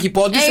δεν υπάρχει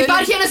υπότης.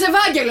 Υπάρχει ένας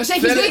Ευάγγελος,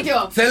 έχεις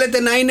δίκιο. Θέλετε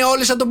να είναι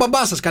όλοι σαν τον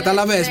μπαμπά σας,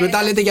 καταλαβες.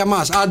 Μετά λέτε για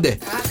μας. Άντε.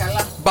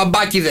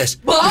 Μπαμπάκιδες.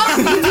 Είπε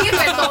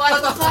τώρα,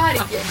 το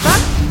χάρηκε.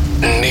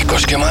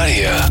 Νίκος και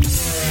Μαρία.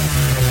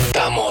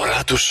 Τα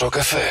μωρά του Sok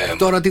FM.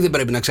 Τώρα τι δεν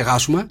πρέπει να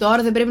ξεχάσουμε?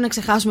 Τώρα δεν πρέπει να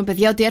ξεχάσουμε,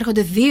 παιδιά, ότι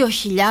έρχονται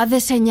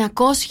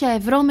 2.900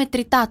 ευρώ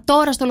μετρητά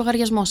τώρα στο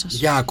λογαριασμό σας.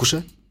 Για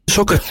άκουσε.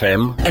 Sok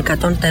FM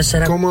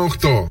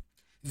 104,8.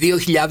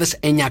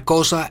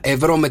 2.900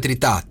 ευρώ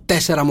μετρητά.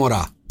 4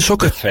 μωρά.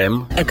 Sok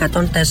FM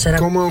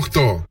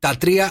 104,8. Τα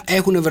 3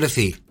 έχουν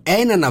βρεθεί.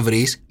 Ένα να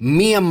βρεις,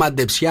 μία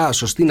μαντεψιά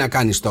σωστή να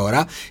κάνεις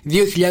τώρα.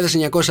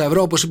 2.900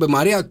 ευρώ, όπως είπε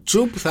Μαρία,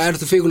 τσουπ, θα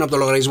έρθουν, φύγουν από το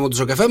λογαριασμό του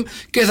Sok FM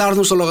και θα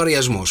έρθουν στο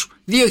λογαριασμό σου.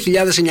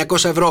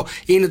 2.900 ευρώ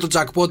είναι το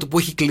jackpot που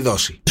έχει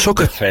κλειδώσει. Sok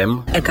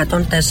FM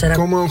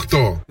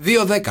 104,8.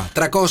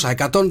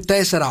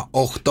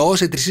 2-10-300-104-8.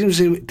 Σε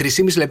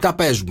 3,5 λεπτά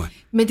παίζουμε.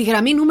 Με τη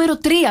γραμμή νούμερο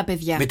 3,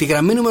 παιδιά. Με τη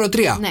γραμμή νούμερο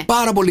 3. Ναι.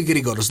 Πάρα πολύ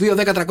γρήγορος.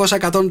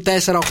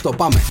 2-10-300-104-8.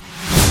 Πάμε.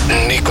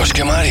 Νίκος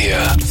και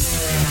Μαρία.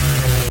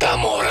 Τα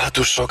μωρά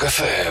του Sok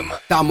FM.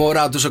 Τα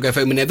μωρά του Sok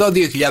FM είναι εδώ.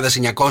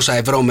 2.900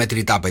 ευρώ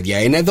μετρητά, παιδιά.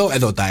 Είναι εδώ.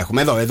 Εδώ τα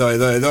έχουμε. Εδώ.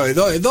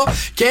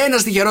 Και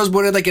ένας τυχερός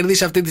μπορεί να τα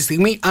κερδίσει αυτή τη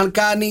στιγμή αν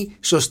κάνει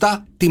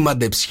σωστά τη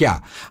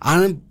μαντεψιά.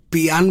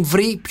 Αν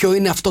βρει ποιο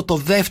είναι αυτό το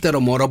δεύτερο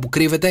μωρό που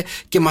κρύβεται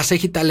και μας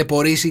έχει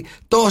ταλαιπωρήσει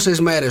τόσες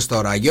μέρες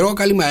τώρα. Γιώργο,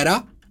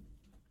 καλημέρα.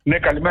 Ναι,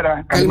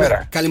 καλημέρα.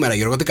 Καλημέρα,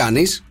 Γιώργο, τι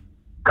κάνεις?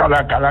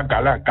 Καλά,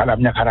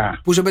 μια χαρά.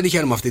 Πού σε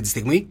πετυχαίνουμε αυτή τη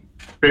στιγμή?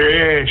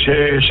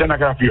 Σε ένα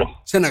γραφείο.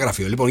 Σε ένα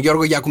γραφείο. Λοιπόν,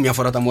 Γιώργο, για ακούμε μια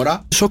φορά τα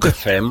μωρά. Sok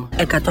FM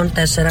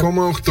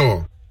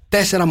 104,8.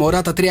 4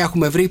 μωρά, τα 3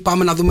 έχουμε βρει.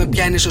 Πάμε να δούμε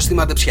ποια είναι η σωστή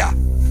μαντεψιά.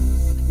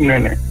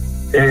 Ναι.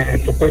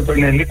 Το πρώτο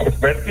είναι Νίκος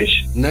Βέρτης,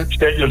 ναι.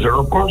 Στέλιος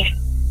Ρόκος,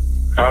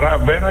 Χαρά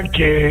Βέρα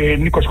και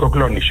Νίκος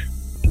Κοκλώνης.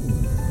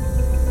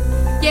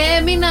 Και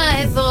έμεινα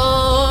εδώ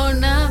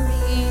να μην.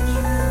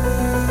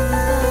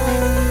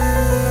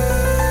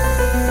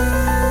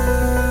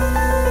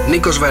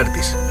 Νίκος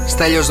Βέρτης,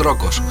 Στέλιος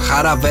Ρόκος,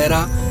 Χαρά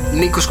Βέρα,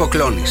 Νίκος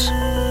Κοκλώνης.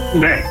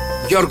 Ναι.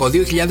 Γιώργο,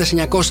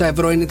 2.900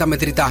 ευρώ είναι τα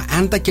μετρητά.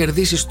 Αν τα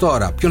κερδίσεις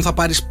τώρα, ποιον θα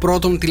πάρεις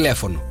πρώτον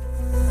τηλέφωνο?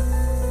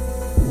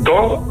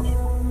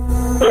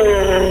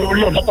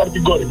 Λέω θα πάρει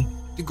την κόρη μου.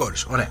 Την κόρη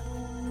σου, ωραία.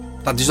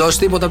 Θα της δώσεις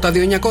τίποτα από τα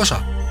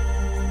 2.900?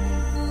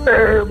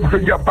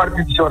 Για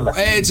πάρτι της όλα.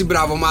 Έτσι,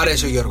 μπράβο, μου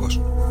αρέσει ο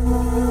Γιώργος.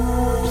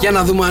 Για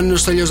να δούμε αν είναι ο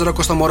Στέλιος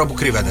Ρόκος το μωρό που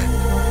κρύβεται.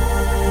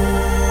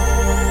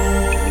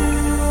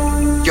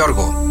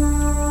 Γιώργο.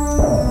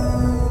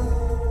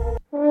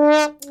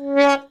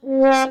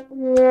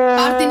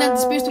 Πάρτι να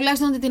της πεις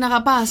τουλάχιστον ότι την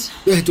αγαπάς.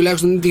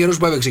 Τουλάχιστον είναι τυχερός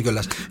που έπαιξε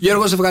κιόλας.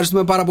 Γιώργο, σε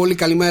ευχαριστούμε πάρα πολύ.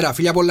 Καλημέρα,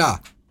 φιλιά πολλά.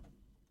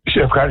 Σε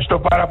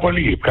ευχαριστώ πάρα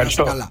πολύ.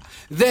 Ευχαριστώ. Καλά.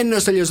 Δεν είναι ο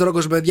Στέλιος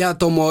Ρόκος, παιδιά,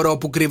 το μωρό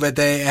που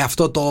κρύβεται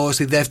αυτό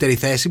στη δεύτερη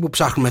θέση που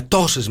ψάχνουμε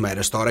τόσες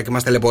μέρες τώρα και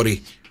μας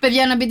ταλαιπωρεί.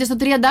 Παιδιά, να μπείτε στο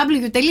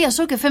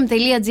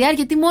www.sokfm.gr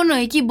γιατί μόνο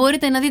εκεί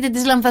μπορείτε να δείτε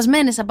τις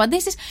λανθασμένες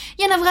απαντήσεις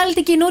για να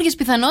βγάλετε καινούριες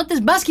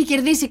πιθανότητες. Μπας και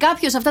κερδίσει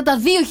κάποιος αυτά τα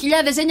 2.900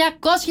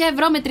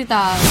 ευρώ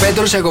μετρητά.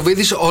 Πέτρος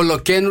Ιακωβίδης,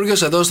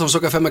 ολοκένουργιος εδώ στο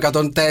Sok FM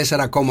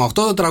 104,8.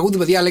 Το τραγούδι,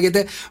 παιδιά,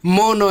 λέγεται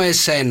Μόνο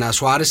Εσένα.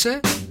 Σου άρεσε?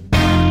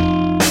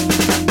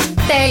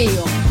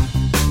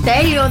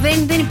 Τέλειο,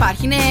 δεν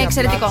υπάρχει, είναι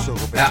εξαιρετικό.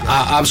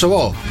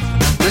 Άψογο.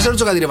 Να σε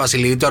ρωτήσω κάτι, ρε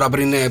Βασιλή, τώρα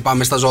πριν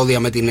πάμε στα ζώδια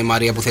με την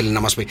Μαρία που θέλει να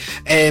μας πει.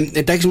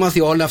 Τα έχεις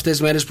μάθει όλα αυτές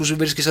τις μέρες που σου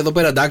βρίσκεσαι εδώ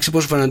πέρα, εντάξει,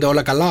 πώς σου φαίνονται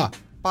όλα καλά?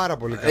 Πάρα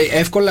πολύ καλά.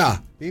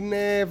 Εύκολα. Είναι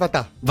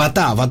βατά.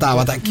 Βατά.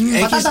 Βατά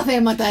τα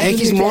θέματα.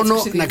 Έχεις μόνο,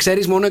 να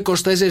ξέρεις, μόνο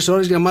 24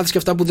 ώρες για να μάθεις και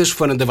αυτά που δεν σου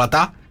φαίνονται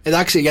βατά.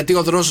 Εντάξει, γιατί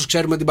ο δρόσος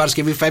ξέρουμε την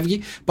Παρασκευή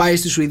φεύγει, πάει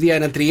στη Σουηδία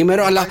ένα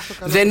τριήμερο, αλλά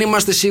δεν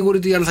είμαστε σίγουροι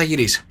τι αν θα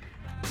γυρίσει.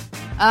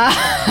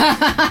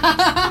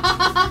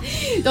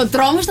 Το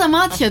τρόμο στα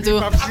μάτια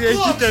του.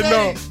 Έχει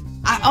κενό.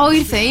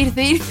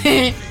 Ήρθε.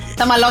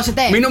 Θα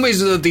μαλώσετε. Μην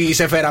νομίζετε ότι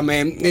σε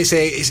φέραμε σε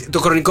το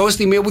χρονικό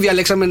σημείο που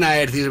διαλέξαμε να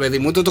έρθεις, παιδί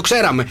μου. Το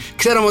ξέραμε.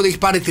 Ξέραμε ότι έχει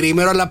πάρει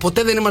τριήμερο, αλλά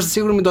ποτέ δεν είμαστε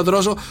σίγουροι με τον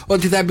Δρόσο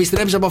ότι θα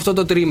επιστρέψει από αυτό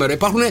το τριήμερο.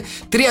 Υπάρχουν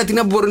 3 τι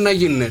να μπορούν να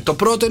γίνουν. Το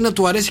πρώτο είναι να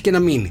του αρέσει και να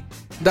μείνει.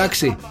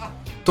 Εντάξει.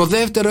 Το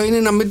δεύτερο είναι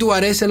να μην του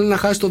αρέσει, αλλά να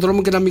χάσει τον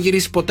δρόμο και να μην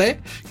γυρίσει ποτέ.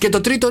 Και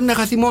το τρίτο είναι να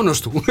χαθεί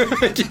μόνος του.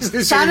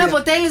 Σαν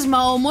αποτέλεσμα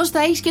όμως θα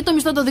έχεις και το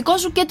μισθό το δικό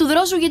σου και του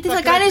Δρόσου, γιατί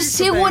θα κάνεις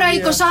σίγουρα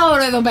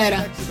 20ωρο εδώ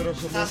πέρα.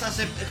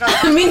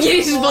 Μην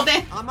γυρίσεις ποτέ.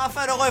 Άμα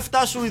φέρω εγώ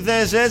 7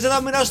 Σουηδέζες, δεν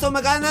θα μοιραστώ με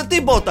κανένα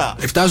τίποτα.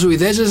 7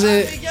 Σουηδέζες,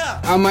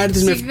 άμα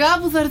έρθεις με. Σιγά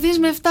που θα έρθεις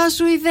με 7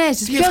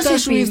 Σουηδέζες. Ποιος 7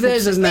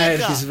 Σουηδέζες να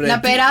έρθεις, βρε. Να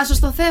περάσω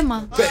στο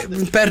θέμα.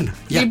 Παίρνα.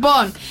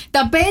 Λοιπόν,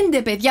 τα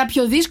 5 παιδιά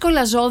πιο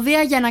δύσκολα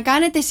ζώδια για να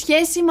κάνετε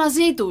σχέση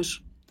μαζί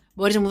τους.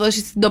 Μπορείς να μου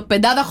δώσεις την top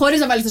 5 χωρίς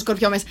να βάλεις το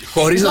Σκορπιό μέσα.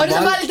 Χωρίς να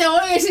βάλετε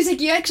όλοι εσείς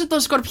εκεί έξω το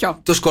Σκορπιό.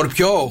 Το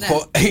Σκορπιό,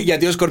 ναι.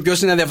 Γιατί ο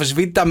Σκορπιός είναι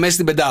αδιαφεσβήτητα μέσα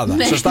στην πεντάδα.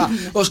 Ναι. Σωστά.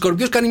 Ο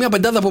Σκορπιός κάνει μια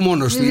πεντάδα από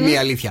μόνος του, είναι η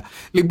αλήθεια.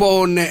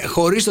 Λοιπόν,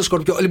 χωρίς το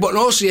Σκορπιό. Λοιπόν,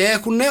 όσοι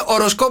έχουν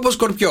οροσκόπο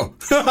Σκορπιό.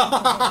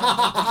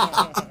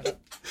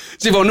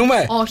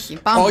 Συμφωνούμε? Όχι,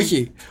 πάμε.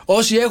 Όχι.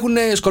 Όσοι έχουν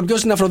Σκορπιό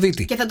στην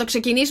Αφροδίτη. Και θα το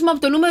ξεκινήσουμε από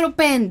το νούμερο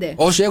 5.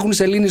 Όσοι έχουν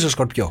σελήνη στο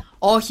Σκορπιό.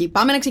 Όχι,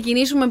 πάμε να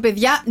ξεκινήσουμε,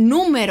 παιδιά.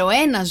 Νούμερο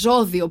 1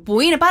 ζώδιο που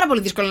είναι πάρα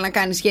πολύ δύσκολο να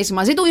κάνει σχέση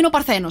μαζί του είναι ο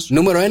Παρθένος.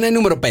 Νούμερο 1 ή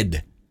νούμερο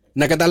 5?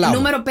 Να καταλάβω.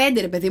 Νούμερο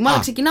 5, ρε παιδί μου, αλλά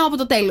ξεκινάω από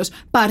το τέλος.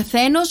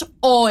 Παρθένος,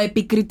 ο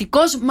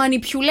επικριτικός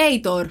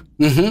manipulator.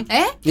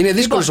 Είναι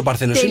δύσκολος ο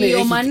Παρθένος.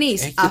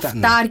 Τελειομανής,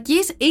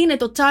 αυτάρκης, είναι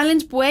το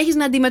challenge που έχεις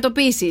να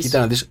αντιμετωπίσεις. Κοίτα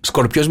να δεις,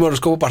 Σκορπιός με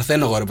οροσκόπο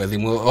Παρθένο, εγώ, ρε παιδί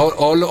μου.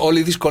 Όλη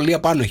η δυσκολία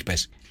πάνω έχει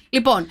πέσει.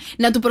 Λοιπόν,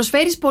 να του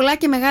προσφέρεις πολλά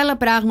και μεγάλα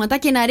πράγματα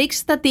και να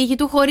ρίξεις τα τείχη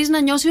του χωρίς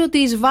να νιώσει ότι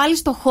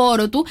εισβάλλει το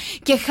χώρο του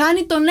και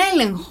χάνει τον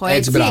έλεγχο.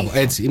 Έτσι, μπράβο,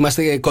 έτσι.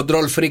 Είμαστε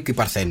control freak οι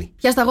Παρθένοι.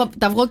 Πιάστα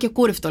τα αυγό και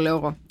κούρευτο, λέω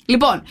εγώ.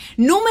 Λοιπόν,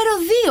 νούμερο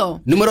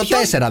 2. Νούμερο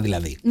 4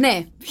 δηλαδή.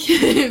 Ναι.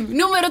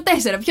 Νούμερο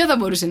 4. Ποιο θα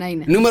μπορούσε να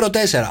είναι? Νούμερο 4.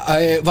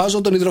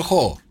 Βάζω τον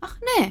υδροχόο. Αχ,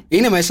 ναι.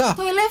 Είναι μέσα.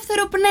 Το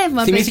ελεύθερο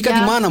πνεύμα. Θυμήθηκα τη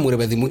μάνα μου, ρε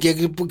παιδί μου, και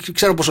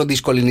ξέρω πόσο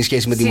δύσκολη είναι η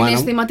σχέση με τη μάνα μου.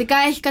 Συναισθηματικά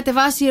έχει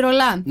κατεβάσει η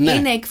ρολά. Ναι.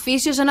 Είναι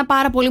εκφύσιος ένα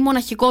πάρα πολύ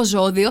μοναχικό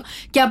ζώδιο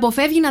και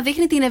αποφεύγει να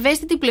δείχνει την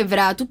ευαίσθητη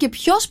πλευρά του και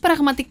ποιος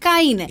πραγματικά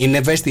είναι. Είναι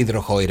ευαίσθητη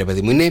υδροχόη, ρε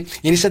παιδί μου.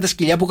 Είναι σαν τα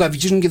σκυλιά που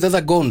γαβγίζουν και δεν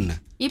δαγκώνουν.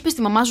 Είπες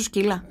τη μαμά σου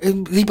σκύλα.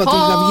 Είπα ότι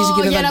γαβγίζει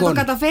και δεν για δαγκώνει.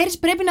 να το καταφέρεις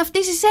πρέπει να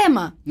φτύσεις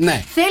αίμα.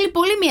 Ναι. Θέλει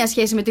πολύ μια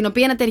σχέση με την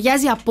οποία να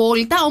ταιριάζει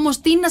απόλυτα,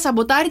 όμως τι να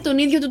σαμποτάρει τον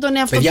ίδιο του τον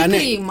εαυτό. Παιδιά, ναι,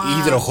 οι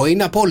υδροχόοι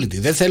είναι απόλυτοι.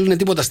 Δεν θέλουν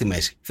τίποτα στη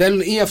μέση. Θέλουν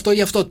ή αυτό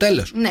ή αυτό,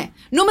 τέλος. Ναι.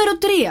 Νούμερο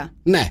 3.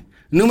 Ναι.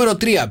 Νούμερο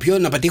 3, ποιο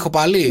να πετύχω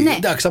πάλι? Ναι.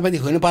 Εντάξει, θα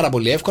πετύχω, είναι πάρα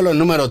πολύ εύκολο.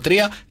 Νούμερο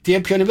 3,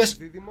 ποιον είπες?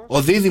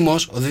 Ο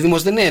Δίδυμος. Ο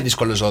Δίδυμος δεν είναι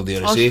δύσκολο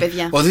ζώδιο, όχι,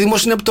 παιδιά. Ο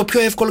Δίδυμος είναι το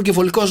πιο εύκολο και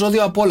βολικό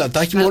ζώδιο από όλα.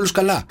 Τα έχει με όλους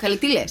καλά. Καλή,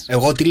 τι λες?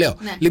 Εγώ τι λέω.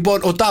 Ναι. Λοιπόν,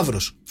 ο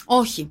Ταύρος.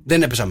 Όχι.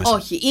 Δεν έπεσα μέσα.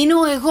 Όχι. Είναι ο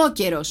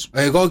εγώκερος.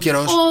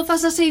 Θα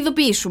σας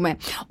ειδοποιήσουμε.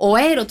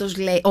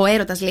 Ο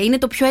έρωτας λέει είναι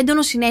το πιο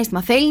έντονο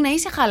συναίσθημα. Θέλει να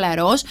είσαι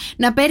χαλαρός,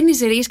 να παίρνεις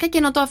ρίσκα και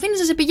να το αφήνεις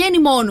να σε πηγαίνει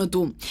μόνο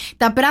του.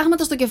 Τα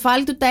πράγματα στο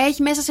κεφάλι του τα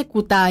έχει μέσα σε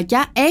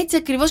κουτάκια, έτσι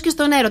ακριβώς και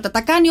στον έρωτα.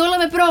 Τα κάνει όλα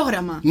με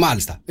πρόγραμμα.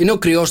 Μάλιστα. Είναι ο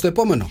κρυός το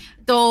επόμενο.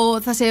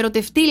 Θα σε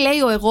ερωτευτεί, λέει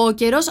ο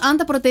εγώκερος, αν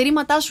τα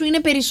προτερήματά σου είναι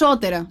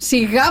περισσότερα.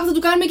 Σιγά που θα του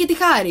κάνουμε και τη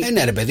χάρη.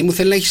 Ναι, ρε παιδί μου,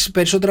 θέλει να έχεις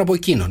περισσότερα από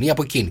εκείνον ή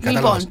από εκείνη.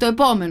 Λοιπόν, το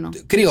επόμενο.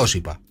 Κρυός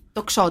είπα.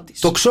 Το Ξώτης.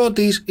 Το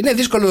Ξώτης. Είναι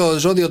δύσκολο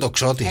ζώδιο το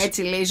Ξώτης.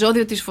 Έτσι λέει,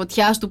 ζώδιο της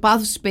φωτιάς, του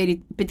πάθους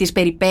της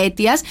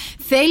περιπέτειας.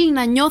 Θέλει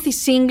να νιώθει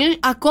single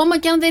ακόμα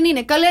και αν δεν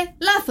είναι. Καλέ,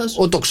 λάθος.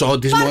 Ο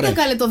Τοξότης, μωρέ.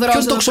 Πάρτε καλέ το δρόσο.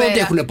 Ποιο Τοξότη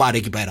έχουν πάρει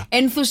εκεί πέρα?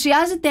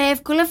 Ενθουσιάζεται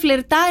εύκολα,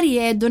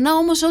 φλερτάρει έντονα,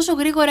 όμως όσο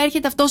γρήγορα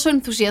έρχεται αυτός ο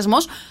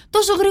ενθουσιασμός,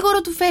 τόσο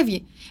γρήγορα του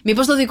φεύγει.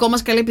 Μήπως το δικό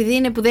μας, καλέ, επειδή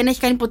είναι που δεν έχει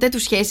κάνει ποτέ του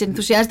σχέση,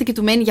 ενθουσιάζεται και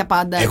του μένει για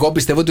πάντα. Εγώ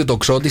πιστεύω ότι ο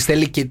Τοξότης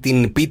θέλει και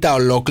την πίτα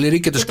ολόκληρη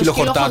και το σκύλο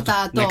χορτάτο.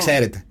 Να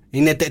ξέρετε.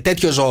 Είναι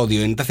τέτοιο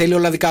ζώδιο, είναι, τα θέλει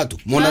όλα δικά του.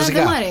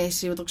 Μοναζικά. Δεν μου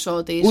αρέσει ο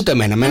Τοξότης. Ούτε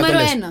εμένα. Νούμερο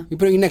 1. Η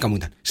προγυναίκα μου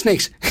ήταν.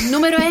 Συνέχισε.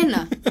 Νούμερο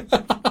 1.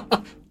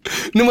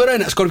 Νούμερο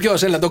 1.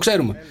 Σκορπιός, έλα, το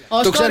ξέρουμε.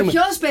 Ο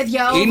Σκορπιός,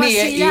 παιδιά, ο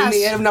βασιλιάς. Είναι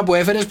η έρευνα που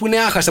έφερες που είναι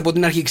άχαστη από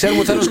την αρχή. Ξέρουμε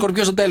ότι θα είναι ο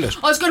Σκορπιός στο τέλος.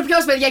 Ο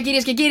Σκορπιός, παιδιά,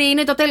 κυρίες και κύριοι,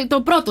 είναι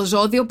το πρώτο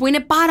ζώδιο που είναι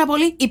πάρα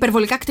πολύ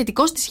υπερβολικά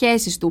κτητικό στις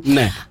σχέσεις του.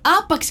 Ναι.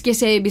 Άπαξ και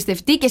σε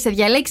εμπιστευτεί και σε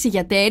διαλέξει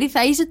για τέρι,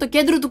 θα είσαι το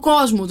κέντρο του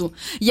κόσμου του.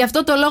 Γι'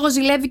 αυτό το λόγο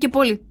ζηλεύει και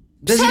πολύ.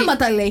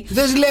 Ψέματα λέει.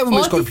 Δεν ζηλεύουμε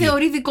Ό,τι σκορπιοί.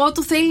 θεωρεί δικό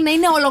του θέλει να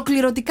είναι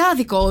ολοκληρωτικά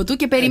δικό του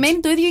και περιμένει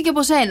το ίδιο και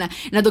από σένα.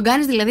 Να τον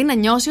κάνεις δηλαδή να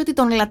νιώσει ότι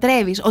τον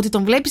λατρεύεις, ότι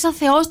τον βλέπεις σαν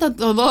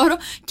θεόστατο δώρο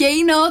και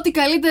είναι ό,τι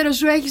καλύτερο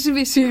σου έχει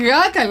συμβεί.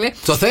 Σιγά καλέ.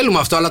 Το θέλουμε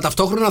αυτό, αλλά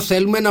ταυτόχρονα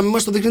θέλουμε να μην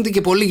μας το δείχνετε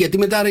και πολύ. Γιατί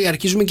μετά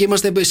αρχίζουμε και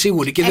είμαστε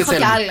σίγουροι και δεν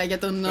θέλουμε. Έχω κι άλλα για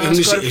τον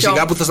Σκορπιό.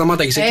 Σιγά που θα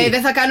σταμάταγες εκεί.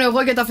 Δεν θα κάνω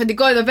εγώ για το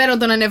αφεντικό εδώ πέρα να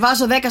τον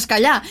ανεβάσω 10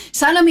 σκαλιά.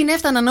 Σαν να μην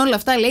έφταναν όλα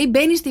αυτά, λέει,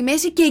 μπαίνει στη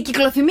μέση και η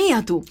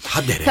κυκλοθυμία του.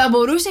 Θα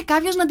μπορούσε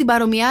κάποιος να την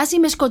παρομοιάσει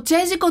με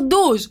σκοτσέζικο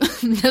ντουζ.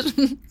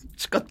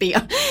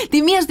 Σκοτία.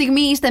 Τη μία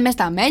στιγμή είστε μες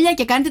στα μέλια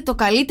και κάνετε το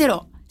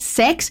καλύτερο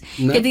σεξ,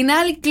 και την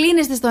άλλη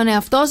κλείνεστε στον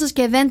εαυτό σας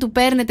και δεν του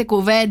παίρνετε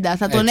κουβέντα.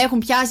 Θα τον έχουν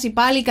πιάσει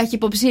πάλι οι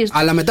καχυποψίες.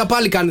 Αλλά μετά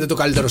πάλι κάνετε το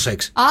καλύτερο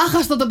σεξ.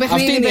 Άχαστο το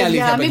παιχνίδι. Αυτή είναι η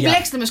αλήθεια, Μην παιδιά.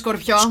 μπλέξετε με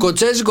Σκορπιό.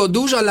 Σκοτσέζικο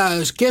ντουζ, αλλά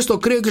και στο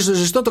κρύο και στο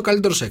ζεστό το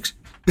καλύτερο σεξ.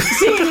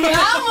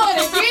 Σιγά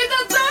μωρέ, κοίτα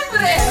τον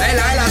βρε.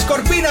 Έλα,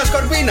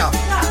 σκορπίνα.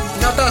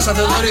 Νατάσα,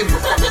 Θεοδωρίδου.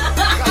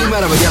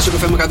 Καλημέρα, παιδιά, Sok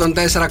FM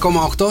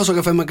 104,8, Sok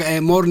FM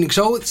Morning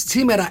Show.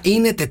 Σήμερα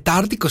είναι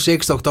Τετάρτη, 26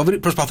 Οκτώβρη.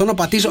 Προσπαθώ να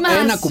πατήσω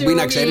ένα κουμπί,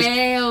 να ξέρεις.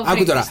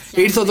 Άκου τώρα.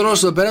 Ήρθε ο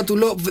Δρόσος εδώ πέρα, του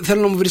λέω: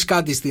 θέλω να μου βρεις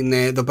κάτι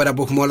εδώ πέρα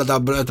που έχουμε όλα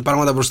τα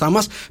πράγματα μπροστά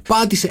μας.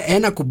 Πάτησε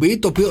ένα κουμπί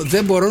το οποίο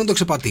δεν μπορώ να το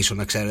ξεπατήσω,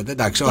 να ξέρετε.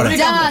 Εντάξει, ωραία.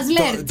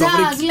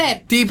 Τζάζλερ.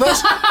 Τι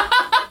είπες?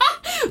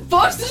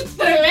 Πώς τους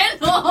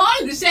τρελαίνω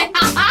όλους,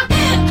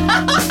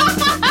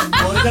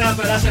 Μπορείτε να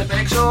περάσετε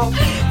έξω.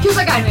 Ποιος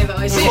θα κάνει εδώ,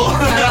 εσύ?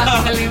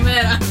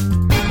 Καλημέρα.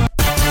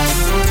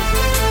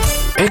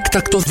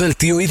 Έκτακτο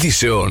δελτίο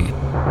ειδήσεων.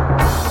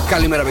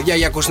 Καλημέρα, παιδιά.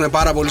 Για ακούστε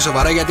πάρα πολύ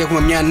σοβαρά, γιατί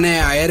έχουμε μια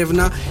νέα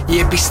έρευνα. Οι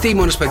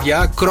επιστήμονες,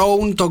 παιδιά,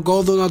 κρόουν τον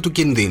κόδωνα του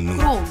κινδύνου.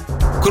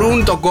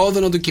 Κρούν τον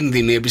κόδωνα του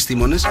κινδύνου οι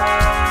επιστήμονες.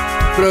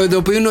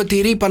 Προειδοποιούν ότι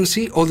η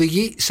ρύπανση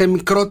οδηγεί σε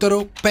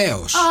μικρότερο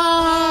πέος.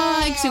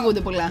 Εξηγούνται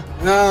πολλά.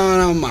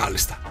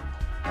 Μάλιστα.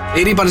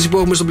 Η ρύπανση που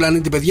έχουμε στον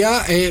πλανήτη, παιδιά,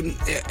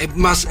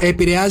 μας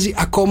επηρεάζει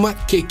ακόμα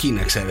και εκεί,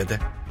 να ξέρετε.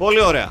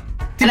 Πολύ ωραία.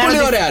 Τι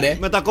πολύ ωραία, ρε.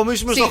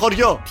 Μετακομίσουμε στο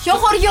χωριό. Ποιο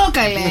χωριό,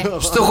 καλέ?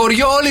 Στο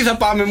χωριό όλοι θα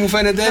πάμε, μου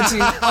φαίνεται έτσι.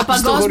 Ο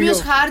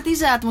παγκόσμιος χάρτης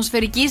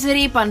ατμοσφαιρικής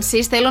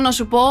ρύπανσης, θέλω να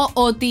σου πω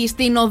ότι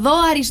στην οδό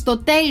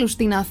Αριστοτέλου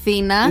στην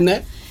Αθήνα,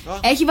 ναι,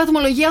 έχει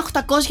βαθμολογία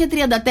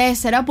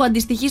 834, που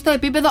αντιστοιχεί στο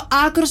επίπεδο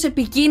άκρος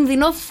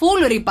επικίνδυνο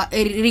full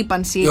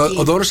ρύπανση.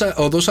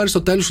 Ο οδός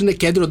Αριστοτέλους είναι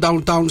κέντρο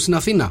downtown στην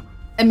Αθήνα.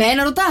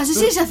 Εμένα ρωτάς,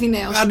 εσύ είσαι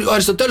Αθηναίος. Ο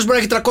Αριστοτέλους μπορεί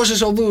να έχει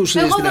 300 οδούς.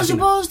 Εγώ θα σου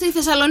πω στη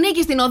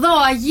Θεσσαλονίκη, στην οδό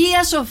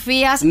Αγίας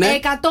Σοφίας, ναι,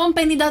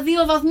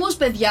 152 βαθμούς,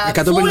 παιδιά.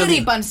 Full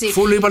ρύπανση.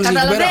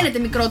 Καταλαβαίνετε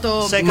μικρό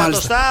το. Σε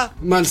εκατοστά.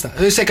 Μάλιστα.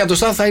 Σε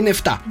εκατοστά θα είναι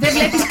 7. Δεν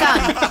βλέπεις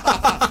καν.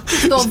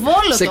 Στο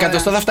Βόλο. Σε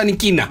εκατοστά θα φτάνει η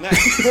Κίνα.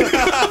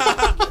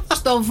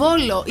 Στο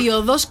Βόλο, η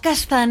οδός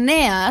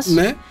Καστανέας.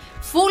 Ναι.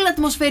 Φουλ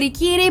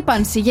ατμοσφαιρική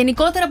ρύπανση.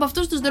 Γενικότερα από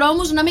αυτούς τους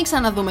δρόμους να μην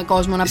ξαναδούμε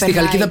κόσμο να περνάει. Στη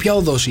Χαλκίδα ποια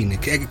οδός είναι,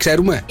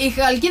 ξέρουμε? Η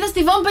Χαλκίδα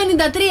στη Βόμ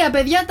 53,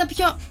 παιδιά, τα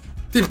πιο.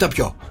 Τι τα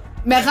πιο?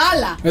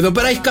 Μεγάλα. Εδώ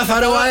πέρα έχει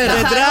καθαρό αέρα.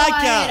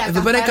 Δέντρακια. Εδώ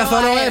πέρα έχει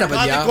καθαρό αέρα,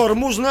 παιδιά. Κάτι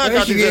κορμούς,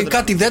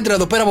 κάτι δέντρα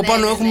εδώ πέρα από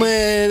πάνω. Έχουμε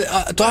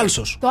το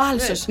άλσος. Το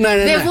άλσος. Ναι.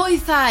 Δεν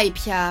βοηθάει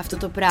πια αυτό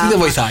το πράγμα. Τι δεν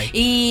βοηθάει?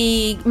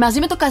 Μαζί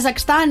με το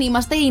Καζακστάν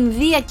είμαστε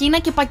Ινδία, Κίνα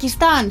και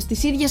Πακιστάν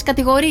στις ίδιες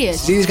κατηγορίες.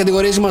 Στις ίδιες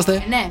κατηγορίες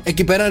είμαστε. Ναι.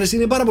 Εκεί πέρα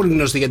είναι πάρα πολύ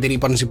γνωστοί για τη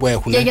ρύπανση που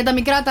έχουν. Και για τα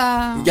μικρά τα.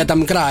 Για τα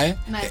μικρά,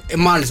 Ναι.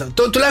 Μάλιστα.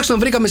 Τουλάχιστον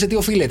βρήκαμε σε τι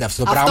οφείλεται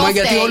αυτό το πράγμα.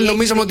 Γιατί όλοι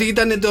νομίζαμε ότι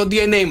ήταν το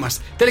DNA μας.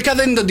 Τελικά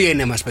δεν είναι το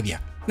DNA μας, παιδιά.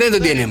 Δεν είναι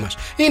το DNA μας.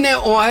 Είναι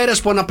ο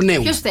αέρας που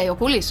αναπνέουμε. Ποιος φταίει, ο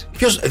Κούλης?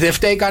 Δεν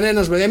φταίει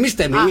κανένας, παιδιά. Εμείς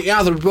φταίμε. Οι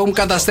άνθρωποι που έχουν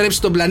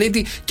καταστρέψει τον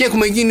πλανήτη και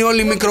έχουμε γίνει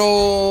όλοι μικρό.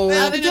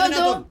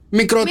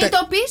 Μην το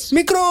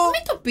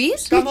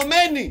πεις.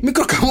 Καμωμένοι.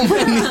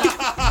 Μικροκαμωμένοι.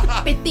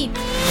 Πετίτ.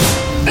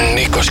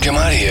 Νίκος και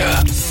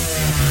Μαρία.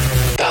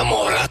 Τα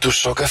μωρά του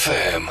Sok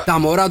FM. Τα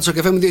μωρά του Sok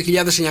FM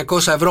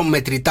 2.900 ευρώ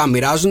μετρητά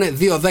μοιράζουν.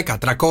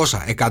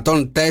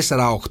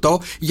 2-10-300-104-8.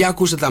 Για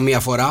ακούστε τα μία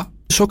φορά.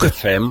 Sok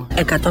FM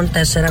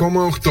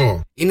 104,8.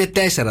 Είναι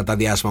 4 τα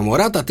διάσημα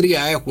μωρά, τα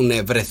 3 έχουν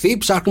βρεθεί,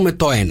 ψάχνουμε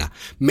το 1.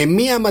 Με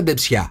μία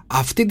μαντεψιά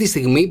αυτή τη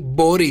στιγμή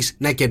μπορείς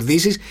να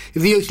κερδίσεις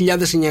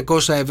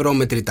 2.900 ευρώ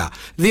μετρητά.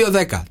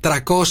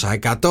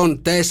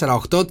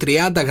 2-10-300-104-8,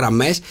 30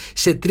 γραμμές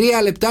σε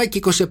 3 λεπτά και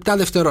 27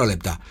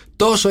 δευτερόλεπτα.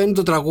 Τόσο είναι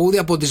το τραγούδι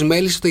από τις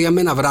Μέλισσες στο Για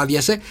Μένα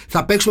Βράδιασε.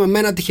 Θα παίξουμε με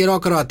ένα τυχερό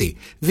ακροατή.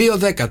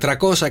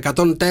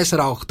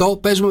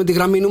 2-10-300-104-8. Παίζουμε με τη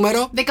γραμμή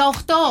νούμερο 18.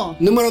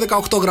 Νούμερο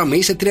 18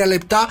 γραμμή σε 3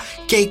 λεπτά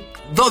και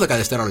 12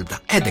 δευτερόλεπτα.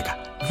 11,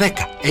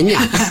 10, 9.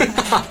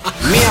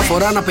 Μία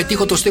φορά να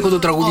πετύχω το στίχο του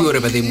τραγουδιού, ρε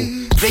παιδί μου.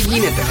 Δεν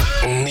γίνεται.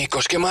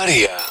 Νίκος και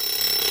Μαρία.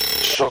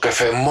 Sok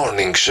FM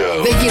Morning Show.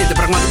 Δεν γίνεται,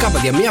 πραγματικά,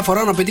 παιδιά. Μία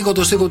φορά να πετύχω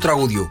το στίχο του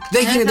τραγουδιού.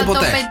 Δεν γίνεται ποτέ.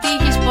 Δεν θα το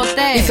πετύχεις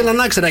ποτέ. Ήθελα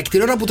να ξέρω, και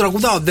την ώρα που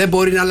τραγουδάω, δεν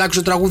μπορεί να αλλάξει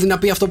το τραγούδι να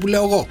πει αυτό που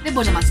λέω εγώ. Δεν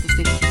μπορεί να μάθει το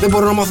στίχο. Δεν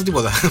μπορώ να μάθω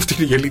τίποτα. Αυτή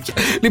είναι η αλήθεια.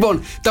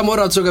 Λοιπόν, τα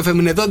μωρά του Sok FM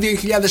είναι εδώ.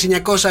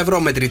 2.900 ευρώ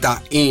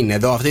μετρητά είναι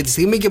εδώ αυτή τη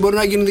στιγμή και μπορεί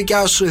να γίνουν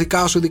δικά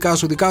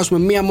σου με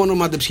μία μόνο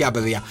μαντεψιά,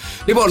 παιδιά.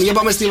 Λοιπόν, για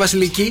πάμε στη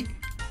Βασιλική.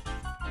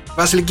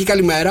 Βασιλική,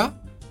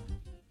 καλημέρα.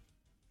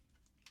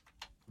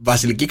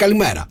 Βασιλική,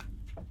 καλημέρα.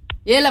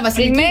 Έλα,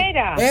 Βασιλική.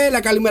 Καλημέρα.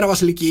 Έλα, καλημέρα,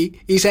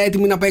 Βασιλική. Είσαι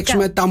έτοιμη να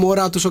παίξουμε τα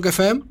μωρά του Sok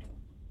FM?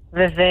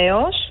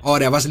 Βεβαίως.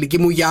 Ωραία, Βασιλική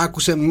μου, για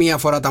άκουσε μία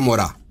φορά τα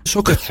μωρά.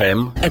 Sok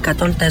FM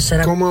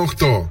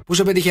 104,8. Πού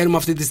σε πετυχαίνουμε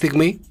αυτή τη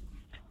στιγμή?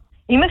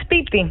 Είμαι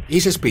σπίτι.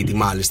 Είσαι σπίτι,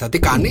 μάλιστα. Τι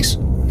κάνεις?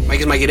 Μα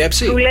έχεις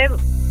μαγειρέψει?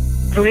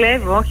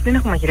 Δουλεύω, όχι, δεν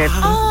έχω μαγειρέψει.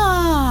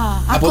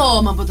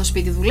 Ακόμα από το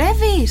σπίτι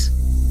δουλεύεις?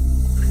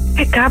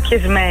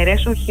 Κάποιες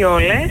μέρες, όχι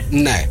όλες.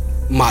 Ναι,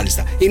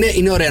 μάλιστα.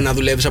 Είναι ωραία να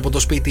δουλεύεις από το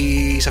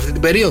σπίτι σε αυτή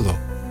την περίοδο.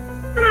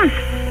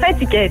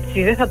 Έτσι και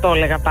έτσι, δεν θα το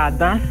έλεγα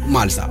πάντα.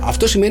 Μάλιστα.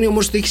 Αυτό σημαίνει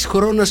όμως ότι έχεις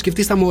χρόνο να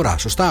σκεφτείς τα μωρά,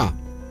 σωστά?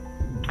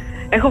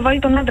 Έχω βάλει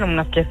τον άντρα μου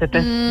να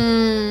σκέφτεται.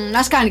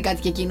 Ας κάνει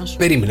κάτι κι εκείνος.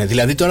 Περίμενε,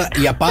 δηλαδή τώρα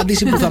η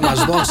απάντηση που θα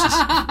μας δώσεις.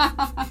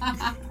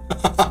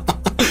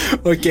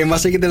 Οκ,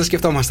 μας έχετε να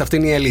σκεφτόμαστε, αυτή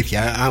είναι η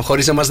αλήθεια. Αν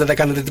χωρίς εμάς δεν θα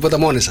κάνετε τίποτα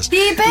μόνοι σας. Τι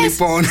είπες?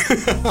 Λοιπόν,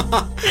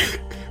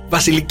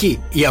 Βασιλική,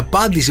 η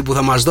απάντηση που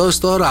θα μας δώσεις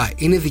τώρα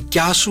είναι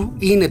δικιά σου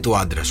ή είναι του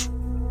άντρα σου?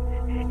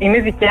 Είναι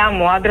δικιά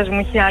μου, ο άντρας μου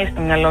είχε άλλη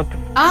στο μυαλό του.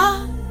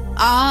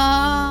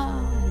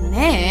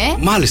 Ναι.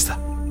 Μάλιστα.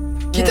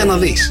 Κοίτα να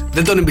δεις.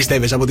 Δεν τον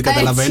εμπιστεύεσαι από ό,τι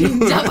καταλαβαίνω.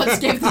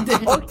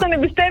 Όχι, τον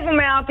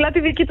εμπιστεύομαι. Απλά τη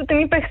δική του την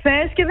είπε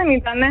χθες και δεν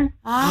ήτανε.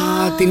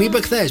 Την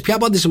είπε χθες. Ποια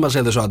απάντηση μας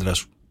έδωσε ο άντρας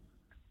σου?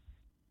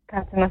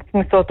 Κάτσε να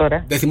θυμηθώ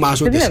τώρα. Δεν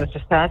θυμάσαι ούτε. ούτε. Δεν την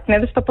έδωσε εσάς, την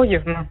έδωσε το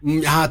απόγευμα.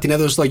 Την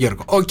έδωσε στο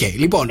Γιώργο. Οκ,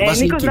 λοιπόν.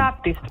 Νίκος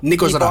Ράπτης.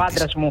 Νίκος Ράπτης. Ο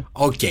άντρας μου.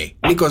 Οκ,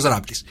 Νίκος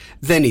Ράπτης.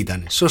 Δεν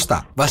ήτανε.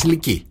 Σωστά.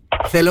 Βασιλική,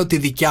 θέλω τη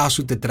δικιά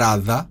σου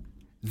τετράδα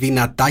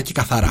δυνατά και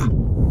καθαρά.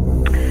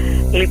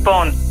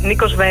 Λοιπόν,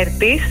 Νίκος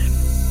Βέρτης,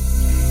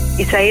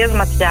 Ισαΐας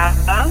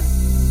Ματιάδα,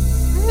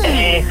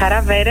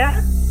 Χαρά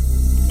Βέρα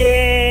και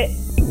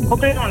ο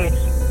Κληρώνης.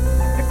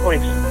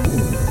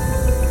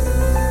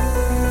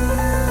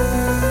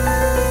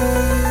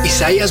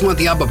 Ισαΐας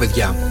Ματιάμπα,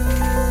 παιδιά.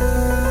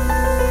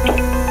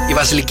 Η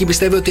Βασιλική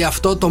πιστεύει ότι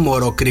αυτό το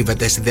μωρό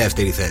κρύβεται στη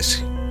δεύτερη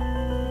θέση.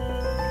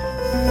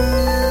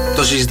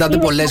 Το συζητάτε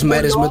πολλές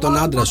μέρες με τον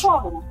άντρα σου?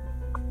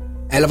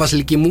 Έλα,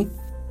 Βασιλική μου.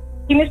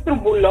 Είναι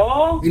στρουμπουλό.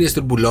 Είναι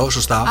στρουμπουλό,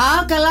 σωστά.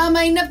 Καλά,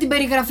 άμα είναι από την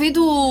περιγραφή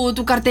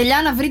του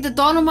καρτελιά να βρείτε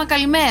το όνομα,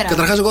 καλημέρα.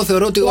 Καταρχάς, εγώ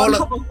θεωρώ ότι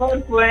όλα.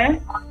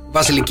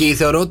 Βασιλική,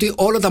 θεωρώ ότι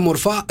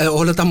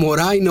όλα τα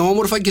μωρά είναι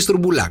όμορφα και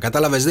στρουμπουλά.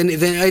 Κατάλαβες,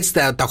 έτσι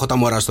τα έχω τα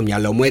μωρά στο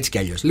μυαλό μου, έτσι κι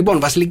αλλιώς. Λοιπόν,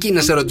 Βασιλική,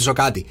 να σε ρωτήσω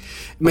κάτι.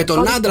 Με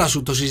τον άντρα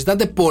σου το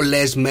συζητάτε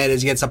πολλές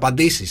μέρες για τις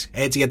απαντήσεις,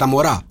 έτσι, για τα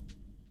μωρά?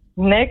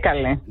 Ναι,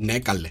 καλέ. Ναι,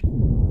 καλέ.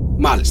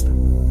 Μάλιστα.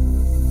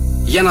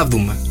 Για να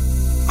δούμε.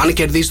 Αν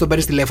κερδίσει, τον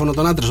παίρνει τηλέφωνο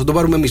τον άντρα σου, τον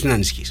πάρουμε εμείς, μην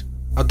ανησυχείς.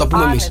 Θα το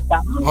πούμε εμείς.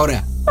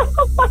 Ωραία.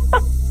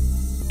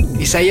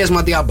 Ισαΐας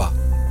Ματιάμπα.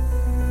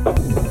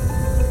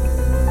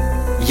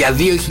 Για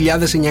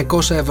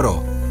 2.900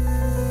 ευρώ.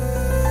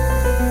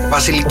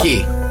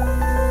 Βασιλική.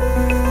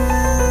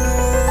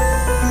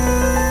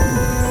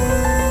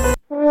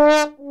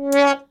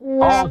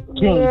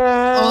 Όχι.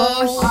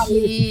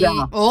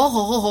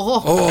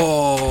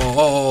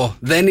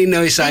 Δεν είναι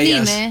ο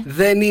Ισαΐας.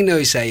 Δεν είναι ο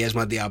Ισαΐας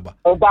Ματιάμπα.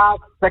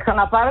 Εντάξει, θα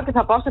ξαναπάρω και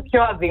θα πάω σε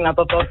πιο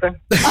αδύνατο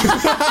τότε.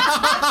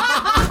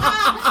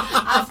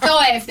 Αυτό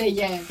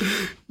έφταιγε.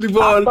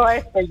 Λοιπόν, αυτό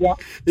έφταιγε.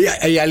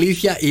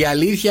 Η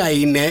αλήθεια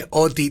είναι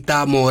ότι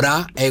τα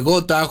μωρά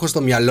εγώ τα έχω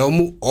στο μυαλό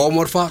μου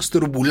όμορφα,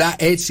 στρουμπουλά,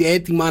 έτσι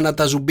έτοιμα να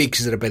τα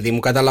ζουμπήξεις, ρε παιδί μου,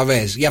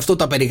 καταλαβες. Γι' αυτό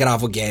τα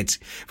περιγράφω και έτσι.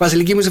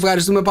 Βασιλική, μου σε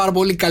ευχαριστούμε πάρα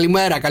πολύ.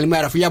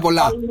 Καλημέρα, φιλιά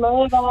πολλά.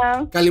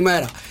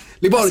 Καλημέρα.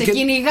 Λοιπόν, θα σε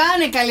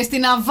κυνηγάνε, καλέ,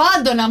 στην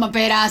Αβάντονα άμα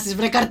περάσεις,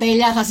 βρε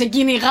καρτελιά. Θα σε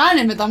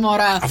κυνηγάνε με τα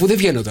μωρά. Αφού δεν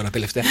βγαίνω τώρα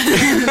τελευταία.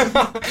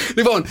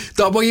 Λοιπόν,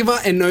 το απόγευμα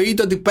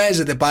εννοείται ότι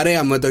παίζετε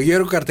παρέα με τον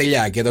Γιώργο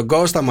Καρτελιά και τον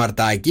Κώστα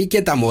Μαρτάκη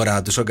και τα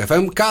μωρά του Sok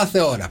FM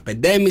κάθε ώρα. 5.30,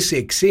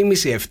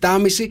 6.30,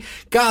 7.30.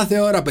 Κάθε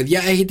ώρα,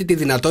 παιδιά, έχετε τη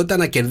δυνατότητα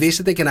να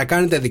κερδίσετε και να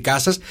κάνετε δικά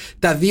σας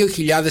τα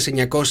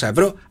 2.900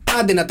 ευρώ.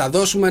 Άντε να τα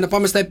δώσουμε, να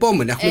πάμε στα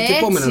επόμενα. Έχουμε και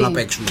επόμενα να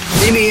παίξουμε.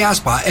 Είναι η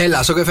Άσπα.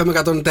 Έλα, Sok FM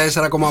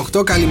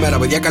 104,8. Καλημέρα,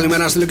 παιδιά.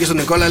 Καλημέρα να στείλω και στον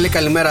Νικόλα. Λέει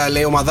καλημέρα,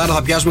 λέει ο Μαδάρα.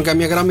 Θα πιάσουμε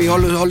καμία γραμμή.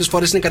 Όλες τις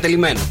φορές είναι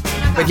κατελημένο.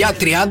 Παιδιά,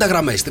 30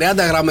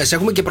 γραμμές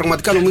έχουμε και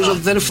πραγματικά νομίζω ότι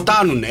δεν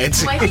φτάνουν,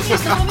 έτσι. Μα έχει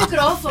στο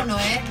μικρόφωνο,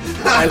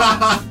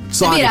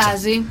 Δεν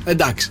πειράζει.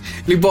 Εντάξει.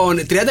 Λοιπόν,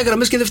 30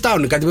 γραμμές και δεν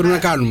φτάνουν. Κάτι πρέπει να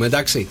κάνουμε,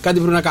 εντάξει. Κάτι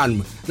πρέπει να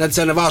κάνουμε. Να τις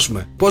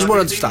ανεβάσουμε. Πώς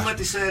μπορούμε να τις φτάσουμε? Να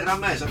τις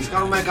γραμμές, να τις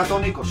κάνουμε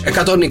 120.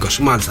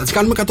 120, μάλιστα. Να τις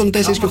κάνουμε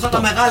 104 και 8. Αυτά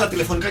τα μεγάλα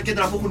τηλεφωνικά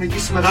κέντρα που έχουν εκεί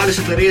στις μεγάλες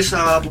εταιρείες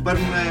που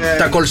παίρνουν.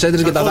 Τα call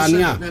centers και τα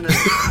δάνεια. Ναι.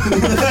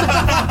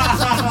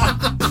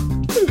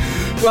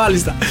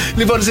 Μάλιστα.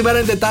 Λοιπόν, σήμερα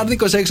είναι Τετάρτη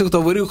 26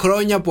 Οκτωβρίου.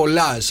 Χρόνια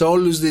πολλά σε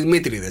όλους τους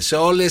Δημήτριδες, σε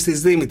όλες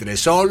τις Δήμητρες,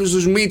 σε όλους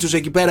τους Μίτσους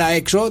εκεί πέρα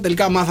έξω.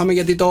 Τελικά μάθαμε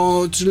γιατί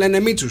τους λένε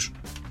Μίτσους.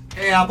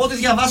 Από ό,τι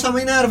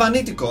διαβάσαμε είναι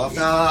αρβανίτικο.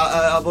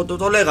 Από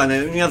το λέγανε,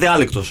 είναι μια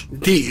διάλεκτος.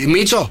 Τι,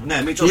 Μίτσο?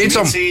 Ναι,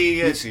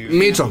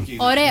 Μίτσο.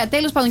 Ωραία,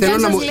 τέλος πάντων.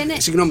 Λένε...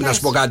 Συγγνώμη, να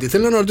σου πω κάτι.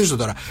 Θέλω να ρωτήσω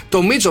τώρα.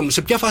 Το Μίτσο,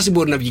 σε ποια φάση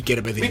μπορεί να βγει,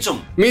 κύριε παιδί? Μίτσο.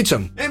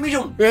 Μίτσο.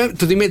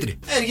 Του Δημήτρη.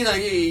 Ήταν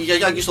η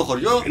γιαγιά εκεί στο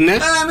χωριό. Ναι.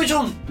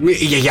 Μίτσο.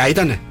 Η γιαγιά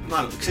ήτανε.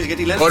 Ξέρεις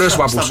γιατί λένε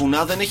στα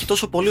βουνά δεν έχει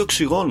τόσο πολύ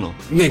οξυγόνο.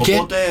 Ναι,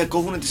 οπότε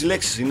κόβουν τις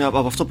λέξεις. Είναι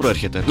από αυτό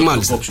προέρχεται.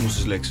 Το κόψιμο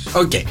στις λέξεις.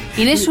 Okay.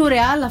 Είναι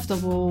σουρεάλ αυτό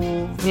που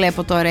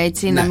βλέπω τώρα,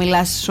 έτσι, να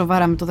μιλάς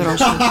σοβαρά με το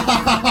δρόσο.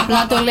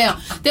 Απλά το λέω.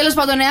 Τέλος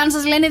πάντων, εάν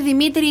σας λένε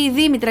Δημήτρη ή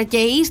Δήμητρα και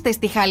είστε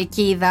στη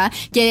Χαλκίδα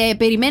και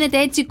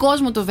περιμένετε έτσι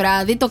κόσμο το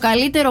βράδυ, το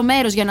καλύτερο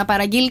μέρος για να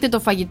παραγγείλετε το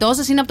φαγητό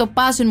σας είναι από το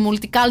Passion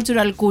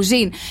Multicultural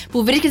Cuisine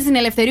που βρίσκεται στην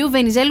Ελευθερίου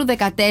Βενιζέλου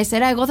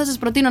 14. Εγώ θα σας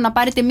προτείνω να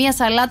πάρετε μία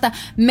σαλάτα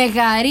με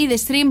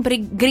γαρίδες shrimp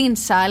green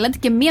salad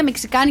και μία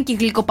μεξικάνικη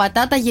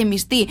γλυκοπατάτα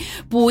γεμιστή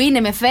που είναι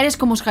με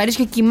φέρεσκο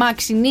μοσχαρίσιο, κιμά,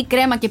 ξινή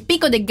κρέμα και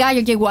πίκο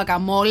ντεγκάγιο και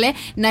γουακαμόλε.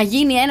 Να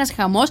γίνει ένας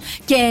χαμός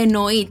και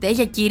εννοείται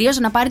για κυρίως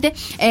να πάρετε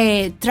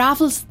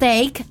truffle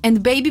steak and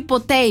baby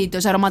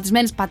potatoes,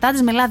 αρωματισμένες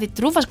πατάτες με λάδι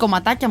τρούφας,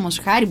 κομματάκια,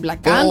 μοσχάρι,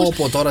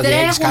 μπλακάγκους. Τώρα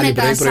διέχεις κάνει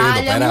πρωί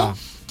εδώ πέρα.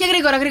 Και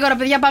γρήγορα,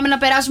 παιδιά, πάμε να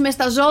περάσουμε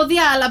στα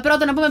ζώδια. Αλλά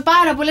πρώτα να πούμε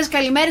πάρα πολλές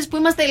καλημέρες που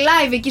είμαστε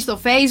live εκεί στο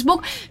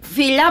Facebook.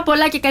 Φιλιά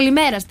πολλά και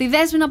καλημέρα στη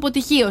Δέσποινα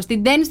Αποτυχίο,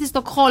 στην Τέννη στη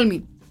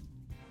Στοκχόλμη.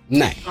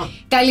 Ναι.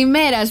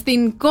 Καλημέρα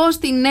στην Κώ,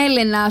 στην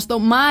Έλενα, στο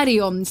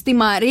Μάριο, στη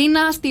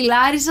Μαρίνα, στη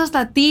Λάρισα,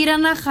 στα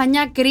Τύρανα,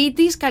 Χανιά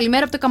Κρήτης.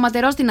 Καλημέρα από το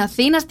Καματερό στην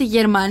Αθήνα, στη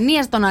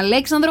Γερμανία, στον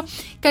Αλέξανδρο.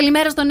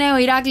 Καλημέρα στο Νέο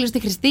Ηράκλειο, στη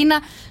Χριστίνα,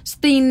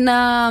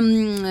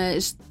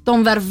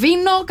 στον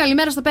Βαρβίνο.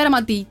 Καλημέρα στο Πέραμα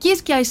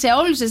Αττικής και σε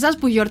όλους εσάς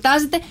που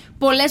γιορτάζετε.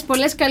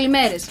 Πολλές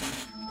καλημέρες.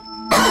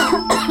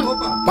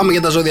 Πάμε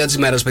για τα ζώδια της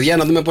ημέρας, παιδιά,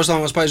 να δούμε πώς θα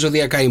μας πάει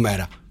ζωδιακά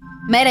ημέρα.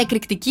 Μέρα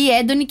εκρηκτική,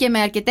 έντονη και με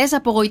αρκετές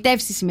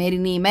απογοητεύσεις η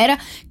σημερινή ημέρα.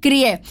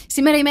 Κριέ,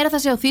 σήμερα η ημέρα θα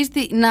σε οθήσει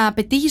να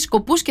πετύχεις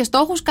σκοπούς και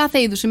στόχους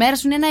κάθε είδους. Η ημέρα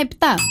σου είναι ένα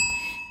 7.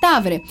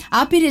 Ταύρε,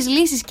 άπειρες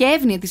λύσεις και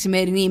εύνοια τη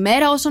σημερινή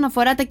ημέρα όσον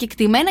αφορά τα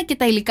κεκτημένα και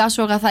τα υλικά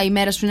σου αγαθά. Η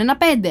ημέρα σου είναι ένα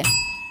 5.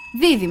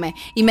 Δίδυμε,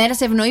 η μέρα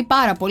σε ευνοεί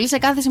πάρα πολύ σε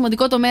κάθε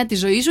σημαντικό τομέα της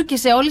ζωής σου και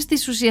σε όλες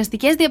τις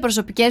ουσιαστικές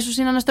διαπροσωπικές σου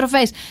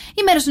συναναστροφές.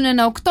 Η μέρα σου είναι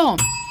ένα 8.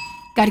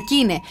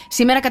 Καρκίνε,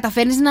 σήμερα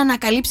καταφέρνεις να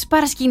ανακαλύψεις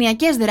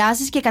παρασκηνιακές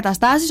δράσεις και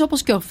καταστάσεις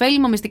όπως και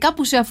ωφέλιμα μυστικά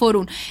που σε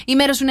αφορούν. Η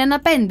μέρα σου είναι ένα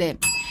 5.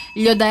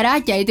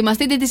 Λιονταράκια,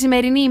 ετοιμαστείτε τη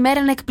σημερινή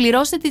ημέρα να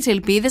εκπληρώσετε τις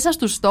ελπίδες σας,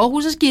 τους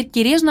στόχους σας και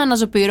κυρίως να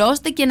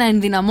αναζωπυρώσετε και να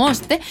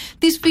ενδυναμώσετε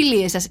τις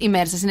φιλίες σας. Η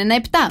μέρα σας είναι ένα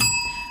 7.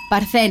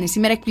 Παρθένη,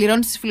 σήμερα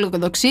εκπληρώνεις τις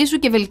φιλοδοξίες σου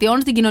και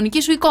βελτιώνεις την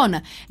κοινωνική σου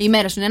εικόνα. Η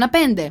μέρα σου είναι ένα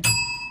 5.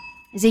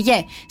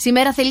 Ζυγέ,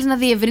 σήμερα θέλεις να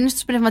διευρύνεις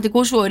τους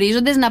πνευματικούς σου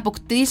ορίζοντες, να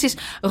αποκτήσεις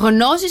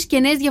γνώσεις και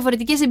νέες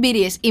διαφορετικές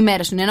εμπειρίες. Η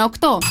μέρα σου είναι ένα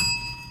 8.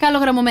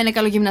 Καλογραμμωμένε,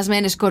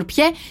 καλογυμνασμένε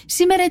Σκορπιέ,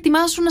 σήμερα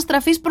ετοιμάσου να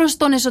στραφείς προς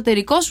τον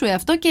εσωτερικό σου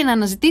εαυτό και να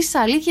αναζητήσεις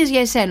αλήθειες για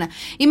εσένα.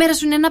 Η μέρα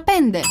σου είναι ένα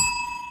 5.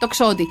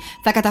 Τοξότη,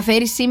 θα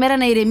καταφέρεις σήμερα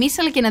να ηρεμήσεις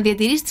αλλά και να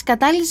διατηρήσεις τις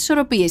κατάλληλες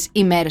ισορροπίες.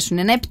 Η μέρα σου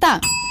είναι ένα 7.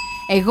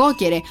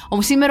 Εγώκερε,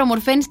 σήμερα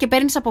ομορφαίνεις και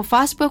παίρνεις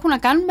αποφάσεις που έχουν να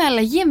κάνουν με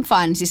αλλαγή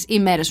εμφάνισης. Η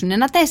μέρα σου είναι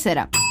ένα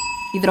 4.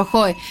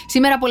 Υδροχόε,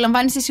 σήμερα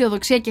απολαμβάνεις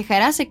αισιοδοξία και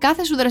χαρά σε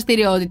κάθε σου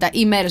δραστηριότητα.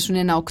 Η μέρα σου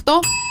είναι ένα 8.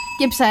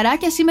 Και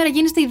ψαράκια, σήμερα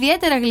γίνεστε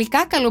ιδιαίτερα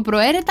γλυκά,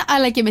 καλοπροαίρετα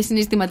αλλά και με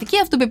συναισθηματική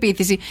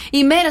αυτοπεποίθηση.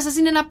 Η μέρα σας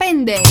είναι ένα 5.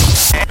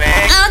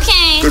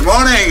 Okay. Good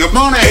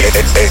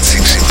morning.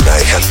 Έτσι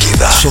ξυπνάει η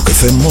Χαλκίδα. Sok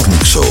FM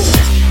Morning Show.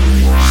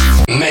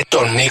 Με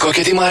τον Νίκο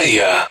και τη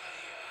Μαρία.